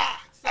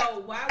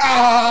 So why?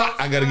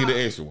 I gotta get the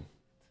extra one.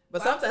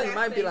 But Why sometimes would it I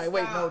might be say like,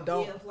 wait, no, stop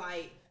don't. If,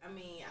 like, I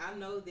mean, I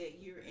know that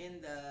you're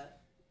in the,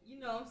 you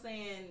know what I'm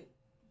saying?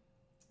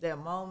 That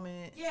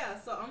moment. Yeah,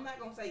 so I'm not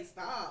going to say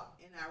stop,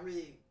 and I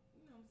really,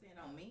 you know what I'm saying,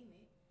 don't mean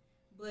it.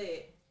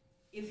 But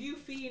if you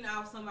feeding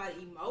off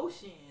somebody's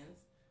emotions,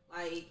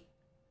 like,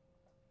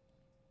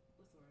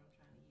 what's the word I'm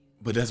trying to use?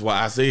 But that's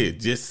why I said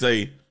just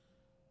say,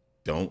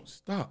 don't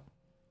stop.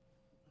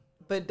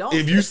 But don't.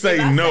 If you say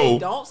no,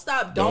 don't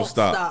stop. don't Don't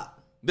stop. stop.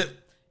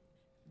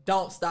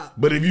 Don't stop.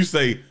 But if you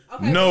say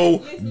Okay, no,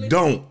 listen.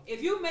 don't.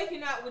 If you're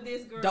making out with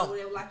this girl, Don't.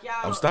 whatever, like y'all,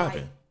 I'm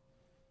stopping. Like,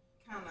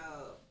 kind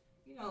of,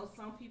 you know,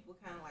 some people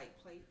kind of like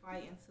play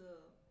fight into,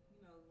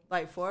 you know,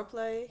 Like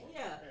foreplay.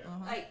 yeah,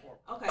 like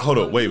okay. Hold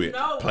so up, wait a you minute.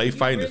 know Play you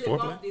fighting is really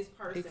foreplay? want this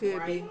person, It could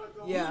right? be.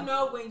 Yeah. You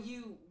know when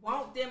you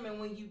want them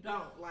and when you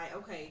don't. Like,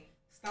 okay,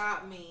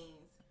 stop means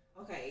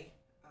okay.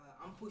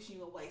 I'm pushing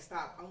you away.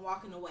 Stop. I'm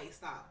walking away.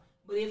 Stop.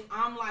 But if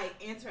I'm like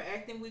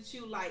interacting with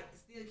you, like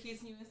still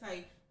kissing you and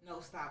say no,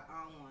 stop.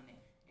 I don't want it.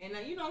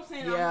 And you know what I'm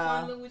saying? Yeah.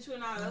 I'm fondling with you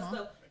and all that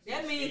stuff.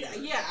 That means,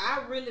 yeah,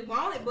 I really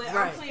want it, but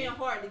Right. I'm playing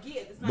hard to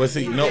get. But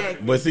see, no.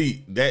 Exactly. But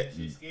see that.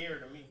 She's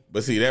scared of me.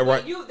 But see that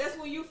right. That's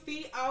when you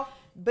feed off.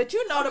 But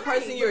you know the Okay,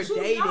 person you're but you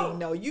dating, know.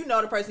 though. You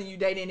know the person you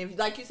dating. If,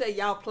 like you say,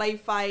 y'all play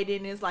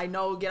fighting, it's like,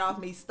 no, get off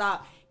me,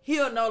 stop.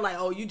 He'll know, like,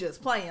 oh, you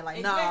just playing.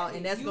 Like, nah, Exactly.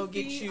 and that's You going to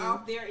get feed you.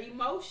 off their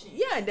emotions.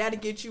 Yeah, and that'll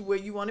get you where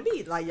you want to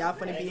be. Like, y'all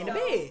finna be in the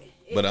So, bed.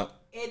 But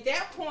at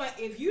that point,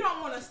 if you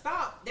don't want to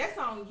stop, that's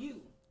on you,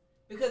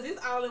 because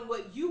it's all in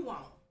what you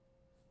want.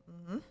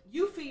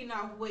 You feeding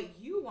off what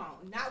you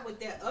want, not what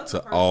that other To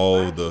person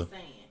all body the- is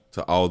saying.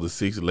 to all the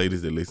 6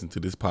 ladies that listen to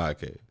this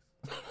podcast,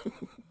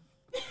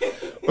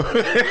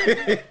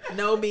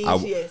 No means I,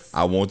 yes.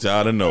 I want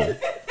y'all to know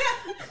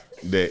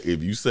that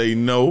if you say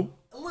no,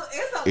 Look,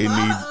 it's a It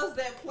lot needs- of us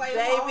that play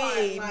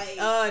Baby, hard.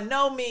 Like,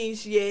 no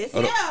means yes.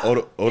 Hold on, yeah, hold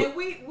on, hold on. and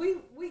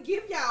we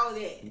give y'all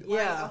that. Like,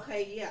 Yeah.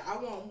 okay, yeah, I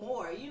want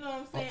more. You know what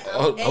I'm saying?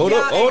 Hold And hold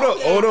y'all- up, hold up,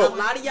 and hold A up.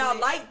 lot of y'all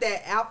like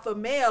that alpha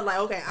male. Like,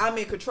 okay, I'm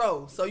in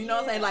control. So, you know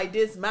what I'm saying? Yeah. Like,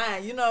 this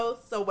mine, you know?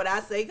 So, what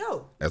I say,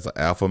 go. As an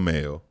alpha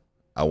male,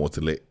 I want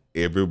to let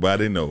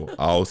everybody know,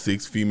 all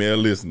 6 female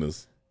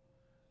listeners,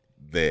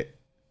 that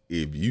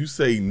if you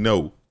say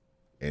no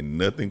and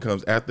nothing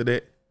comes after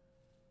that,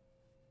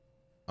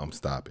 I'm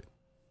stopping.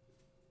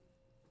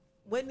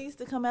 What needs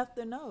to come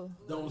after no?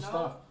 Don't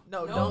stop.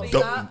 No, No don't means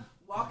stop.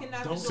 walking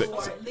out Don't the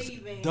door, stop.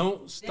 leaving.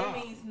 Don't stop.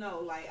 That means no.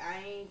 Like I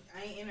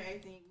ain't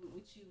interacting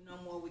with you no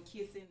more with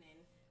kissing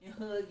and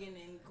hugging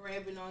and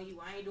grabbing on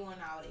you. I ain't doing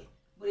all that.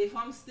 But if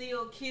I'm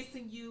still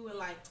kissing you and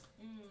like,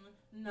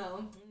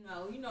 no,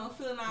 you know,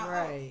 feeling all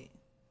Right.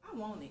 I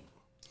want it.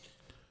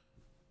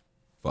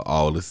 For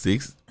all the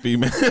 6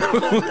 female,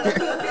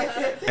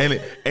 and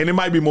it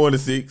might be more than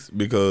 6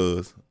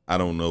 because I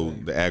don't know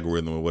the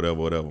algorithm or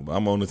whatever. But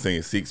I'm only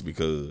saying 6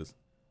 because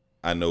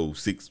I know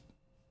 6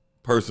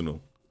 personal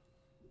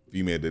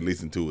female that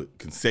listen to it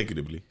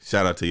consecutively.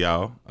 Shout out to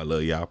y'all. I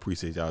love y'all.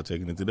 Appreciate y'all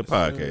checking into the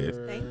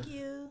podcast. Thank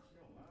you.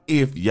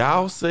 If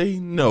y'all say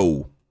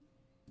no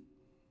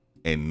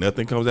and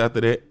nothing comes after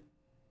that,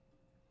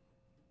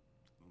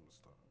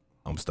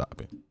 I'm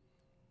stopping.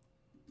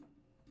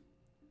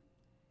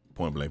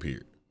 Point blank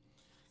period.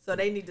 So,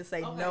 they need to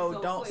say, Okay, no,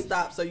 so don't question.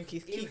 stop so you can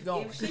keep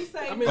going. If she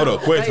say I mean, Hold on,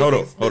 question. Hold on,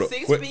 The hold on.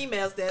 6 Quick.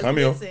 females that's Come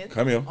here. listen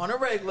Come here. on a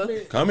regular,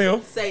 Come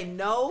here. say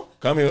no,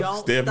 Come here. don't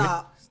Stephanie.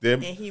 stop,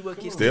 Stephanie. and he will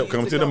continue Step,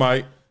 come to the go.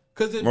 mic.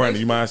 Cause it Miranda, makes-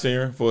 you mind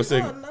sharing for a Oh,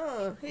 second?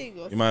 no. Here you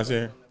go. You mind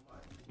sharing?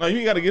 No, you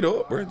ain't got to get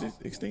up, bro.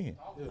 Just extend.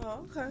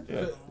 Oh, okay.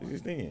 Yeah, it's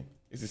extend.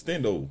 It's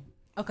extendo.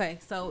 Okay,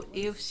 so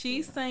if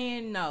she's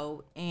saying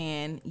no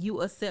and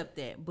you accept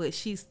that, but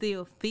she's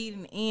still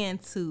feeding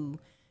into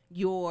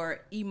your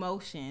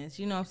emotions,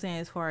 you know what I'm saying,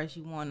 as far as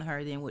you want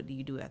her, then what do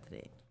you do after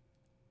that?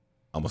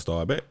 I'm going to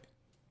start back.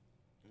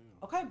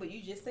 Okay, but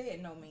you just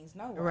said no means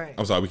no, Right.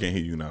 I'm sorry, we can't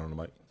hear you now on the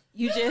mic.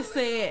 You just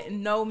said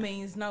no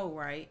means no,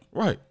 right?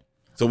 Right.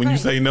 So when you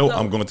Okay, say no, so-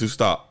 I'm going to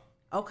stop.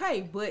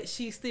 Okay, but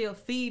she's still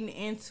feeding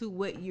into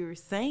what you're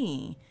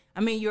saying.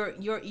 I mean,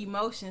 your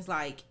emotions,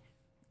 like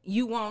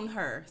you want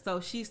her, so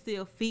she's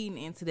still feeding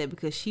into that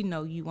because she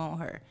know you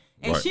want her,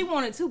 and Right. she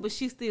wanted to, but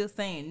she's still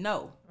saying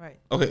no. Right.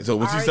 Okay, so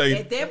when you Are- say,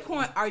 at that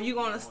point, are you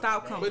going to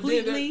stop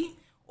completely,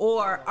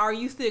 or are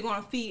you still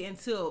going to feed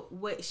into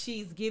what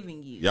she's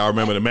giving you? y'all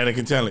remember the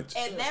mannequin challenge?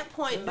 At that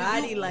point,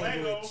 Body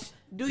language.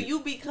 do you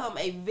become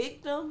a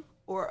victim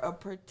or a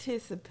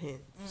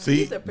participant? See,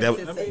 He's a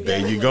participant.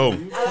 there you go. I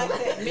like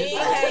that. Men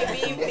can't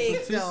be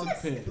victims.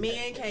 Participant.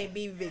 Men can't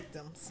be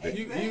victims.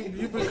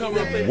 You become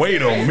a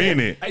Wait a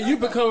minute. Hey, you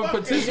become a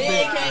participant.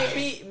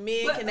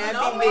 Men But cannot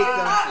no, be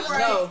victims. right.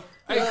 No.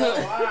 Hey,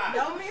 cause,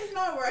 No means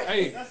no, right?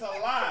 hey, That's a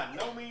lie.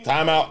 No means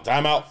Time out.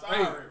 Time out.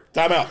 hey,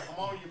 Time out. I'm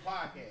on your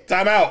podcast.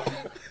 Time out.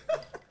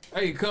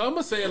 hey, cause I'm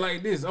gonna say it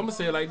like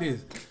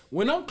this.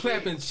 When I'm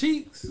clapping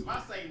cheeks, If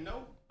I say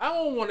no, I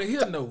don't want to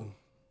hear no.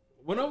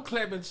 When I'm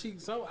clapping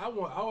cheeks, all I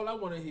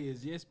want to hear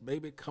is yes,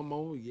 baby, come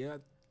on, yeah,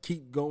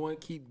 keep going,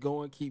 keep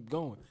going, keep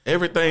going.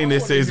 Everything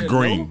that says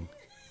green.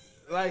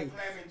 Like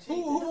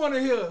who want to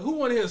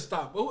hear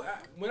stop?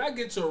 When I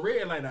get to a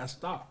red light, I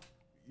stop.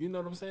 You know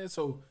what I'm saying?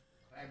 So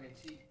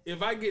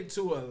if I get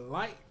to a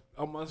light,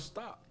 I'm gonna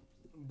stop.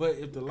 But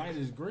if the light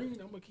is green,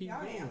 I'm gonna keep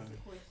going.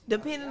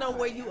 Depending on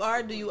where you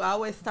are, do you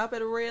always stop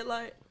at a red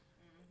light?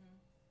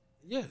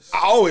 Yes. I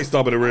always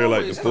stop at the red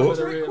light. Always The stop at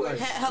fuck? a red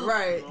light.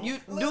 Right. You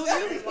do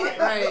you?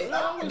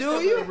 Right. Do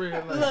you?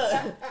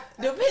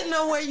 Depending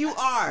on where you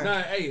are,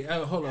 Nah, hey,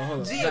 hold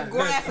on.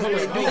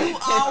 geographically, Hold on, do hold on. you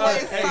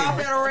always Hey, stop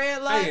at a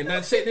red light? Hey, now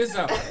check this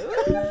out.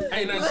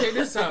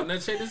 Now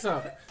check this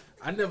out.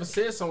 I never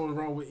said something was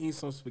wrong with eating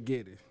some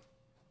spaghetti.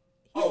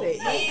 He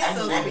said eat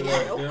some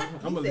spaghetti. Yeah,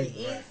 I'm gonna He said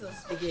leave it. eat some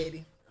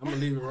spaghetti. I'm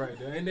gonna leave it right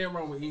there. Ain't nothing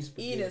wrong with eating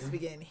spaghetti. Eat a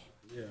spaghetti.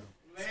 Yeah.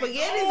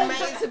 Spaghetti is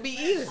made to be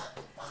eaten.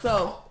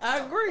 So I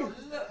agree.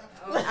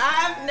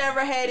 I've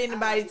never had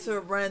anybody to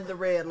run the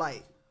red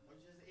light.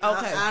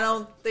 Okay. I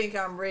don't think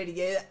I'm ready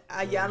yet.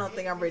 I don't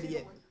think I'm ready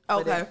yet. for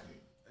Okay. that.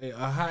 Hey, a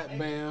hot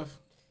bath.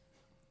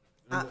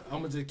 I'm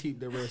gonna just keep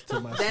the rest to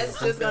myself.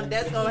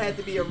 That's gonna have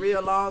to be a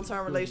real long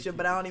term relationship,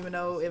 but I don't even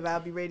know if I'll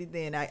be ready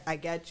then. I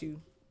got you.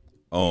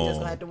 Just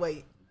gonna have to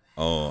wait.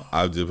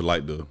 I just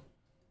like to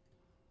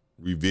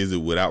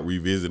revisit without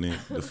revisiting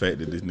the fact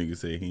that this nigga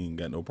said he ain't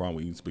got no problem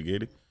with eating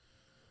spaghetti.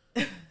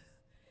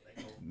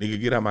 Nigga,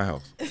 get out my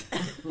house.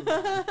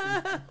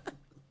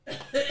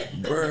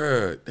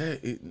 Bruh, that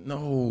is,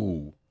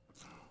 no.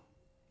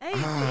 Hey, to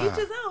each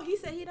his own. He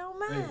said he don't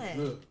mind. Hey,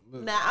 look.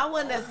 Now, I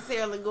wasn't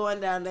necessarily going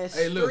down that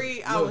Hey,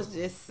 street. I look. was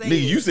just saying.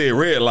 Nigga, you said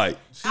red light.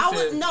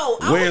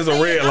 Where's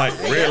a red light?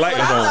 Red light is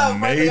on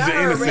major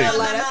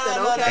intersection.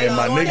 Okay, And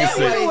my going nigga that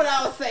said- way, what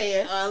I was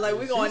saying. Like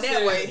we going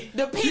that way.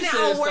 Depending said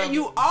on where something.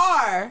 you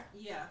are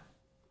Yeah.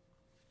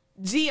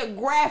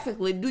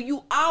 geographically, do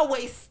you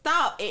always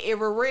stop at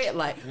every red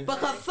light?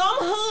 Because some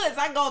hoods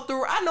I go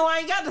through, I know I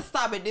ain't got to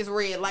stop at this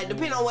red light.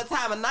 Depending on what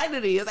time of night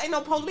it is, ain't no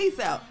police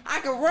out.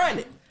 I can run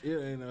it. It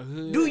ain't a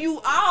hood. Do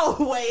you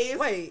always?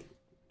 Wait.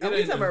 It Are we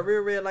ain't talking no- about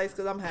real red lights?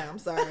 Because I'm high. I'm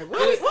sorry.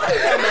 What are we talking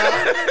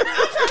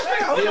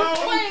about?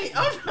 Wait,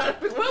 I'm trying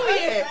to. Where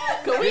we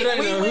at? Cause we It ain't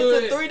went a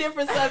to hood. 3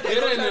 different subjects.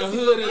 It I'm ain't trying a to see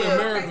hood what- in yeah.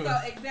 America.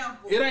 So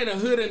example. It ain't a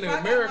hood in If I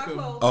got my America.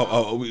 clothes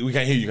Oh, we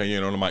can't hear you. Can't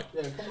hear it on the mic.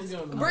 Yeah, come on, get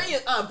on the Bring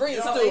it, bring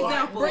it, So Stu.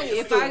 example, Bring it,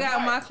 if Stu. I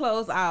got my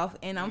clothes off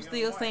and I'm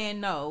still saying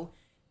no,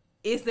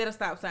 is that a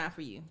stop sign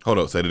for you? Hold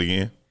up, say it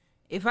again.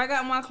 If I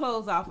got my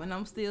clothes off and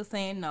I'm still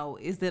saying no,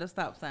 is that a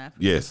stop sign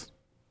for you? Yes.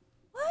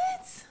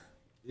 What?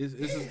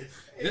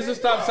 It's a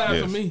stop sign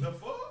Yes. for me.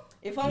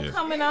 If I'm Yes.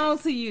 coming on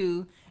to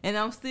you and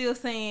I'm still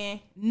saying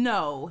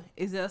no,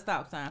 is that a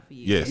stop sign for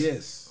you? Yes.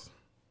 Yes.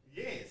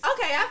 Yes.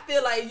 Okay, I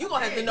feel like you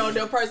gonna have to know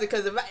their person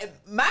because if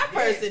my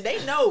person,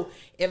 they know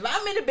if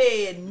I'm in the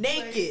bed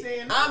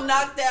naked, I'm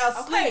knocked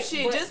out, Okay, sleep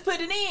shit, but- just put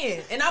it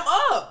in, and I'm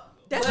up.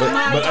 That's But- what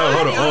my but, body.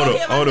 hold up, I don't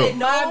care if I hold say up.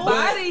 no, My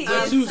body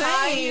But is you,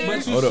 saying.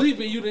 but you Hold up.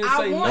 sleeping, you didn't I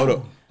say want-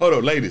 no. Hold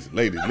up, ladies,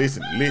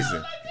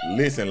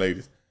 listen,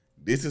 ladies.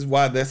 This is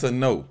why that's a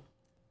no.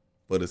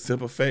 For the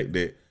simple fact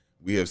that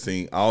we have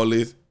seen all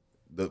this,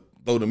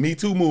 throw the Me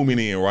Too movement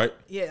in, right?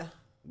 Yeah.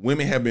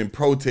 Women have been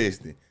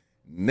protesting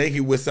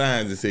naked with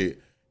signs that said,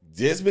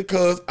 just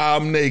because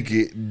I'm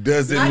naked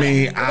doesn't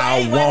mean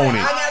I want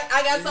it.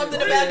 I got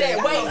something about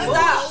that.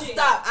 Wait,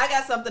 stop. I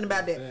got something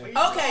about that.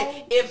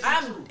 Okay,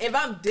 if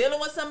I'm dealing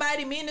with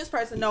somebody, me and this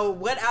person know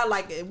what I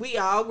like. We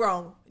all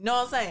grown. You know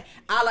what I'm saying?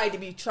 I like to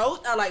be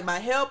choked. I like my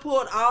hair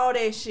pulled. All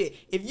that shit.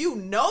 If you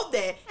know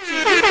that,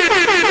 you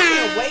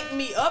can wake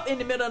me up in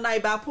the middle of the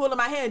night by pulling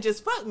my hair and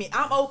just fuck me.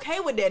 I'm okay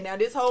with that. Now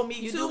this whole Me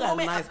You Too do got a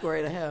moment. nice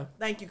grade of hair.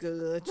 Thank you,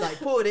 good. Like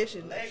pull that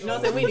shit. You know what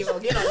I'm saying? We ain't even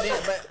gonna get on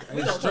that, but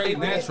we It's gonna straight talk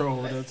about that.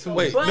 natural though, too.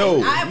 Wait, But no,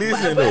 but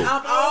listen though.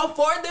 I'm all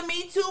for the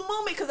Me Too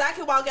movement because I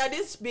can walk out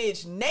this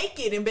bitch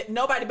naked and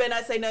nobody better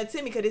not say nothing to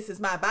me because this is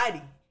my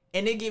body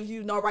and it gives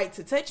you no right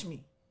to touch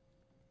me.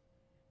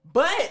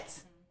 But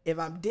if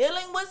I'm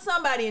dealing with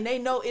somebody and they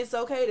know it's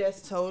okay,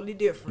 that's totally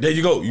different. There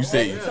you go. You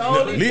said,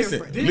 Totally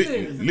listen,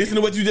 different. listen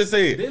to what you just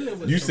said. Dealing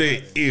with You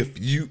said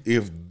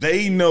if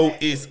they know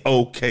it's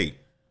okay.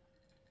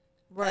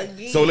 Right.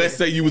 So let's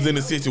say you was in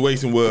a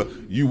situation where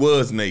you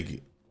was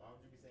naked,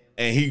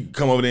 and he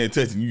come over there and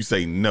touch you. You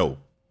say no,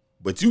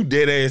 but you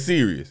dead ass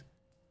serious.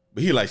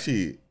 But he like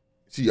shit.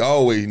 She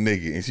always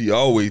naked, and she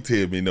always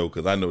tell me no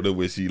because I know that's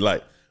what she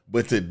like.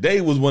 But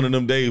today was one of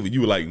them days where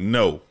you were like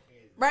no.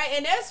 Right,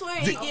 and that's where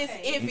it gets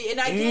iffy, and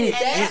I get it.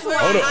 That's where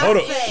Hold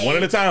up. say, One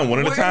at a time. One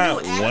at a where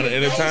time. do One at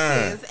a time.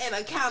 accusations and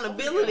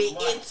accountability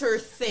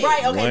intersect.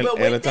 Right, okay, One but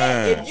at a with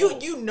that, time.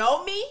 if you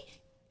know me,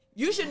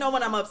 you should know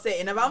when I'm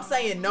upset. And if I'm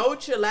saying no,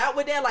 chill out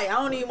with that, like I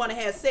don't even want to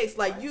have sex,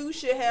 like you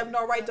should have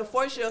no right to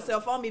force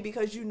yourself on me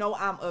because you know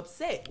I'm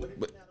upset.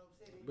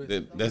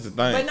 That's the thing.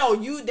 But no,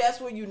 that's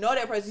where you know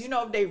that person. You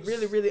know if they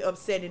really, really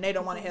upset and they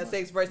don't want to have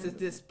sex versus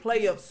this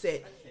play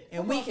upset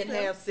and we can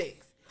have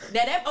sex.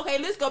 Now okay,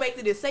 let's go back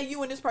to this. Say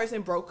you and this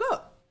person broke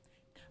up.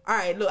 All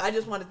right, look, I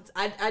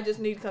just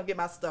need to come get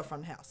my stuff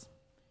from the house.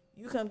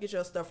 You come get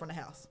your stuff from the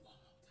house.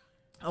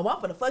 Oh, I'm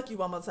finna fuck you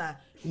one more time.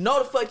 No,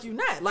 the fuck you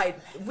not. Like,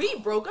 we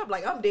broke up.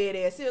 Like, I'm dead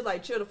ass serious.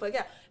 Like, chill the fuck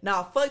out.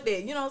 Nah, fuck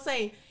that. You know what I'm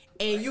saying?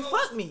 And you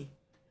fuck me.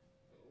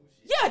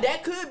 Yeah,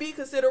 that could be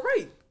considered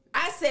rape.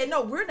 I said,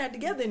 no, we're not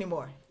together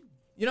anymore.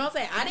 You know what I'm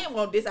saying? I didn't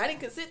want this. I didn't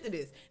consent to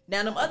this.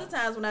 Now, them other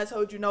times when I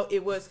told you no,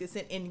 it was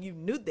consent and you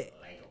knew that.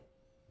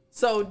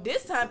 So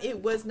this time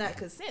it was not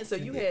consent. So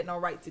you had no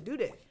right to do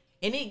that.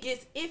 And it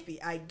gets iffy.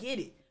 I get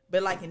it.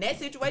 But like in that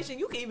situation,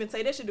 you can even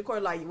say that shit to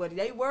court like, well,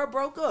 they were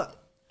broke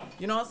up.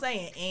 You know what I'm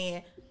saying?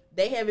 And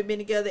they haven't been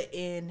together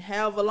in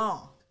however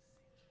long.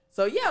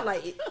 So yeah,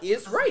 like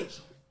it's rape.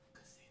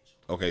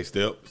 Okay,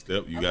 Step,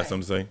 you got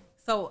something to say?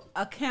 So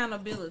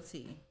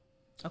accountability.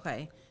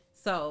 Okay.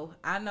 So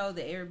I know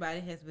that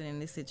everybody has been in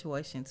this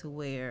situation to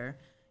where,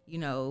 you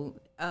know,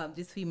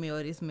 this female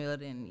or this male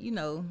then, you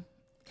know,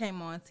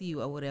 came on to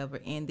you or whatever,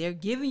 and they're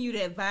giving you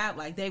that vibe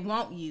like they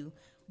want you,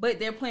 but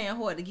they're playing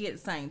hard to get at the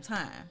same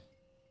time.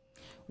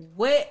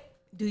 What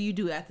do you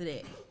do after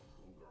that?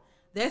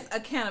 That's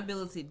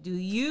accountability. Do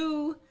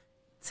you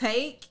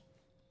take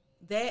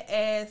that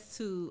as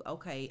to,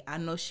 okay, I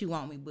know she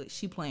want me, but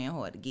she playing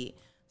hard to get,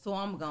 so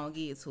I'm gonna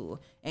give it to her,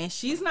 and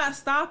she's not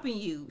stopping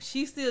you.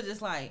 She's still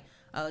just like,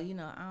 oh, you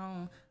know,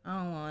 I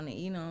don't want it.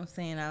 You know what I'm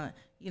saying?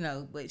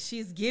 But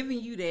she's giving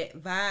you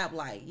that vibe,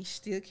 like she's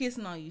still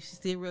kissing on you, she's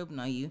still rubbing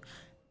on you.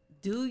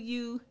 Do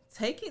you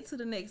take it to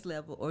the next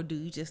level, or do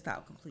you just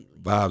stop completely?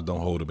 Vibes don't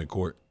hold them in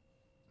court.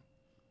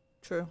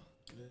 True.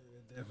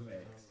 Definitely.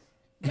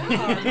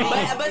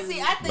 But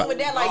see, I think with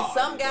that, like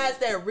some guys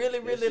that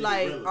really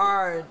like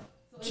are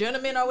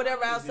gentlemen or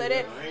whatever, I'll say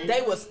that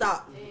they will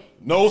stop.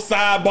 No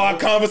sidebar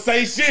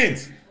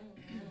conversations.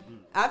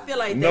 I feel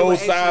like they No would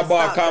actually sidebar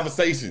stop, though.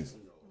 conversations.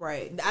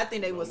 Right. I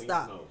think they would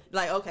stop.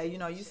 Like, okay,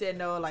 you said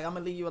no. Like, I'm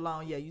gonna leave you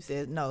alone. Yeah, you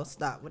said no.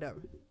 Stop. Whatever.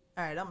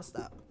 All right, I'm gonna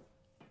stop.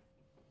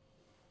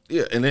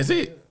 Yeah, and that's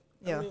it.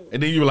 Yeah.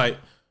 And then you were like,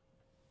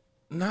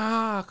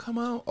 nah, come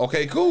on.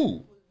 Okay,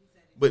 cool.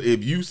 But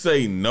if you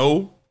say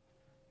no,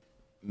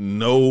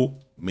 no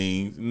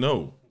means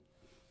no.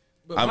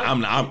 But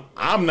I'm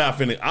not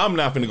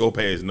finna go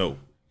past no.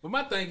 But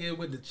my thing is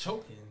with the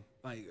choking,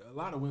 like a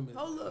lot of women.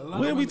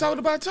 When we talking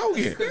about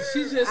choking?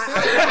 She just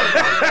said.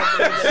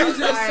 She just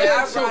Sorry, said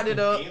I brought choking. it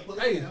up.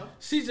 Hey,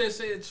 she just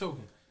said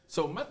choking.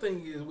 So my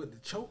thing is with the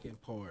choking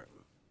part.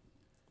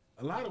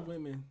 A lot of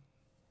women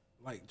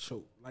like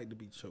to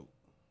be choked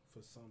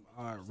for some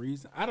odd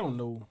reason. I don't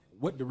know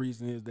what the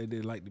reason is that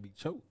they like to be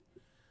choked,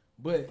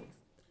 but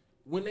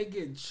when they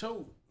get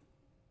choked,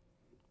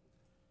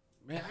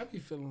 man, I be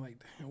feeling like,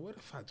 damn, what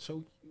if I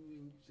choke you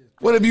and you just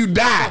What if you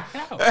die?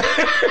 out?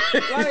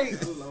 Like,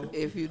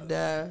 If you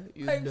die,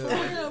 you like for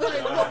die. real,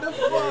 like what the I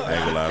fuck? ain't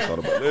gonna lie, I thought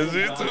about that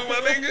shit too,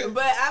 my nigga.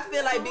 But I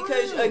feel like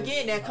because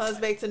again that comes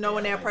back to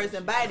knowing that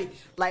person's body.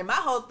 Like my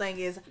whole thing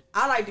is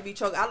I like to be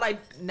choked. I like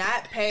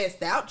not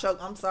passed out choke.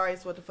 I'm sorry,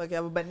 it's what the fuck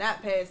ever, but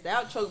not passed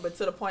out choke. But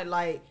to the point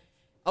like,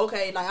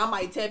 okay, like I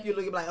might tap you,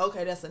 looking like,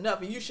 okay, that's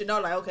enough, and you should know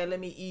like, okay, let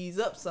me ease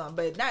up some.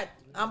 But not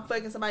I'm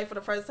fucking somebody for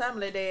the first time and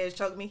let their ass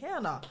choke me.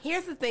 Hell no.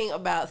 Here's the thing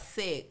about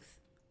sex.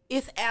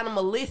 It's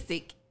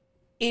animalistic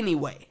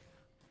anyway.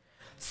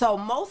 So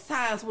most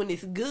times when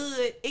it's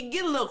good, it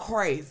get a little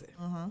crazy.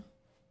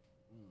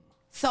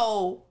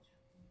 So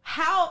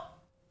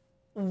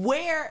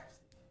where,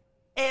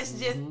 it's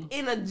just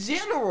in a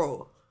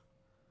general,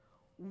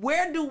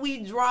 where do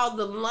we draw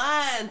the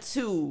line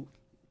to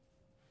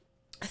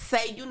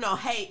say,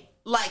 hey,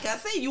 like I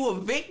said, you a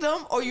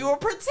victim or you a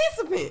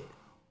participant?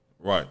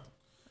 Right.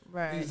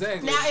 Right.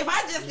 Exactly. Now, if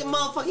I just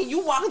motherfucking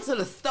you walk into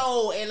the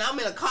store and I'm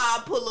in a car,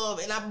 I pull up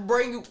and I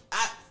bring you,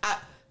 I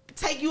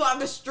take you off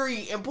the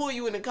street and pull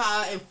you in the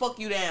car and fuck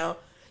you down,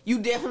 you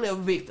definitely a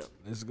victim.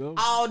 Let's go.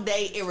 All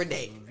day, every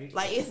day.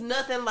 Like it's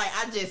nothing like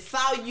I just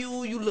saw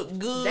you, you look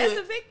good. That's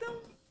a victim.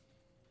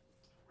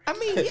 I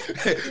mean, yeah,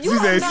 She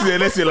said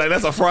that shit like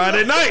that's a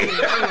Friday night.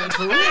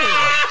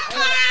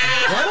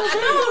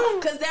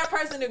 Because that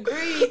person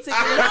agreed to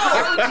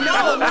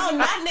no,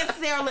 not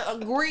necessarily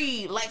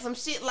agreed. Like some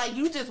shit like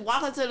you just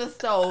walk into the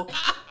store,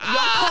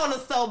 your corner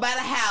store by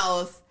the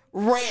house,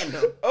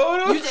 random. Oh,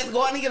 no. You just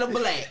going to get a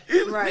black.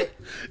 right.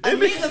 A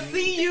nigga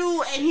see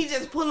you and he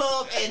just pull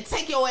up and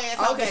take your ass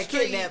off the Okay,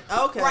 street. kidnap.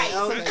 Okay, Right,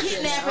 okay, some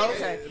kidnapping.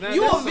 okay.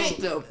 You Now, a that's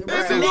victim.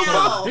 That Right. nigga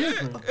Now,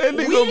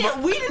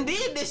 Different. we done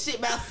did this shit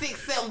about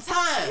 6-7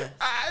 times.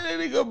 That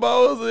nigga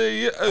balls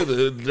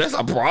that's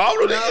a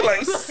problem. Nigga.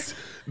 Like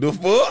the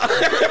fuck.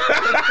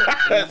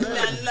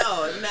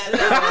 No.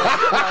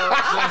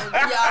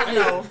 Y'all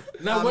know.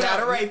 Now, I'm what not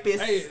I- a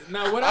rapist. Hey,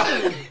 now what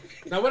I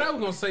was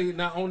gonna say,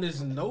 now on this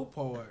no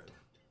part,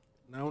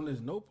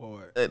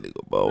 That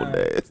nigga ball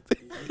nasty.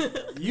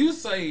 you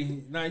say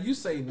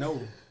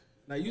no.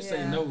 Now you say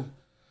Yeah. no.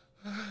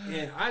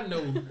 And I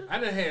know I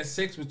done had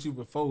sex with you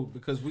before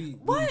because we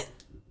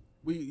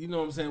you know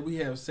what I'm saying, we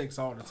have sex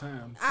all the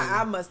time. So,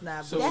 I must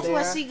not be So- That's there.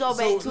 what she go So,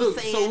 back to look,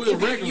 so saying, we're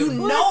if regular. you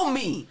know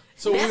me.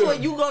 So That's we're-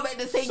 what you go back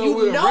to say, so you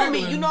we're know me.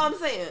 regular. You know what I'm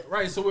saying?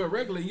 right, so we're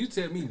regular, you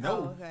tell me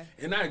no. Oh, okay.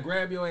 And I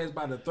grab your ass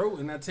by the throat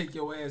and I take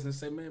your ass and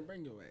say, man,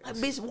 bring your ass. Like,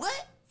 bitch,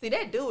 what? See,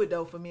 that do it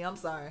though for me. I'm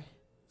sorry.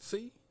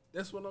 See?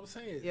 That's what I'm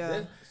saying. Yeah.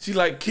 That- She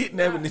like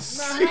kidnapping this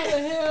Now, how shit. the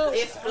hell?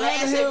 It's how the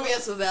flashing hell-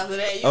 missiles after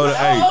that. You Oh, like,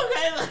 hey.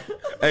 okay.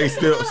 Hey,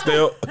 still,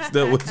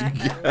 what you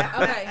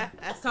got? Okay,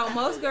 so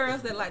most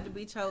girls that like to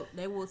be choked,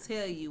 they will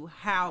tell you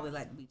how they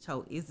like to be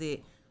choked. Is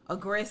it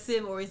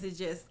aggressive or is it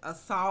just a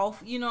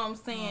soft, you know what I'm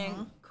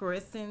saying,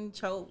 caressing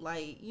choke?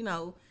 Like,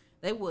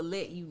 they will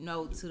let you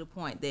know to the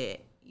point that,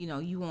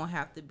 you won't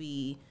have to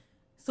be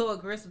so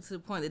aggressive to the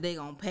point that they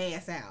gonna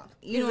pass out.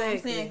 You know what I'm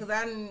saying? Because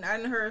I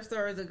done heard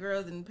stories of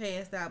girls that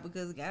passed out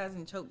because guys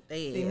done choked their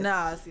See, ass.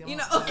 nah, see, You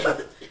know,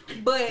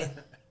 but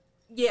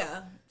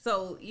yeah.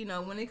 So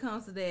when it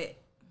comes to that,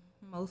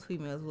 most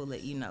females will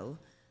let you know.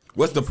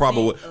 What's the proper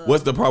way?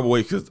 What's the proper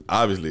way? Because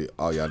obviously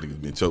all y'all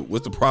niggas been choked.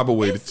 What's the proper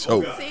way to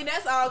choke? See,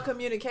 that's all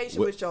communication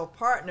What- with your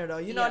partner, though.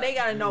 You know, Yeah. they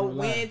gotta know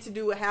when to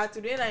do it, how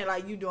to. It ain't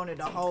like you doing it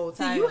the whole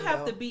So time. you have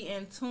though. to be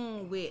in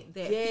tune with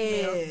that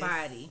Yes. female's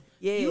body.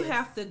 Yes. You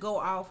have to go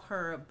off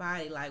her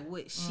body, like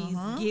what she's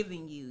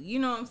giving you. You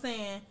know what I'm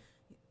saying?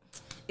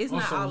 It's On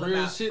not all some real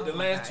about shit, the oh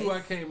my last God, two I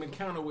it's- came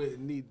encounter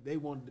with, they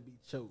wanted to be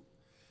choked.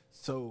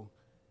 So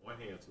One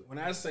hand to it. when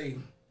I say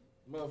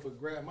motherfucker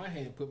grab my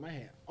hand, put my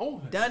hand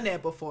on her, done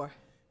that before.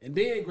 and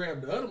then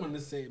grab the other one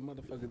and say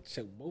motherfucker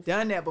choke both.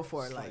 Done that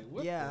before. It's Like,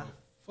 what yeah.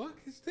 the fuck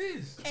is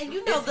this? And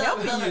you know, It's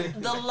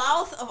helping the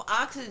loss of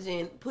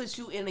oxygen puts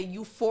you in a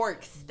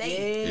euphoric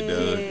state. It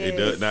does. It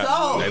does.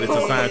 So- That is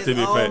a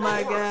scientific Oh fact.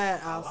 my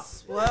God, I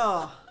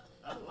swear.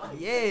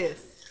 Yes.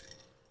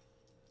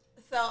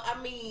 So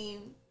I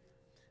mean,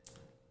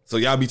 So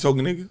y'all be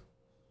choking niggas?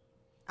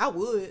 I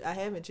would. I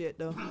haven't yet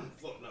though.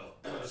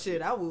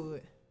 Shit, I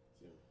would.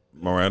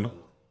 Miranda?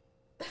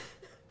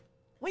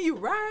 When you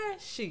ride,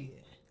 shit.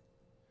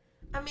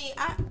 I mean,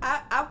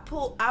 I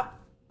pull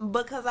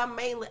because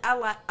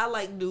I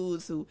like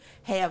dudes who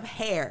have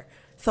hair.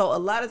 So a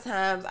lot of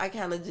times I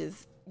kind of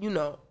just,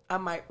 I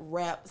might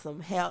wrap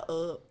some hair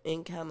up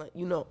and kind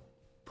of,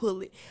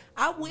 pull it.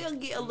 I will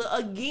get a little,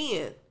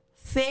 again,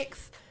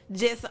 sex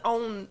just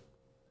on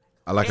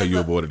I like how As you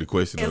a- avoided the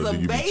question. as Though, a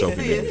do you be choking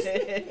basis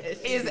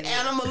niggas? is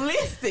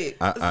animalistic.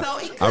 I So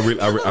it could be a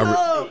really,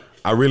 little-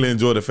 I really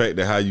enjoy the fact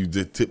that how you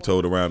just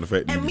tiptoed around the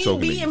fact that you and be me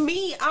choking being niggas.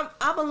 me,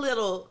 I'm a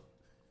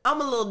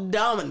little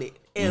dominant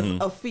as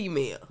a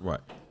female. Right.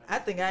 I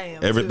think I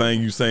am. Everything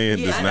too. you saying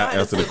Yeah, does I know not how to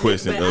answer the submit,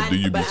 question but of do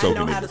you be But I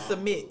choking know how to niggas.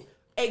 submit.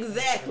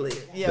 Exactly.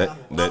 Yeah.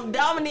 I'm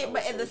dominant,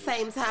 but at the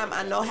same time,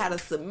 I know how to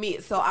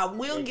submit. So I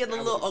will get a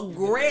little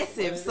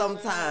aggressive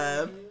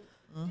sometime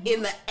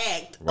in the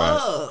act Right.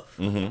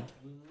 of.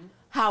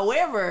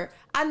 However,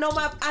 I know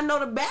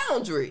the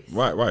boundaries.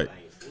 Right.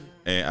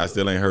 And I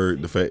still ain't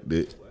heard the fact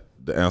that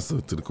the answer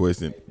to the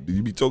question, do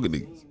you be choking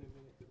niggas?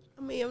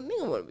 I mean, if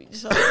nigga want to be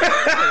choked,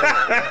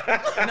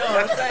 No,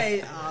 I'm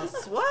saying, I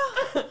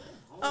swear.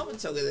 I'm gonna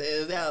choke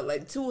his ass out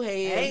like two I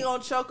hands. ain't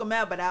gonna choke him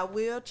out, but I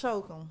will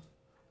choke him.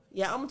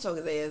 Yeah, I'm gonna choke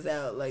his ass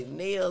out like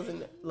nails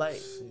and like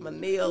my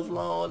nails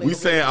long. We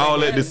saying all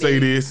that to say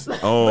this.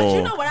 But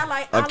you know what I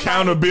like?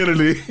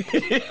 Accountability.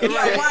 Yeah,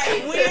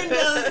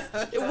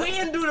 right.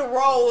 When do the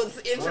roads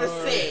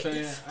intersect?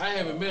 saying, I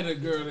haven't met a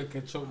girl that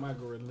can choke my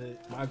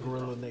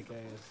gorilla neck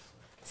ass.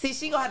 See,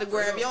 she gonna have to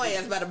grab your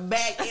ass by the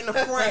back and the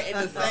front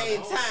at the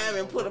same time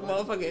and put a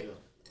motherfucking.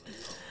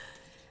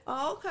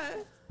 Oh,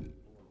 okay.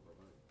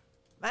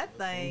 My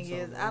thing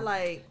is, I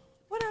like,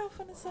 what I was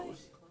finna say?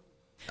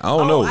 I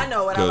don't know. I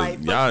know what I 'cause like.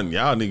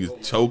 Y'all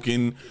niggas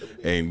choking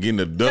and getting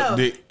a duck No.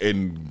 dick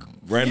and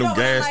random You know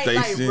gas what I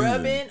like, stations. like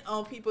rubbing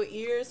on people's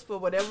ears for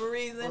whatever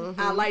reason.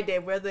 I like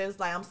that, whether it's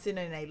like I'm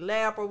sitting in a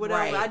lap or whatever.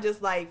 Right. I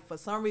just like, for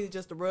some reason,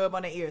 just to rub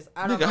on the ears.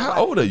 I don't Nigga, know how why.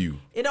 old are you?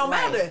 It don't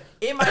Right. matter.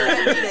 It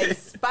might not be a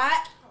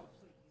spot.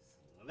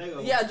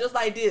 Yeah, just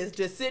like this.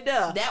 Just sit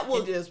there. That was-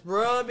 and just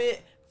rub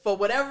it for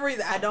whatever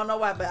reason. I don't know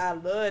why, but I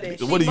love that.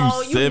 What are you,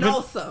 Bo, you 7?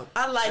 know something.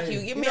 I like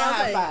you. Give me You a know what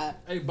high I'm five.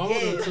 Hey, Bono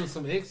Yeah. took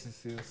some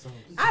ecstasy or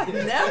something. I've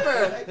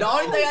never. The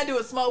only thing I do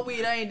is smoke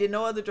weed. I ain't did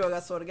no other drug.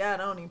 I swear to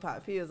God, I don't even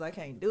pop pills. I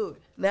can't do it.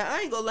 Now I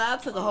ain't gonna lie. I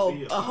took a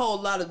whole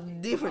lot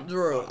of different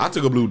drugs. I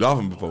took a blue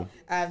dolphin before.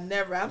 I've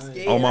never. I'm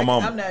scared. Oh, my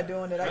mama. I'm not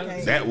doing it. I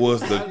can't. That was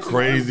the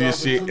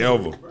craziest shit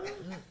ever.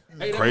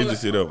 Hey, that Crazy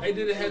was- shit up. Hey,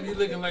 did it have you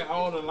looking like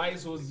all the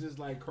lights was just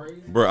like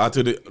crazy? Bro, I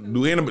took it.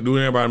 Do anybody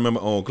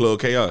remember on Club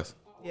Chaos?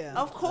 Yeah.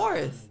 Of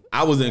course.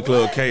 I was in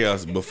Club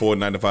Chaos before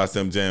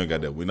 95.7 Jam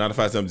got there. When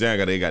 95.7 Jam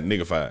got there, it got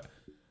niggified.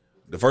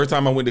 The first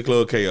time I went to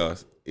Club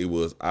Chaos, it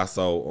was I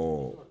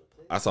saw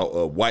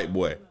a white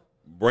boy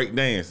break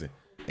dancing,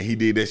 and he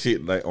did that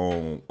shit like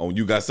on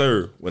You Got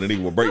Served when the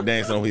nigga was break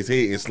dancing on his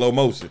head in slow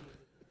motion,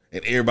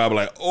 and everybody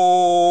was like,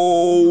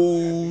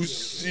 "Oh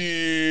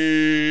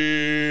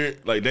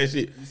shit!" Like that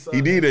shit.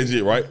 He did that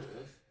shit right.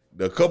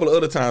 The couple of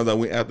other times I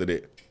went after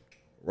that,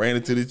 ran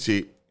into the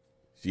chick.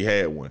 She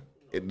had one.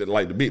 It,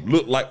 like the bitch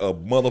looked like a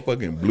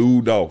motherfucking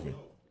blue dolphin.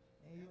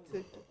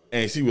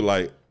 And she was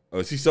like,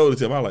 she showed it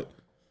to him. I was like,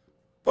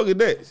 fuck is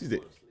that? She said,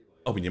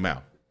 open your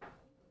mouth.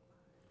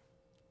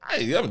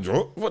 I'm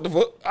drunk. What the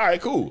fuck? All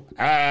right, cool.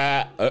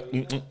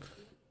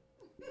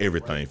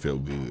 Everything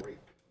felt good.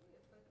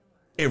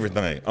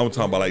 Everything. I'm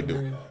talking about like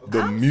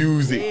the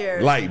music,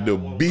 scared. like the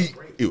beat.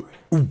 It,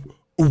 ooh,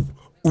 ooh,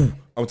 ooh.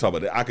 I'm talking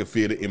about that. I could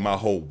feel it in my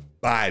whole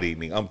body,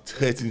 nigga. I'm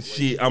touching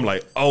shit. I'm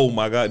like, oh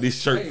my God,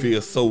 this shirt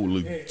feels so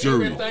luxurious.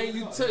 Everything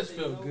you touched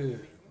felt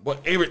good.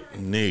 But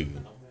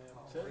nigga,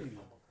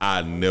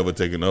 I never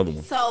take another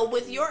one. So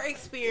with your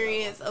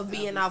experience of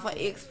being off of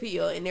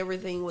XPL and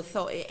everything was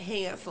so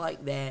enhanced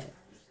like that,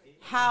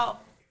 how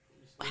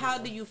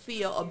do you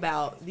feel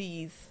about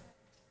these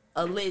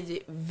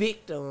alleged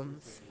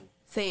victims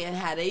saying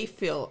how they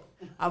felt?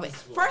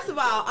 First of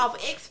all, off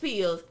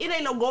XPLs, it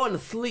ain't no going to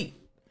sleep.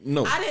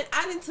 No. I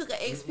didn't took an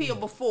XPL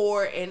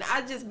before, and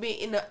I just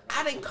been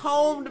I done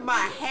combed my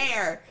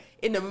hair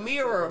in the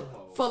mirror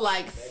for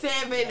like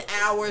 7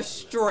 hours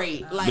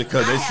straight. Like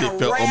Because I that had shit a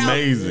felt wrap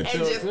amazing. and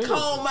just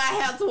combed my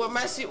hair to where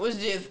my shit was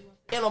just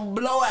in a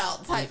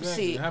blowout type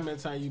Exactly. shit. How many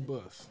times you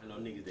bust?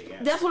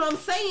 That's what I'm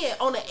saying.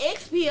 On the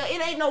XPL,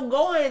 it ain't no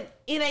going,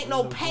 it ain't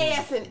no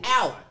passing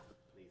out.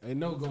 Ain't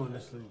no going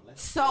to sleep.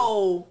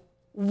 So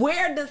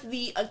where does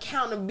the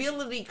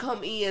accountability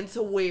come in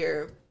to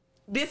where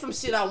this some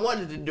shit I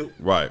wanted to do?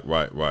 Right.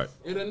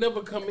 It'll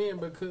never come in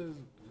because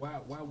why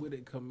would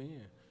it come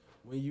in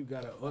when you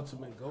got an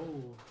ultimate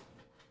goal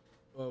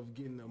of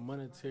getting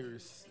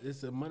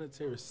it's a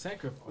monetary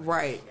sacrifice.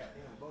 Right.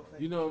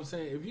 You know what I'm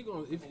saying?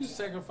 If you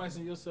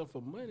sacrificing yourself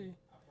for money,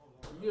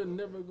 you're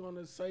never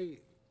gonna say,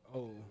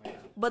 oh,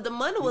 But the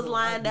money was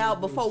lined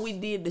out before we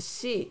did the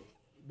shit.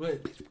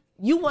 but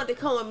You wanted to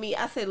come with me.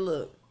 I said,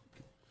 look,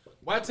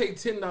 Why take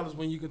 $10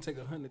 when you can take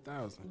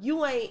 100,000?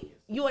 You ain't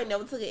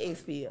never took an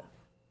X pill.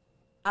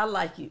 I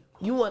like you.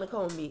 You want to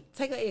come with me?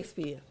 Take an X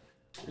pill.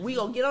 We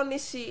gonna get on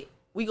this shit.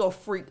 We gonna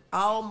freak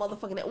all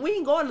motherfucking night. We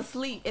ain't going to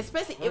sleep,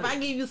 especially if I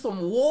give you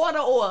some water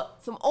or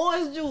some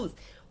orange juice.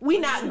 We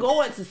not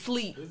going to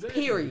sleep.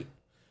 Period.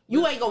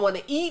 You ain't gonna want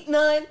to eat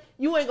none.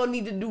 You ain't gonna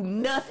need to do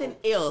nothing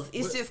else.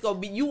 It's just gonna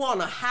be you on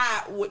a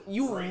high.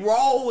 You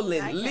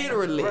rolling,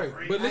 literally. Right.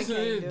 But listen,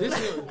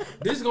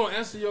 this is gonna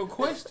answer your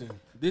question.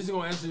 This is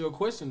gonna answer your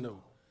question though.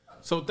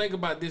 So think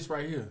about this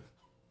right here.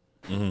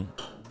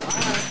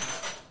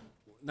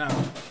 Now,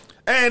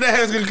 And that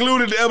has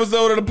concluded the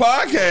episode of the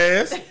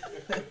podcast.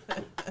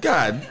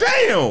 God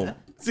damn.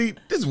 See,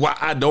 this is why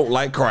I don't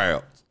like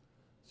crowds.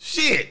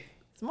 Shit.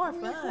 It's more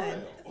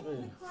fun.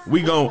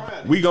 We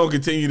gon'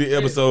 continue the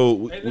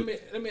episode. hey,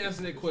 let me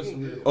answer that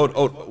question. Wait, go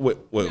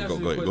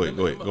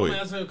ahead.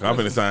 I'm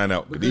finna sign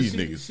out. Because These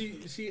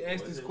niggas. She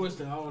asked this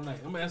question all night.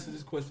 I'm gonna answer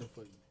this question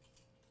for you.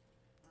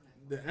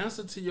 The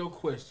answer to your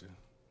question: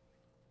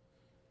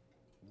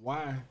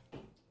 why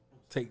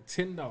take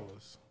 $10? Now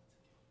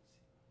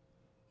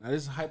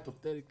this is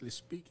hypothetically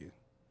speaking.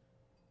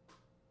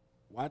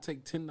 Why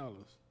take $10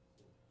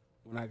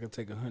 when I can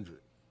take 100?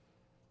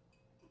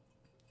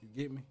 You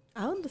get me?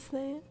 I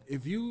understand.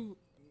 If you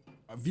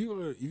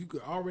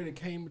could already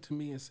came to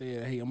me and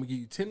said, "Hey, I'm gonna give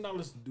you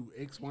 $10 to do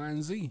X, Y,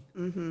 and Z."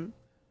 Mm-hmm.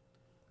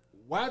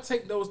 Why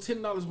take those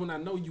 $10 when I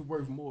know you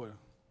worth more?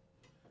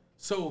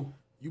 So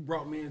you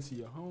brought me into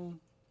your home,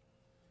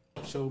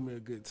 showed me a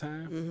good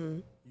time. Mm-hmm.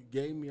 You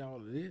gave me all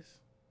of this,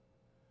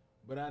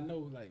 but I know,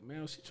 like,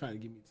 man, she trying to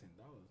give me $10.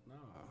 Nah,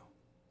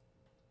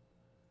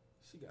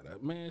 she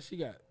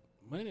got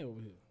money over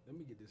here. Let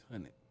me get this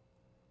 100.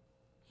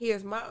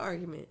 Here's my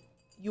argument.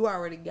 You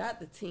already got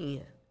the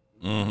 10.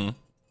 Mm-hmm.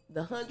 The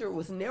 100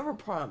 was never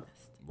promised.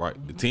 Right.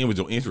 The 10 was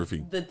your entry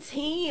fee. The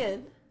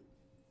 10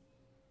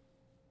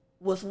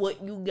 was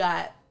what you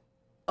got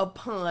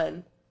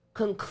upon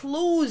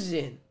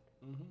conclusion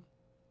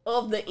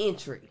of the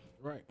entry.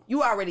 Right.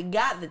 You already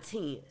got the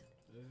 10.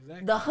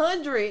 Exactly. The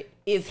 100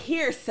 is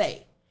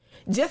hearsay.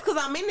 Just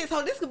because I'm in this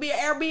hole, this could be an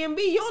Airbnb.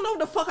 You don't know what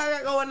the fuck I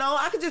got going on.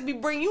 I could just be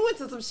bringing you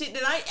into some shit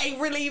that I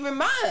ain't really even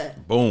mine.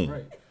 Boom.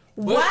 Right.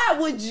 Why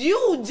would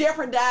you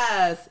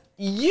jeopardize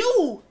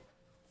you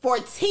for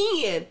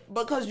 10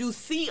 because you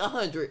see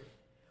 100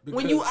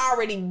 when you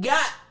already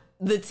got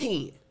the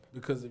 10?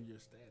 Because of your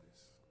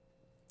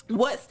status.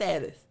 What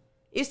status?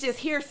 It's just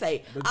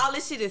hearsay. All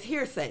this shit is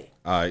hearsay.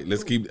 All right,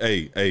 let's keep.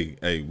 Hey,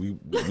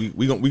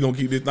 we gonna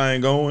keep this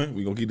thing going.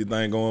 We gonna keep this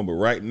thing going. But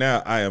right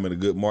now, I am in a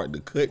good mark to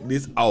cut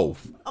this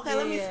off. Okay,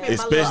 let me spin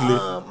Especially-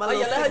 my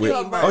little let her 15 do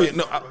her verse. Oh yeah,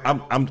 no,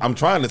 I'm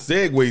trying to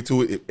segue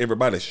to it. If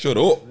everybody shut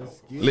up,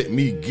 let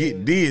me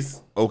get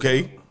this.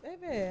 Okay,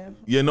 Baby.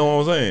 you know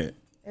what I'm saying.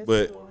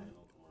 But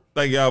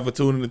thank y'all for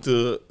tuning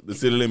into the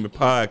City Limit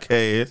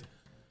Podcast.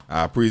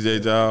 I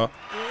appreciate y'all,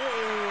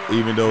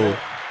 even though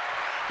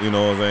you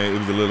know what I'm saying it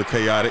was a little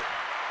chaotic.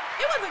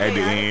 It wasn't At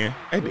the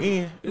chaotic.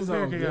 end, it was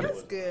very chaotic.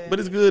 It's good. But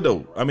it's good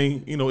though. I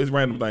mean, you know, it's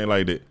random thing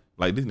like that.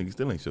 Like this nigga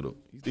still ain't shut up.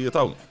 He still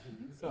talking.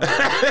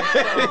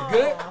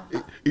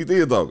 He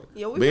still talking.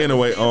 Yeah, we But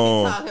anyway,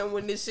 still be talking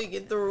when this shit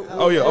get through.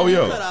 Oh, yeah, oh,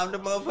 yeah. Cut off the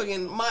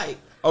motherfucking mic.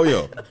 oh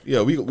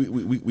yeah, we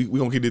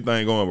gonna keep this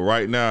thing going. But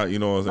right now, you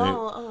know what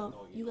I'm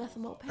saying. You got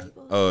some more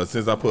paper?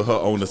 Since I put her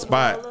on the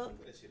spot,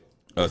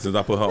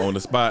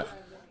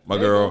 my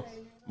girl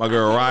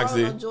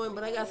Roxy, Joint,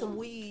 but I got some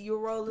weed. You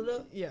roll it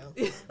up? Yeah.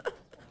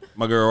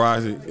 my girl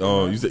Roxy.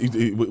 You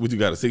said what you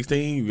got, a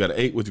 16? You got an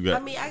 8? What you I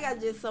got? mean, I got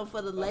just some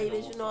for the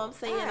ladies. You know what I'm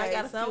saying? I Alright,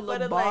 got a few some for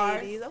little the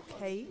bars ladies.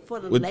 Okay. for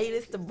the What-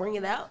 ladies to bring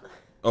it out.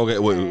 Okay,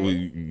 what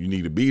you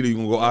need a beat or you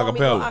gonna go Want me to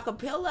go acapella?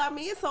 acapella? I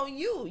mean, it's on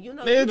you. You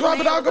know. Man, you drop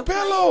it know the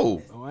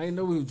acapella. Oh, I ain't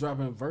know we was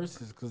dropping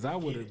verses because I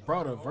would have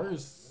brought a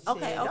verse.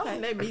 Okay, Don't okay.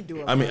 let me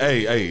do it. I mean,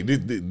 hey,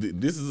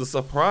 this is a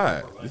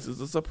surprise. This is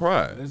a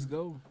surprise. Let's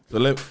go. So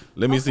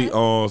let me see.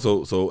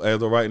 So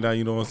as of right now,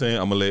 you know what I'm saying.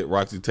 I'm gonna let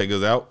Roxy take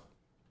us out.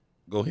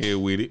 Go ahead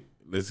with it.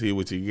 Let's hear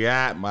what you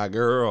got, my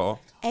girl.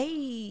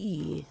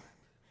 Hey,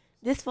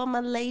 this for my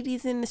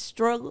ladies in the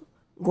struggle,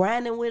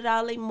 grinding with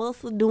all they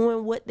muscle,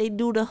 doing what they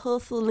do to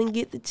hustle and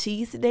get the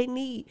cheese that they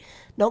need.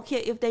 Don't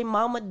care if they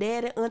mama,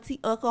 daddy,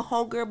 auntie, uncle,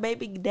 homegirl,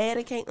 baby,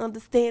 daddy can't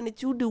understand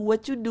that you do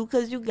what you do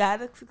because you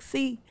gotta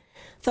succeed.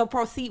 So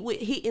proceed with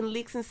hitting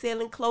licks and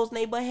selling clothes,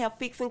 neighbor have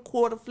fixing,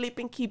 quarter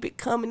flipping, keep it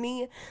coming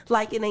in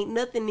like it ain't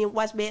nothing. Then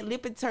watch bad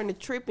lipping, turn to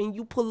tripping.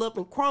 You pull up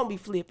and chrome be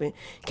flipping.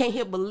 Can't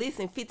hear but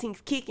listen,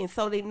 15's kicking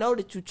so they know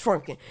that you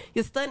trunking.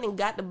 You're stunning,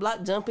 got the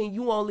block jumping.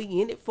 You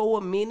only in it for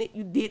a minute.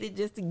 You did it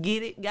just to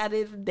get it. Got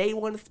it every day,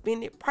 want to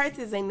spend it.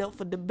 Prices ain't up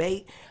for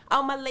debate.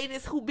 All my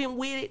ladies who been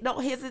with it,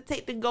 don't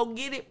hesitate to go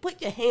get it.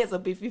 Put your hands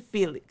up if you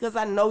feel it, because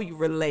I know you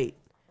relate.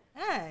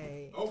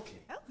 Hey.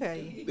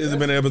 Okay. This has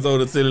been an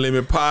episode of City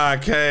Limit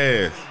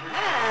Podcast.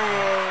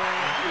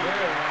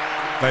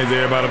 Thanks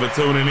everybody for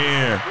tuning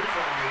in.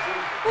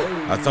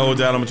 I told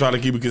y'all I'm gonna try to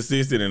keep it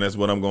consistent, and that's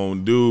what I'm gonna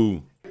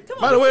do.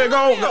 By the way,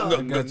 go on,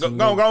 give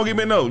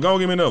me another. Go on,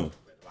 give me another.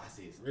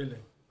 Really?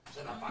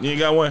 You ain't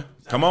got one?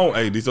 Come on,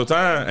 hey, this your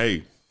time.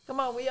 Hey, Come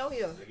on, we on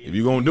here. if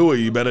you gonna do it,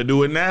 you better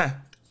do it now.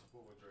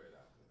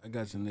 I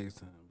got you next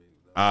time, big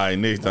dog. All right,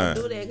 next Do time.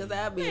 that because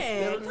I'll be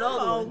Man, spilling come another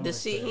on. one. The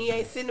shit he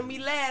ain't sending me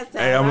last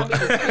time. Hey, I'm- I'll be to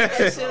spit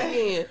that shit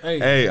again. Hey,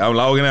 Hey, I'm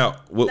logging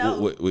out.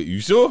 No. What, you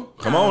sure?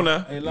 Come on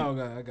now. hey, log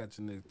out. I got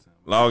you next time.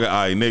 Log out. All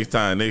right,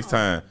 next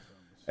time.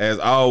 As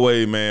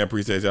always, man,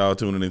 appreciate y'all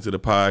tuning into the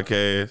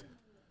podcast.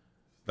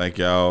 Thank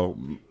y'all.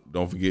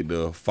 Don't forget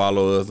to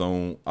follow us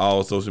on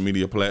all social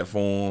media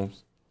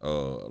platforms.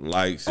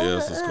 Like,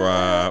 share,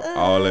 subscribe,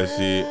 all that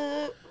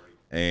shit.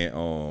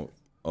 And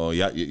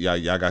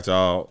y'all got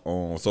y'all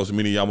on social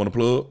media y'all want to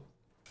plug?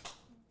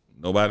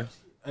 Nobody?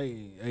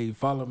 Hey,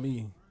 follow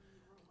me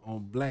on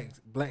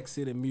Black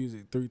City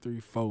Music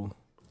 334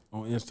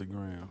 on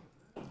Instagram.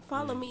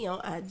 Follow me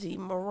on IG,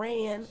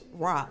 Moran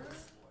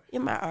Rocks.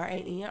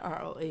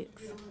 MIRANROX.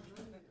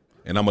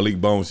 And I'm gonna leak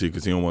bone shit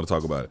because he don't want to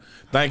talk about it.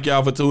 Thank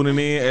y'all for tuning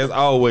in. As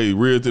always,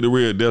 real to the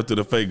real, death to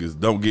the fakers.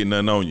 Don't get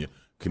nothing on you.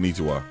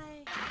 Konnichiwa.